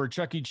knew there were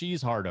Chuck E.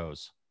 Cheese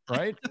hardos,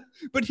 right?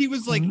 But he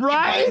was like,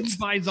 right? He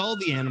buys all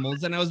the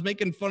animals, and I was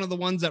making fun of the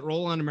ones that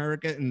roll on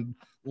America and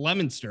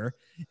Leominster,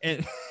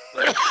 and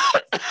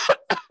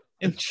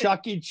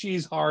Chuck E.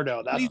 Cheese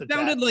hardo. That's he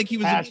sounded like he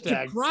was about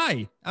to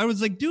cry. I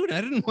was like, dude,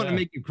 I didn't want to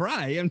make you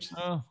cry. I'm just...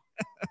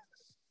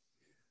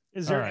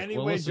 Is there any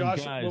way, listen,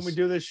 Josh, guys, when we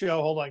do this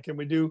show, hold on, can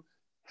we do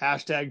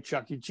hashtag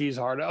Chuck E. Cheese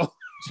hardo?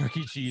 Chuck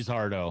E. Cheese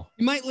hardo.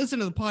 You might listen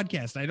to the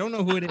podcast. I don't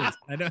know who it is.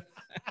 I don't.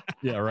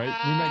 Yeah, right.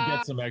 We might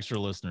get some extra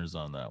listeners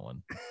on that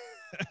one.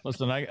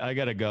 Listen, I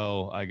gotta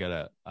go. I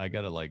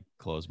gotta like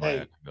close my.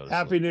 Hey, go to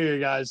Happy sleep. New Year,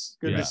 guys.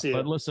 Good to see you.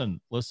 But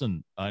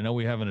listen. I know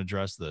we haven't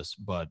addressed this,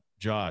 but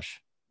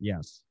Josh.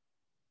 Yes.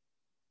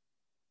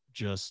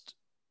 Just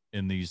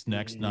in these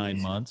next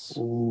 9 months.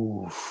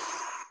 Ooh.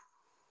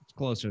 It's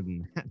closer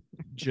than that.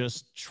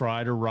 Just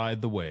try to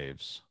ride the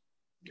waves.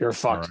 You're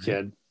fucked,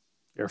 kid.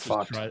 You're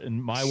fucked.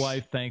 And my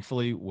wife,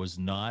 thankfully, was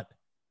not,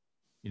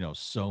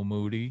 so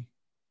moody.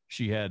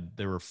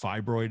 There were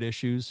fibroid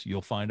issues.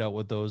 You'll find out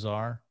what those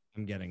are.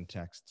 I'm getting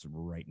texts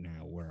right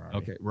now. Where are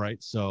Okay,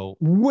 right. So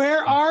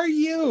where are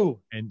you?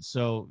 And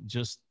so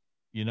just,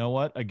 you know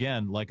what?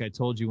 Again, like I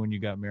told you when you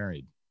got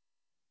married,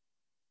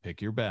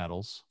 pick your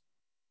battles.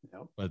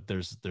 Yep. But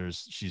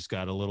she's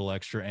got a little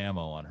extra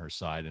ammo on her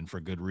side, and for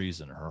good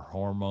reason. Her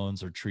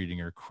hormones are treating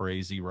her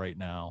crazy right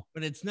now.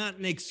 But it's not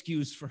an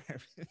excuse for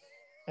everything.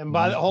 And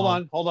hold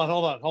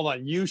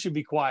on. You should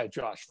be quiet,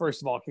 Josh.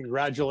 First of all,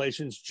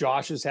 congratulations.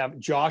 Josh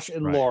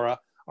and Laura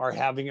are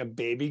having a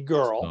baby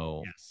girl.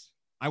 So, yes.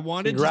 I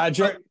wanted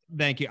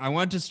thank you. I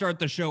wanted to start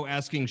the show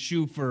asking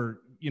Shu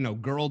for,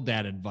 girl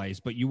dad advice,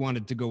 but you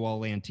wanted to go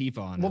all Antifa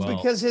on it. Well,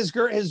 because his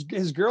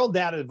girl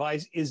dad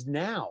advice is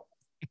now.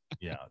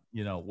 Yeah.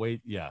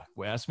 Wait. Yeah.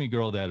 Ask me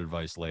girl dad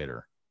advice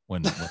later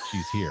when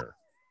she's here.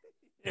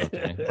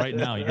 Okay. Right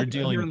now you're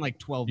dealing like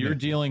 12 you're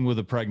minutes. dealing with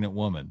a pregnant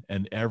woman,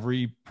 and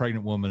every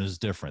pregnant woman is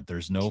different.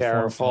 There's no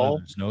formula,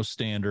 there's no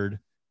standard.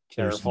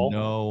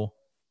 Careful.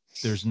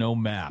 There's no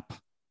map.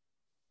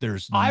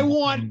 I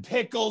want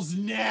pickles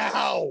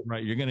now.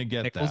 Right. You're going to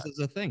get pickles that. Is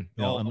a thing.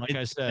 And like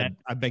I said,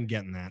 I've been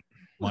getting that.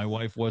 My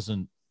wife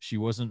wasn't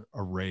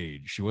a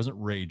rage. She wasn't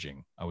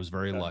raging. I was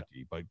very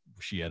lucky, but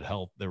she had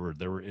health. There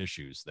were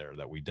issues there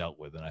that we dealt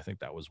with. And I think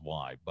that was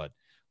why, but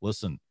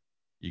listen,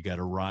 you got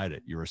to ride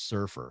it. You're a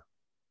surfer.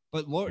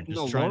 But Lord,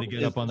 trying to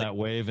get up on that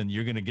wave, and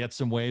you're going to get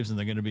some waves, and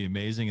they're going to be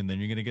amazing. And then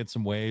you're going to get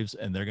some waves,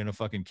 and they're going to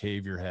fucking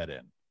cave your head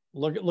in.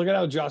 Look at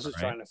how Josh is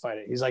trying to fight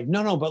it. He's like,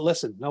 no, but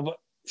listen,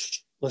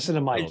 Listen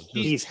to Mike.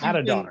 He's had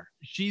a daughter.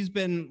 She's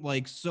been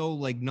like so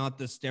like not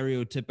the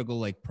stereotypical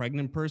like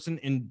pregnant person,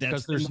 and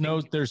that's because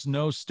there's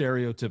no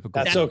stereotypical.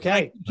 That's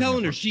okay. I'm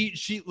telling her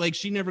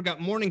she never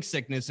got morning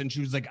sickness, and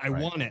she was like, I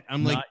want it.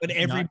 I'm like, but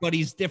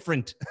everybody's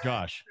different.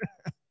 Josh,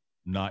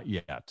 not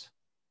yet.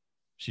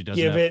 She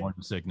doesn't have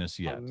morning sickness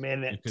yet. A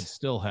minute. It could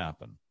still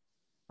happen.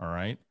 All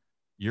right.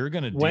 You're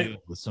gonna deal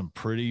with some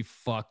pretty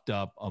fucked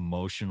up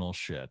emotional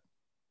shit.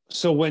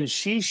 So when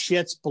she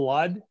shits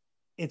blood,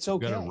 it's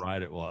okay. You gotta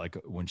ride it. Well, like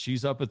when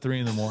she's up at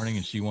 3 a.m.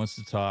 and she wants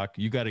to talk,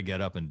 you got to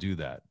get up and do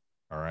that.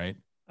 All right.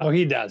 Oh,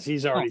 he does.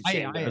 He's already.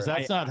 Because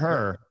that's not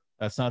her.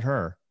 That's not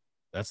her.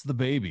 That's the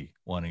baby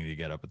wanting to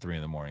get up at 3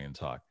 a.m. and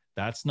talk.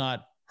 That's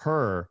not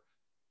her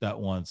that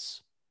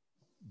wants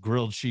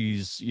grilled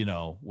cheese,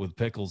 with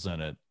pickles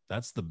in it.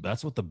 That's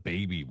what the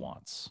baby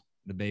wants.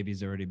 The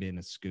baby's already been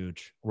a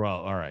scooch. Well,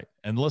 all right.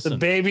 And listen, the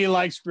baby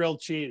likes grilled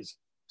cheese.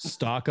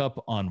 Stock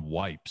up on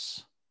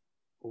wipes.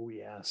 Oh,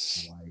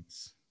 yes.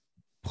 Wipes.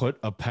 Put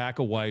a pack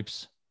of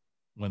wipes.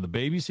 When the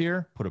baby's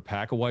here, put a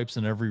pack of wipes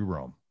in every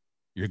room.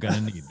 You're going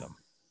to need them.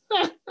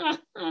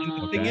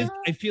 The thing is,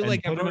 I feel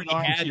like I've already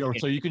had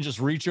so you can just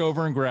reach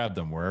over and grab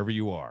them wherever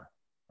you are.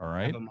 All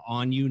right. Have them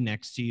on you,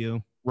 next to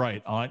you.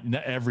 Right. On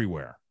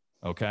everywhere.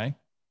 Okay.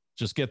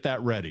 Just get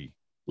that ready.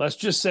 Let's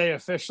just say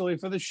officially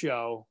for the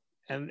show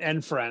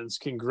and friends,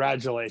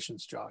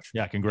 congratulations, Josh.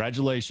 Yeah.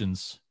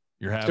 Congratulations.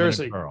 You're having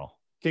Seriously, a girl.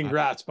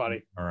 Congrats,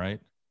 buddy. All right.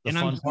 And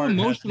I'm so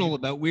emotional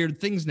about weird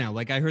things now.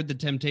 Like I heard the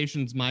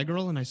Temptations' My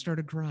Girl and I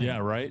started crying. Yeah,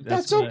 right.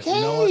 That's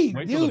okay.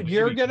 Dude,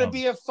 you're going to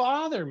be a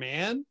father,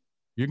 man.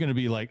 You're going to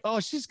be like, oh,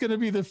 she's going to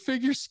be the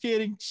figure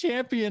skating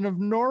champion of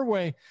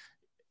Norway.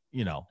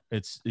 You're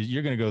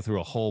going to go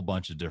through a whole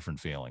bunch of different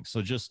feelings.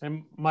 So just.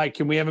 And Mike,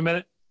 can we have a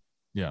minute?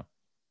 Yeah.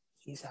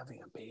 He's having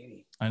a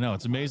baby. I know.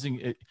 It's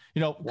amazing.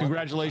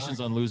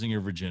 Congratulations on losing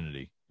your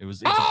virginity.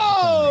 It's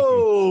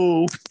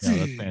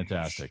that's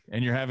fantastic.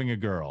 And you're having a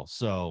girl.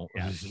 So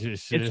it's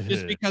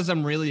just because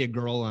I'm really a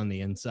girl on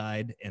the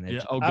inside. And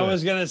I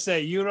was going to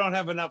say, you don't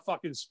have enough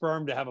fucking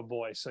sperm to have a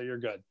boy. So you're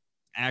good.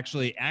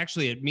 Actually,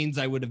 it means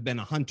I would have been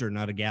a hunter,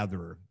 not a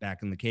gatherer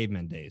back in the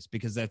caveman days,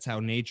 because that's how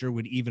nature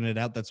would even it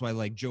out. That's why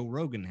like Joe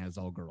Rogan has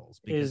all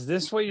girls. Is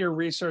this what you're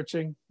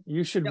researching?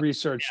 You should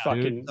research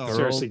fucking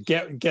seriously.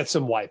 Get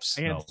some wipes.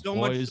 I have so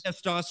much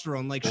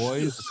testosterone, like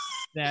boys,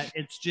 that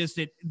it's just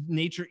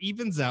nature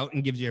evens out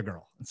and gives you a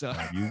girl. So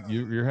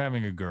you're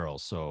having a girl,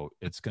 so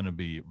it's going to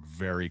be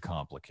very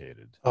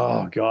complicated.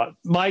 Oh God,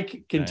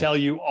 Mike can tell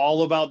you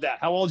all about that.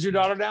 How old's your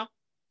daughter now?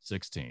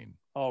 16.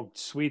 Oh,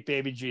 sweet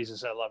baby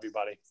Jesus. I love you,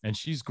 buddy. And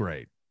she's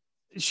great.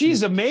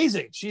 She's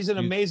amazing. She's an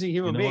amazing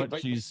human being.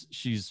 But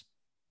she's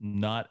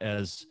not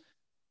as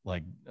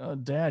like, oh,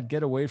 Dad,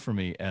 get away from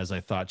me as I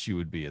thought she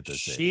would be at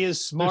this age. She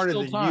is smarter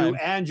than you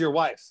and your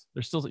wife.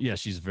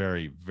 She's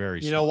very,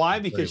 very You know why?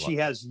 Because she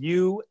has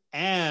you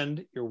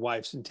and your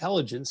wife's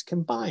intelligence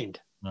combined.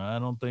 I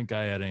don't think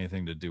I had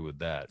anything to do with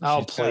that.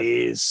 Oh,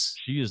 please.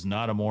 She is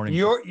not a morning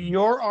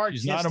person.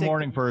 She's not a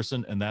morning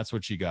person, and that's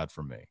what she got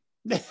from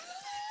me.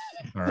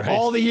 All right.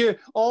 All the years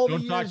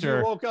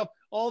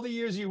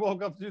you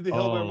woke up through the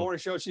Hillbilly Morning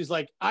Show, she's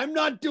like, I'm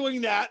not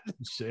doing that.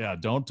 Yeah,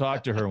 don't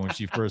talk to her when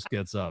she first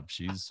gets up.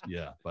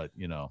 But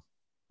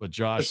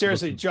Josh. But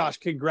seriously, Josh,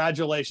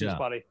 congratulations,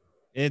 buddy.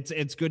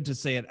 It's good to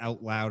say it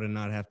out loud and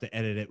not have to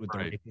edit it with the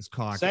rapist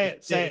cock. Say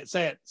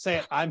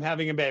it. I'm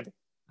having a baby.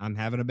 I'm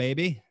having a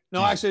baby?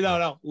 No, actually,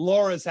 no.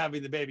 Laura's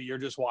having the baby. You're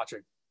just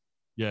watching.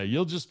 Yeah,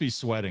 you'll just be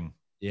sweating.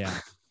 Yeah.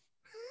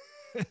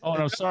 Oh,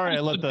 and I'm sorry. I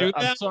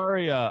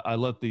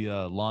let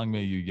the Long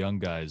May You Young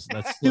guys.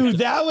 Dude,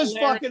 that was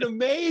fucking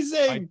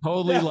amazing. I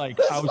totally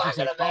I was just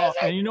like, oh,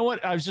 and you know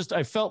what?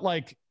 I felt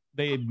like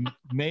they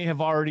may have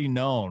already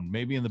known,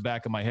 maybe in the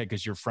back of my head,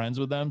 because you're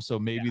friends with them. So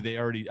maybe they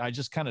already. I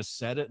just kind of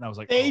said it, and I was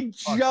like, they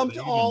jumped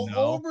all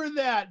over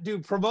that,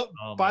 dude. Promote.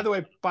 By the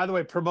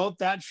way, promote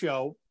that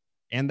show.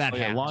 And that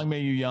Long May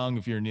You Young,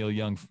 if you're Neil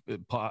Young,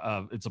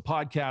 it's a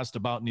podcast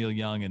about Neil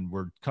Young, and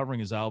we're covering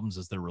his albums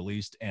as they're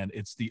released. And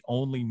it's the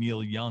only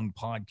Neil Young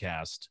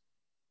podcast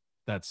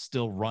that's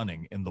still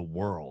running in the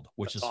world,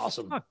 which is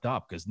awesome. Fucked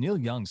up because Neil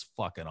Young's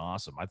fucking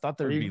awesome. I thought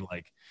there'd be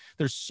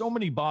there's so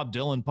many Bob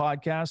Dylan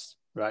podcasts.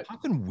 Right. How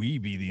can we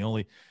be the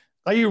only?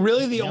 Are you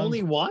really the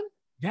only one?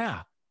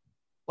 Yeah.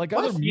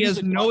 He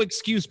has no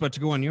excuse but to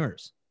go on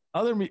yours.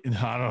 I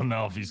don't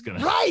know if he's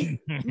gonna. Right,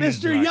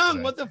 Mr.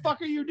 Young, what the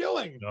fuck are you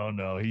doing?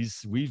 No.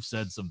 We've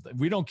said something.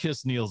 We don't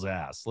kiss Neil's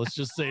ass. Let's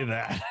just say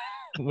that.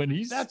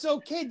 That's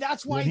okay.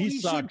 That's why he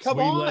should come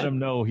we on. Let him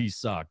know he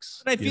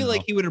sucks. But I feel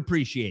like he would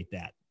appreciate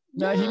that.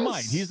 No, he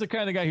might. He's the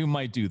kind of guy who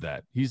might do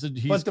that.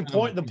 But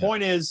the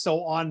point is,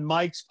 so on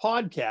Mike's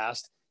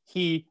podcast,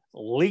 he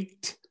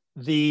leaked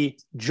the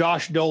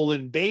Josh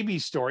Dolan baby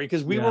story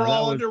because we were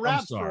all under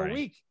wraps for a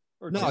week.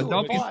 No,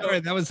 don't be sorry.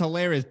 That was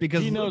hilarious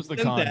because he knows the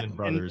Condon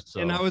brothers.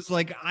 And I was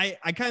like,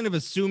 I kind of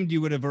assumed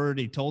you would have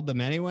already told them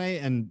anyway,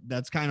 and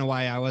that's kind of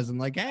why I wasn't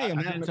like, hey, I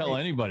didn't tell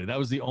anybody. That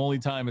was the only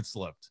time it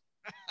slipped,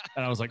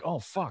 and I was like, oh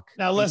fuck.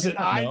 Now listen,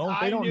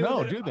 they don't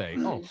know, do they?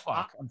 Oh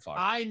fuck, I'm fucked.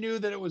 I knew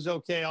that it was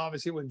okay.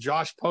 Obviously, when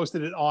Josh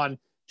posted it on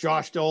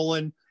Josh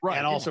Dolan, Right,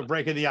 and also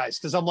Breaking the Ice.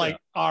 Because I'm like,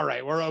 all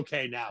right, we're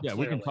okay now. Yeah,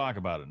 we can talk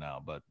about it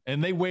now.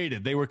 And they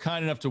waited. They were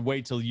kind enough to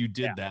wait till you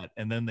did that,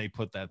 and then they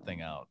put that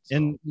thing out. So.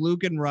 And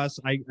Luke and Russ,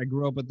 I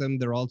grew up with them.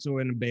 They're also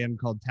in a band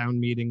called Town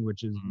Meeting,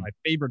 which is my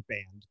favorite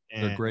band.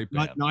 And they're a great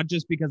band. Not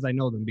just because I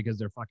know them, because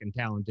they're fucking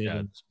talented. Yeah,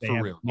 and they for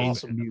have real.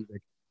 awesome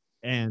music.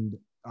 And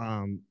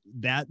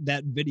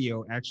that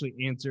video actually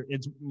answered.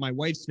 It's my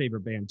wife's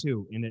favorite band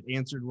too, and it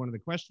answered one of the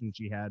questions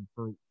she had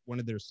for one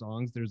of their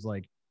songs. There's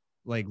like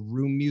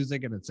room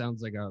music, and it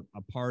sounds like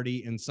a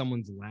party, and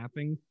someone's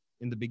laughing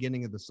in the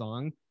beginning of the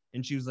song.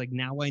 And she was like,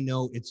 "Now I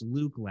know it's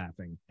Luke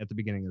laughing at the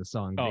beginning of the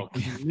song." Oh,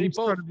 they both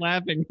started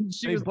laughing. And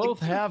they both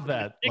have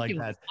that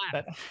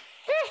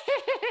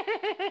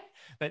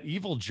that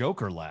evil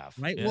Joker laugh,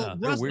 right? Yeah, well,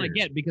 Russ I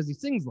get because he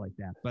sings like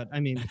that, but I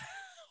mean,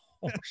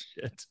 oh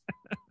shit,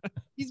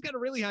 he's got a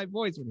really high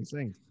voice when he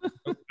sings.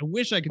 I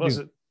wish I could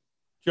Listen,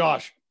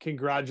 Josh,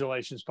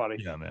 congratulations, buddy.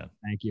 Yeah, man.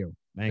 Thank you.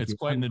 It's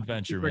quite an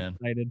adventure, man.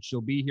 Excited.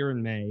 She'll be here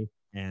in May,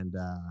 and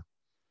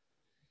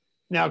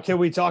now can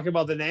we talk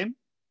about the name?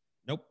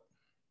 Nope.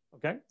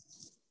 Okay.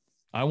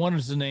 I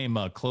wanted to name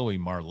Chloe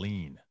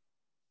Marlene.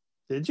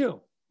 Did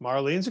you?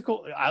 Marlene's a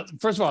cool.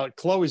 First of all,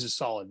 Chloe's a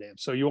solid name.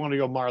 So you want to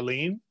go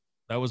Marlene?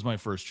 That was my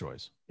first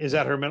choice. Is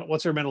that her middle?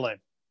 What's her middle name?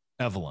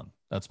 Evelyn.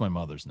 That's my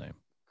mother's name.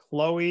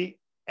 Chloe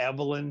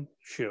Evelyn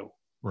Shue.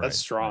 Right. That's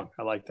strong.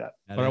 I like that.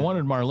 But I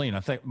wanted Marlene.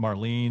 I think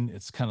Marlene,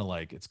 it's kind of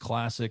like, it's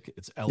classic.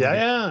 It's elegant.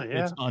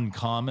 Yeah. It's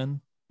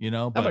uncommon, you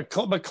know. But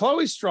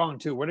Chloe's strong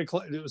too. Where did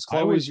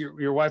Chloe's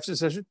your wife's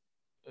decision?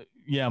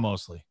 Yeah,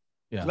 mostly.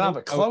 Yeah. No,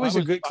 but Chloe's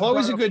a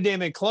good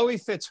name, and Chloe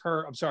fits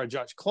her. I'm sorry,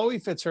 Josh. Chloe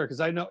fits her because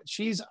I know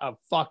she's a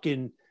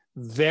fucking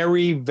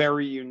very,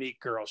 very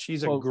unique girl.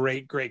 She's a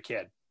great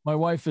kid. My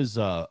wife is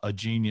a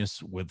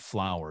genius with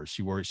flowers.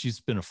 She's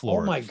been a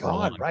florist. Oh my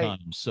God! Right.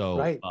 Time.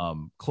 So,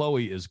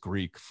 Chloe is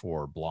Greek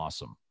for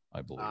blossom,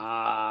 I believe.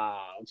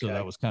 Okay. So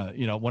that was kind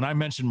of, when I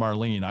mentioned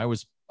Marlene, I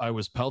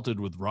was pelted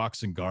with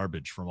rocks and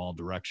garbage from all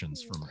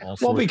directions, from all.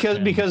 Well,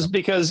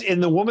 because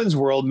in the woman's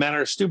world, men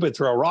are stupid.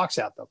 Throw rocks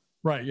at them.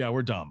 Right. Yeah,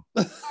 we're dumb.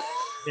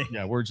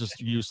 Yeah, we're just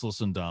useless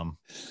and dumb.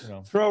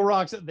 Throw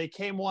rocks. They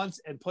came once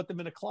and put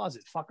them in a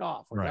closet. Fuck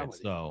off. We're done with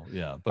it. So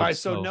yeah. All right.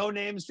 So no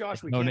names,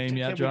 Josh. No name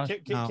yet, Josh.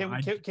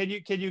 Can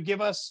you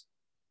give us?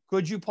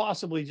 Could you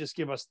possibly just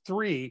give us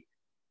 3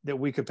 that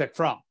we could pick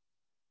from?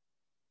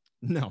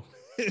 No.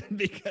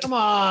 Because come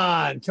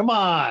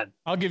on.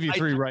 I'll give you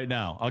 3 right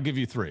now. I'll give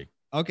you 3.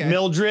 Okay.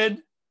 Mildred.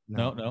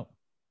 No.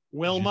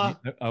 Wilma.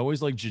 Janine. I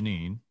always like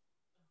Janine.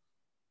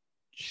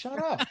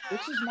 Shut up.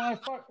 This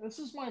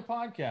is my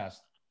podcast.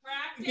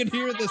 You can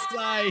hear the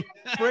sigh.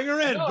 Bring her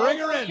in. Bring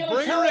her in.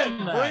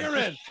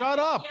 Shut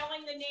up.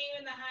 Yelling the name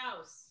in the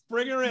house.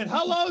 Bring her in.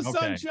 Hello, Okay.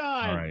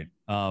 sunshine.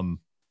 All right.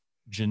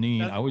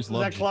 Janine. I always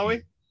loved. Was that Chloe?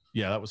 Janine.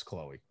 Yeah, that was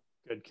Chloe.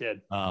 Good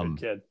kid. Good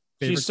kid.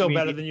 She's so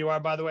better than you are,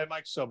 by the way,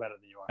 Mike. So better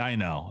than you are. I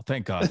know.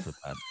 Thank God for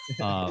that.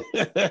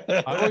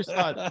 I always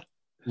thought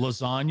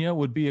lasagna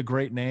would be a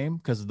great name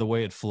because of the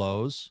way it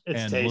flows. It's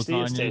and tasty.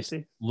 lasagna, It's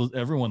tasty.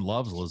 Everyone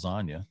loves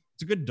lasagna.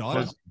 It's a good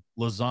dog.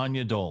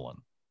 Lasagna Dolan.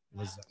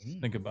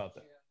 Think about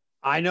that.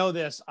 I know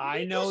this.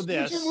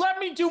 Would you let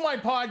me do my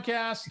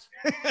podcast?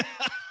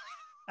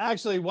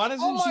 Actually, why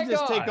doesn't she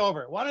just take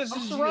over? Why doesn't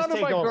she just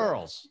take over?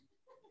 Girls.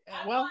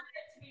 Well, to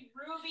be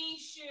Ruby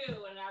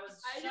Shue, and I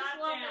was shot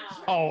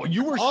down. Oh,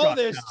 you were. Oh,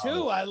 there's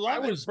 2. I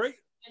love it.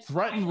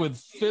 Threatened with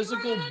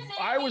physical.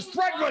 I was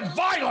threatened with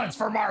violence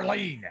for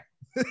Marlene.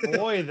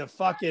 Boy, the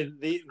fucking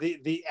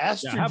the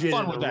estrogen have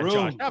fun in with the that, room.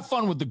 Josh. Have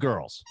fun with the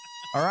girls.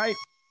 All right,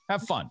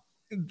 have fun.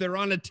 They're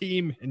on a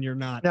team, and you're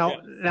not. Now,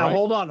 right?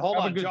 hold on,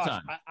 Have a good Josh.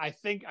 time. I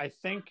think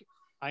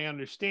I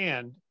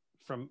understand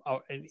from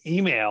an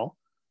email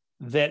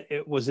that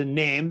it was a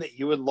name that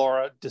you and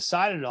Laura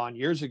decided on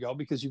years ago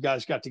because you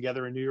guys got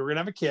together and knew you were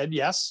gonna have a kid.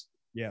 Yes.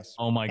 Yes.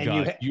 Oh my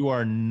God! You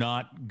are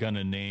not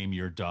gonna name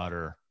your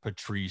daughter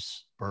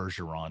Patrice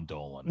Bergeron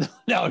Dolan.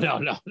 No.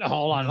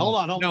 Hold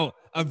on. No,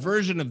 a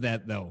version of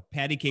that though.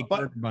 Patty Cake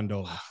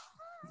Bundle.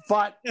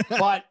 But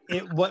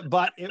it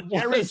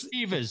Jerry was.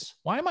 Cheevers.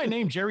 Why am I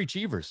named Jerry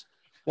Cheevers?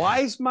 Why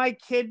is my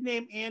kid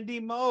named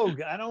Andy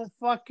Moog? I don't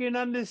fucking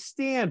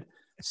understand.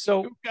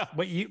 So,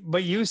 but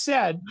you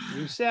said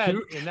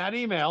in that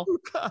email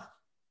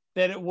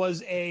that it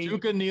was a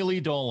Duca Neely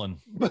Dolan.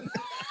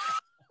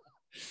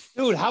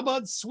 Dude, how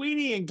about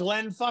Sweeney and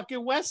Glenn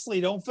fucking Wesley?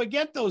 Don't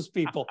forget those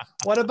people.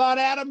 What about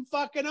Adam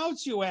fucking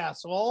Oates, you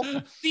asshole?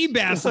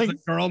 Seabass is a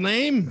girl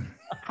name.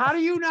 How do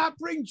you not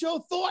bring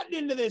Joe Thornton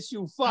into this,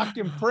 you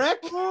fucking prick?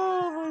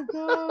 Oh my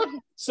God.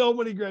 So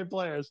many great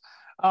players.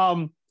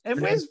 And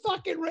where's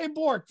fucking Ray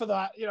Bork for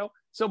that?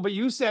 So, but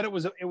you said it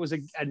was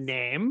a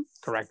name.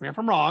 Correct me if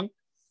I'm wrong.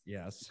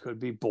 Yes. Could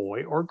be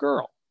boy or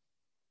girl.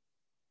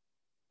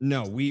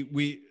 No,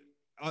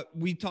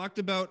 we talked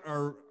about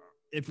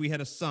if we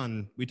had a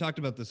son, we talked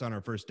about this on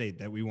our first date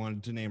that we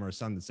wanted to name our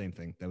son the same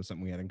thing. That was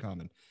something we had in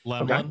common.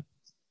 Lemlin. Okay.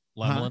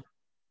 Lemlin.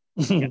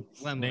 Yeah,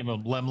 Lemlin. Name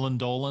him Lemlin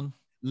Dolan.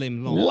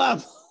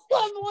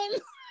 Lemlin.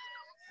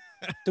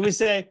 Do we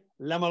say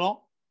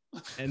Lemelon?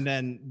 And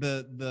then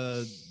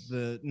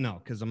the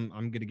no, because I'm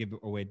gonna give it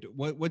away.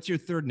 What's your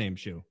third name,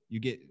 Shu? You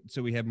get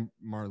so we have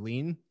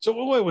Marlene. So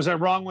wait, was I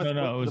wrong with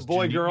No, the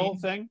boy Janine, girl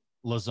thing?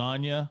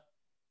 Lasagna,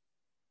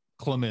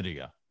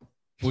 chlamydia,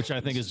 which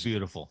I think is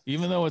beautiful,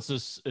 even though it's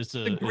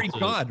a Greek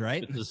god,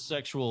 right? It's a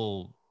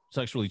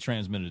sexually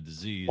transmitted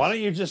disease. Why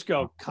don't you just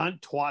go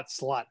cunt, twat,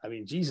 slut? I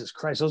mean, Jesus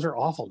Christ, those are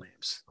awful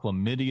names.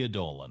 Chlamydia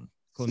Dolan.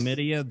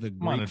 Chlamydia, the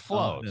Come on, Greek it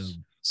flows.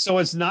 So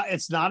it's not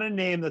a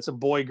name that's a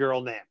boy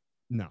girl name.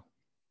 No.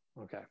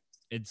 Okay.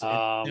 It's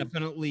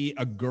definitely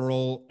a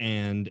girl,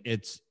 and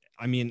it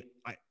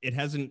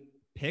hasn't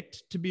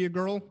picked to be a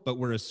girl, but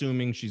we're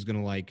assuming she's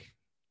gonna like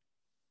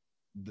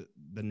the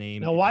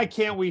name. Now, why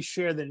can't we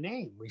share the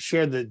name? We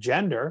share the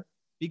gender.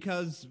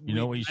 Because you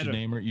know what you should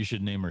name her? You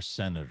should name her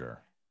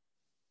Senator.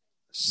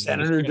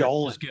 Senator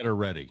Dolan. Just get her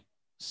ready.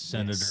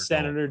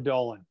 Senator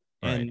Dolan.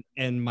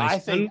 And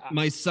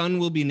my son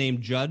will be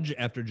named Judge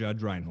after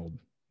Judge Reinhold.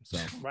 So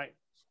right,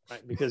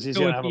 because he's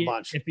gonna have a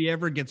bunch. If he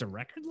ever gets a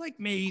record like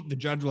me, the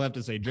judge will have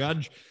to say,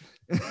 Judge.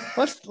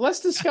 Let's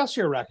discuss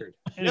your record.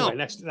 Anyway,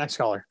 next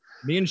caller.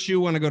 Me and Shu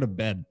want to go to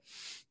bed.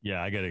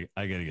 Yeah, I gotta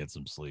get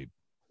some sleep.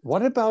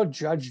 What about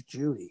Judge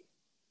Judy?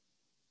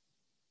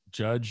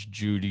 Judge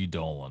Judy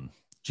Dolan.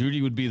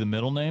 Judy would be the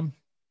middle name?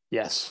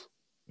 Yes.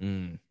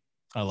 I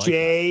like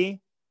JDD.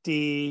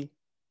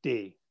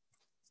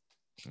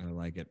 I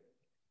like it.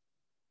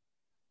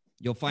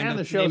 You'll find and out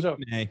the show's over.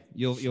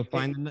 You'll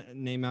find the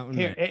name out in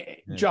here.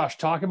 Hey, Josh,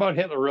 talk about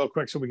Hitler real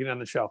quick so we can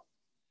end the show.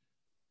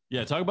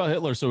 Yeah, talk about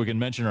Hitler so we can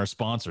mention our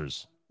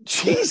sponsors.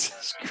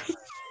 Jesus Christ.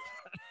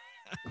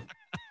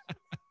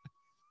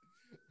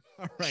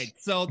 All right.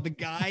 So the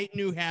guy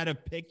knew how to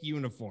pick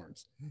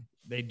uniforms.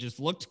 They just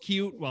looked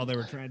cute while they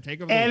were trying to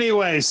take over.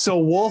 Anyway,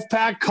 so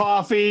Wolfpack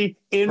Coffee,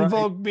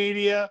 Invoke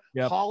Media,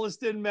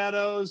 Holliston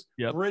Meadows,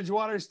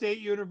 Bridgewater State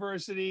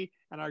University,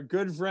 and our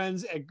good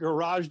friends at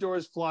Garage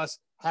Doors Plus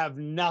have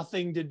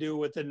nothing to do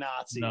with the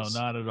Nazis. No,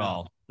 not at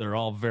all. They're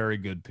all very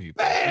good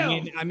people.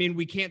 I mean,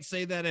 we can't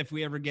say that if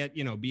we ever get,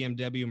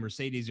 BMW,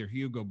 Mercedes, or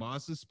Hugo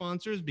Boss as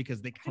sponsors, because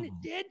they kind of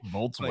did.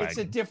 Volkswagen. It's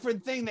a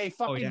different thing. They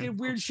fucking did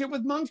weird shit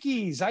with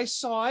monkeys. I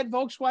saw it.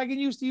 Volkswagen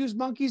used to use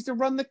monkeys to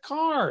run the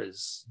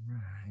cars.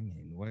 I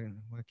mean,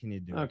 what can you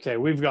do? Okay,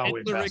 we've gone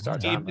way past our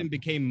time. And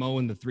became Mo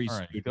and the Three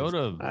Stooges. Go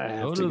to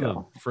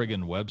the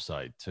friggin'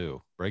 website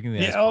too.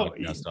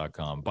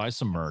 BreakingTheIcePodcast.com. Buy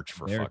some merch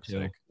for fuck's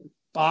sake.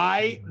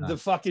 Buy the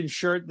fucking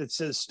shirt that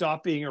says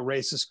 "Stop being a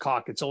racist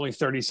cock." It's only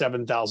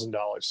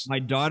 $37,000. My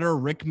daughter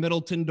Rick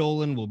Middleton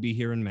Dolan will be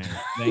here in May.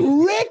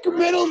 Rick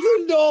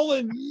Middleton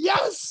Dolan,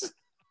 yes.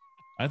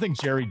 I think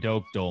Jerry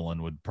Doak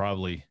Dolan would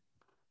probably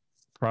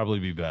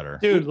be better.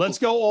 Dude, let's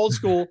go old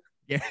school.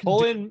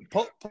 Pull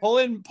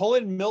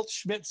in Milt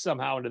Schmidt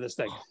somehow into this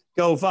thing.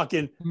 Go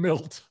fucking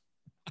Milt.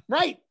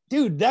 Right,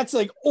 dude. That's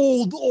like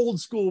old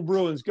school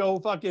Bruins. Go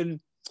fucking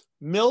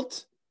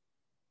Milt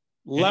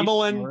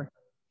Lemelin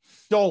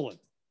Dolan.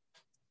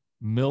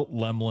 Milt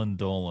Lemelin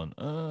Dolan.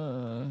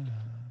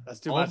 That's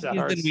too much. That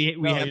hurts. We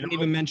haven't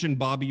even mentioned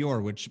Bobby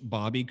Orr, which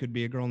Bobby could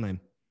be a girl name.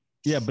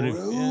 Yeah, but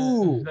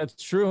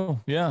that's true.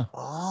 Yeah.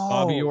 Oh.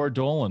 Bobby Orr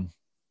Dolan.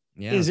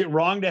 Yeah. Is it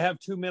wrong to have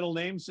two middle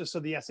names just so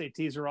the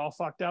SATs are all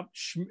fucked up?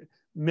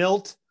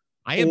 Milt.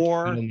 I have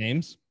two middle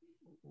names.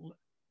 Of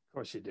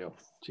course you do.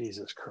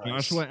 Jesus Christ.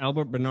 Joshua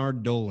Albert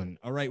Bernard Dolan.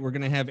 All right, we're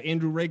gonna have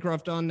Andrew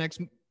Raycroft on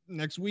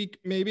next week,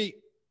 maybe,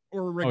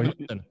 or Rick.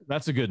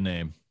 That's a good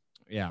name.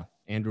 Yeah,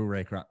 Andrew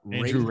Raycroft.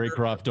 Andrew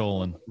Raycroft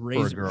Dolan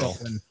for a girl.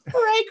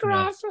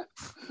 Raycroft.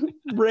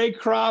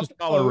 Raycroft.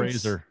 Call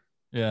Razor.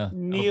 Yeah.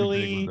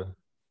 Neely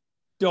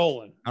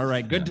Dolan. All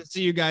right. Good to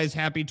see you guys.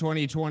 Happy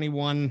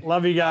 2021.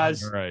 Love you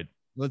guys. All right.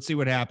 Let's see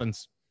what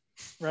happens.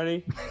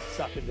 Ready?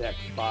 Suck a dick.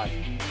 Bye.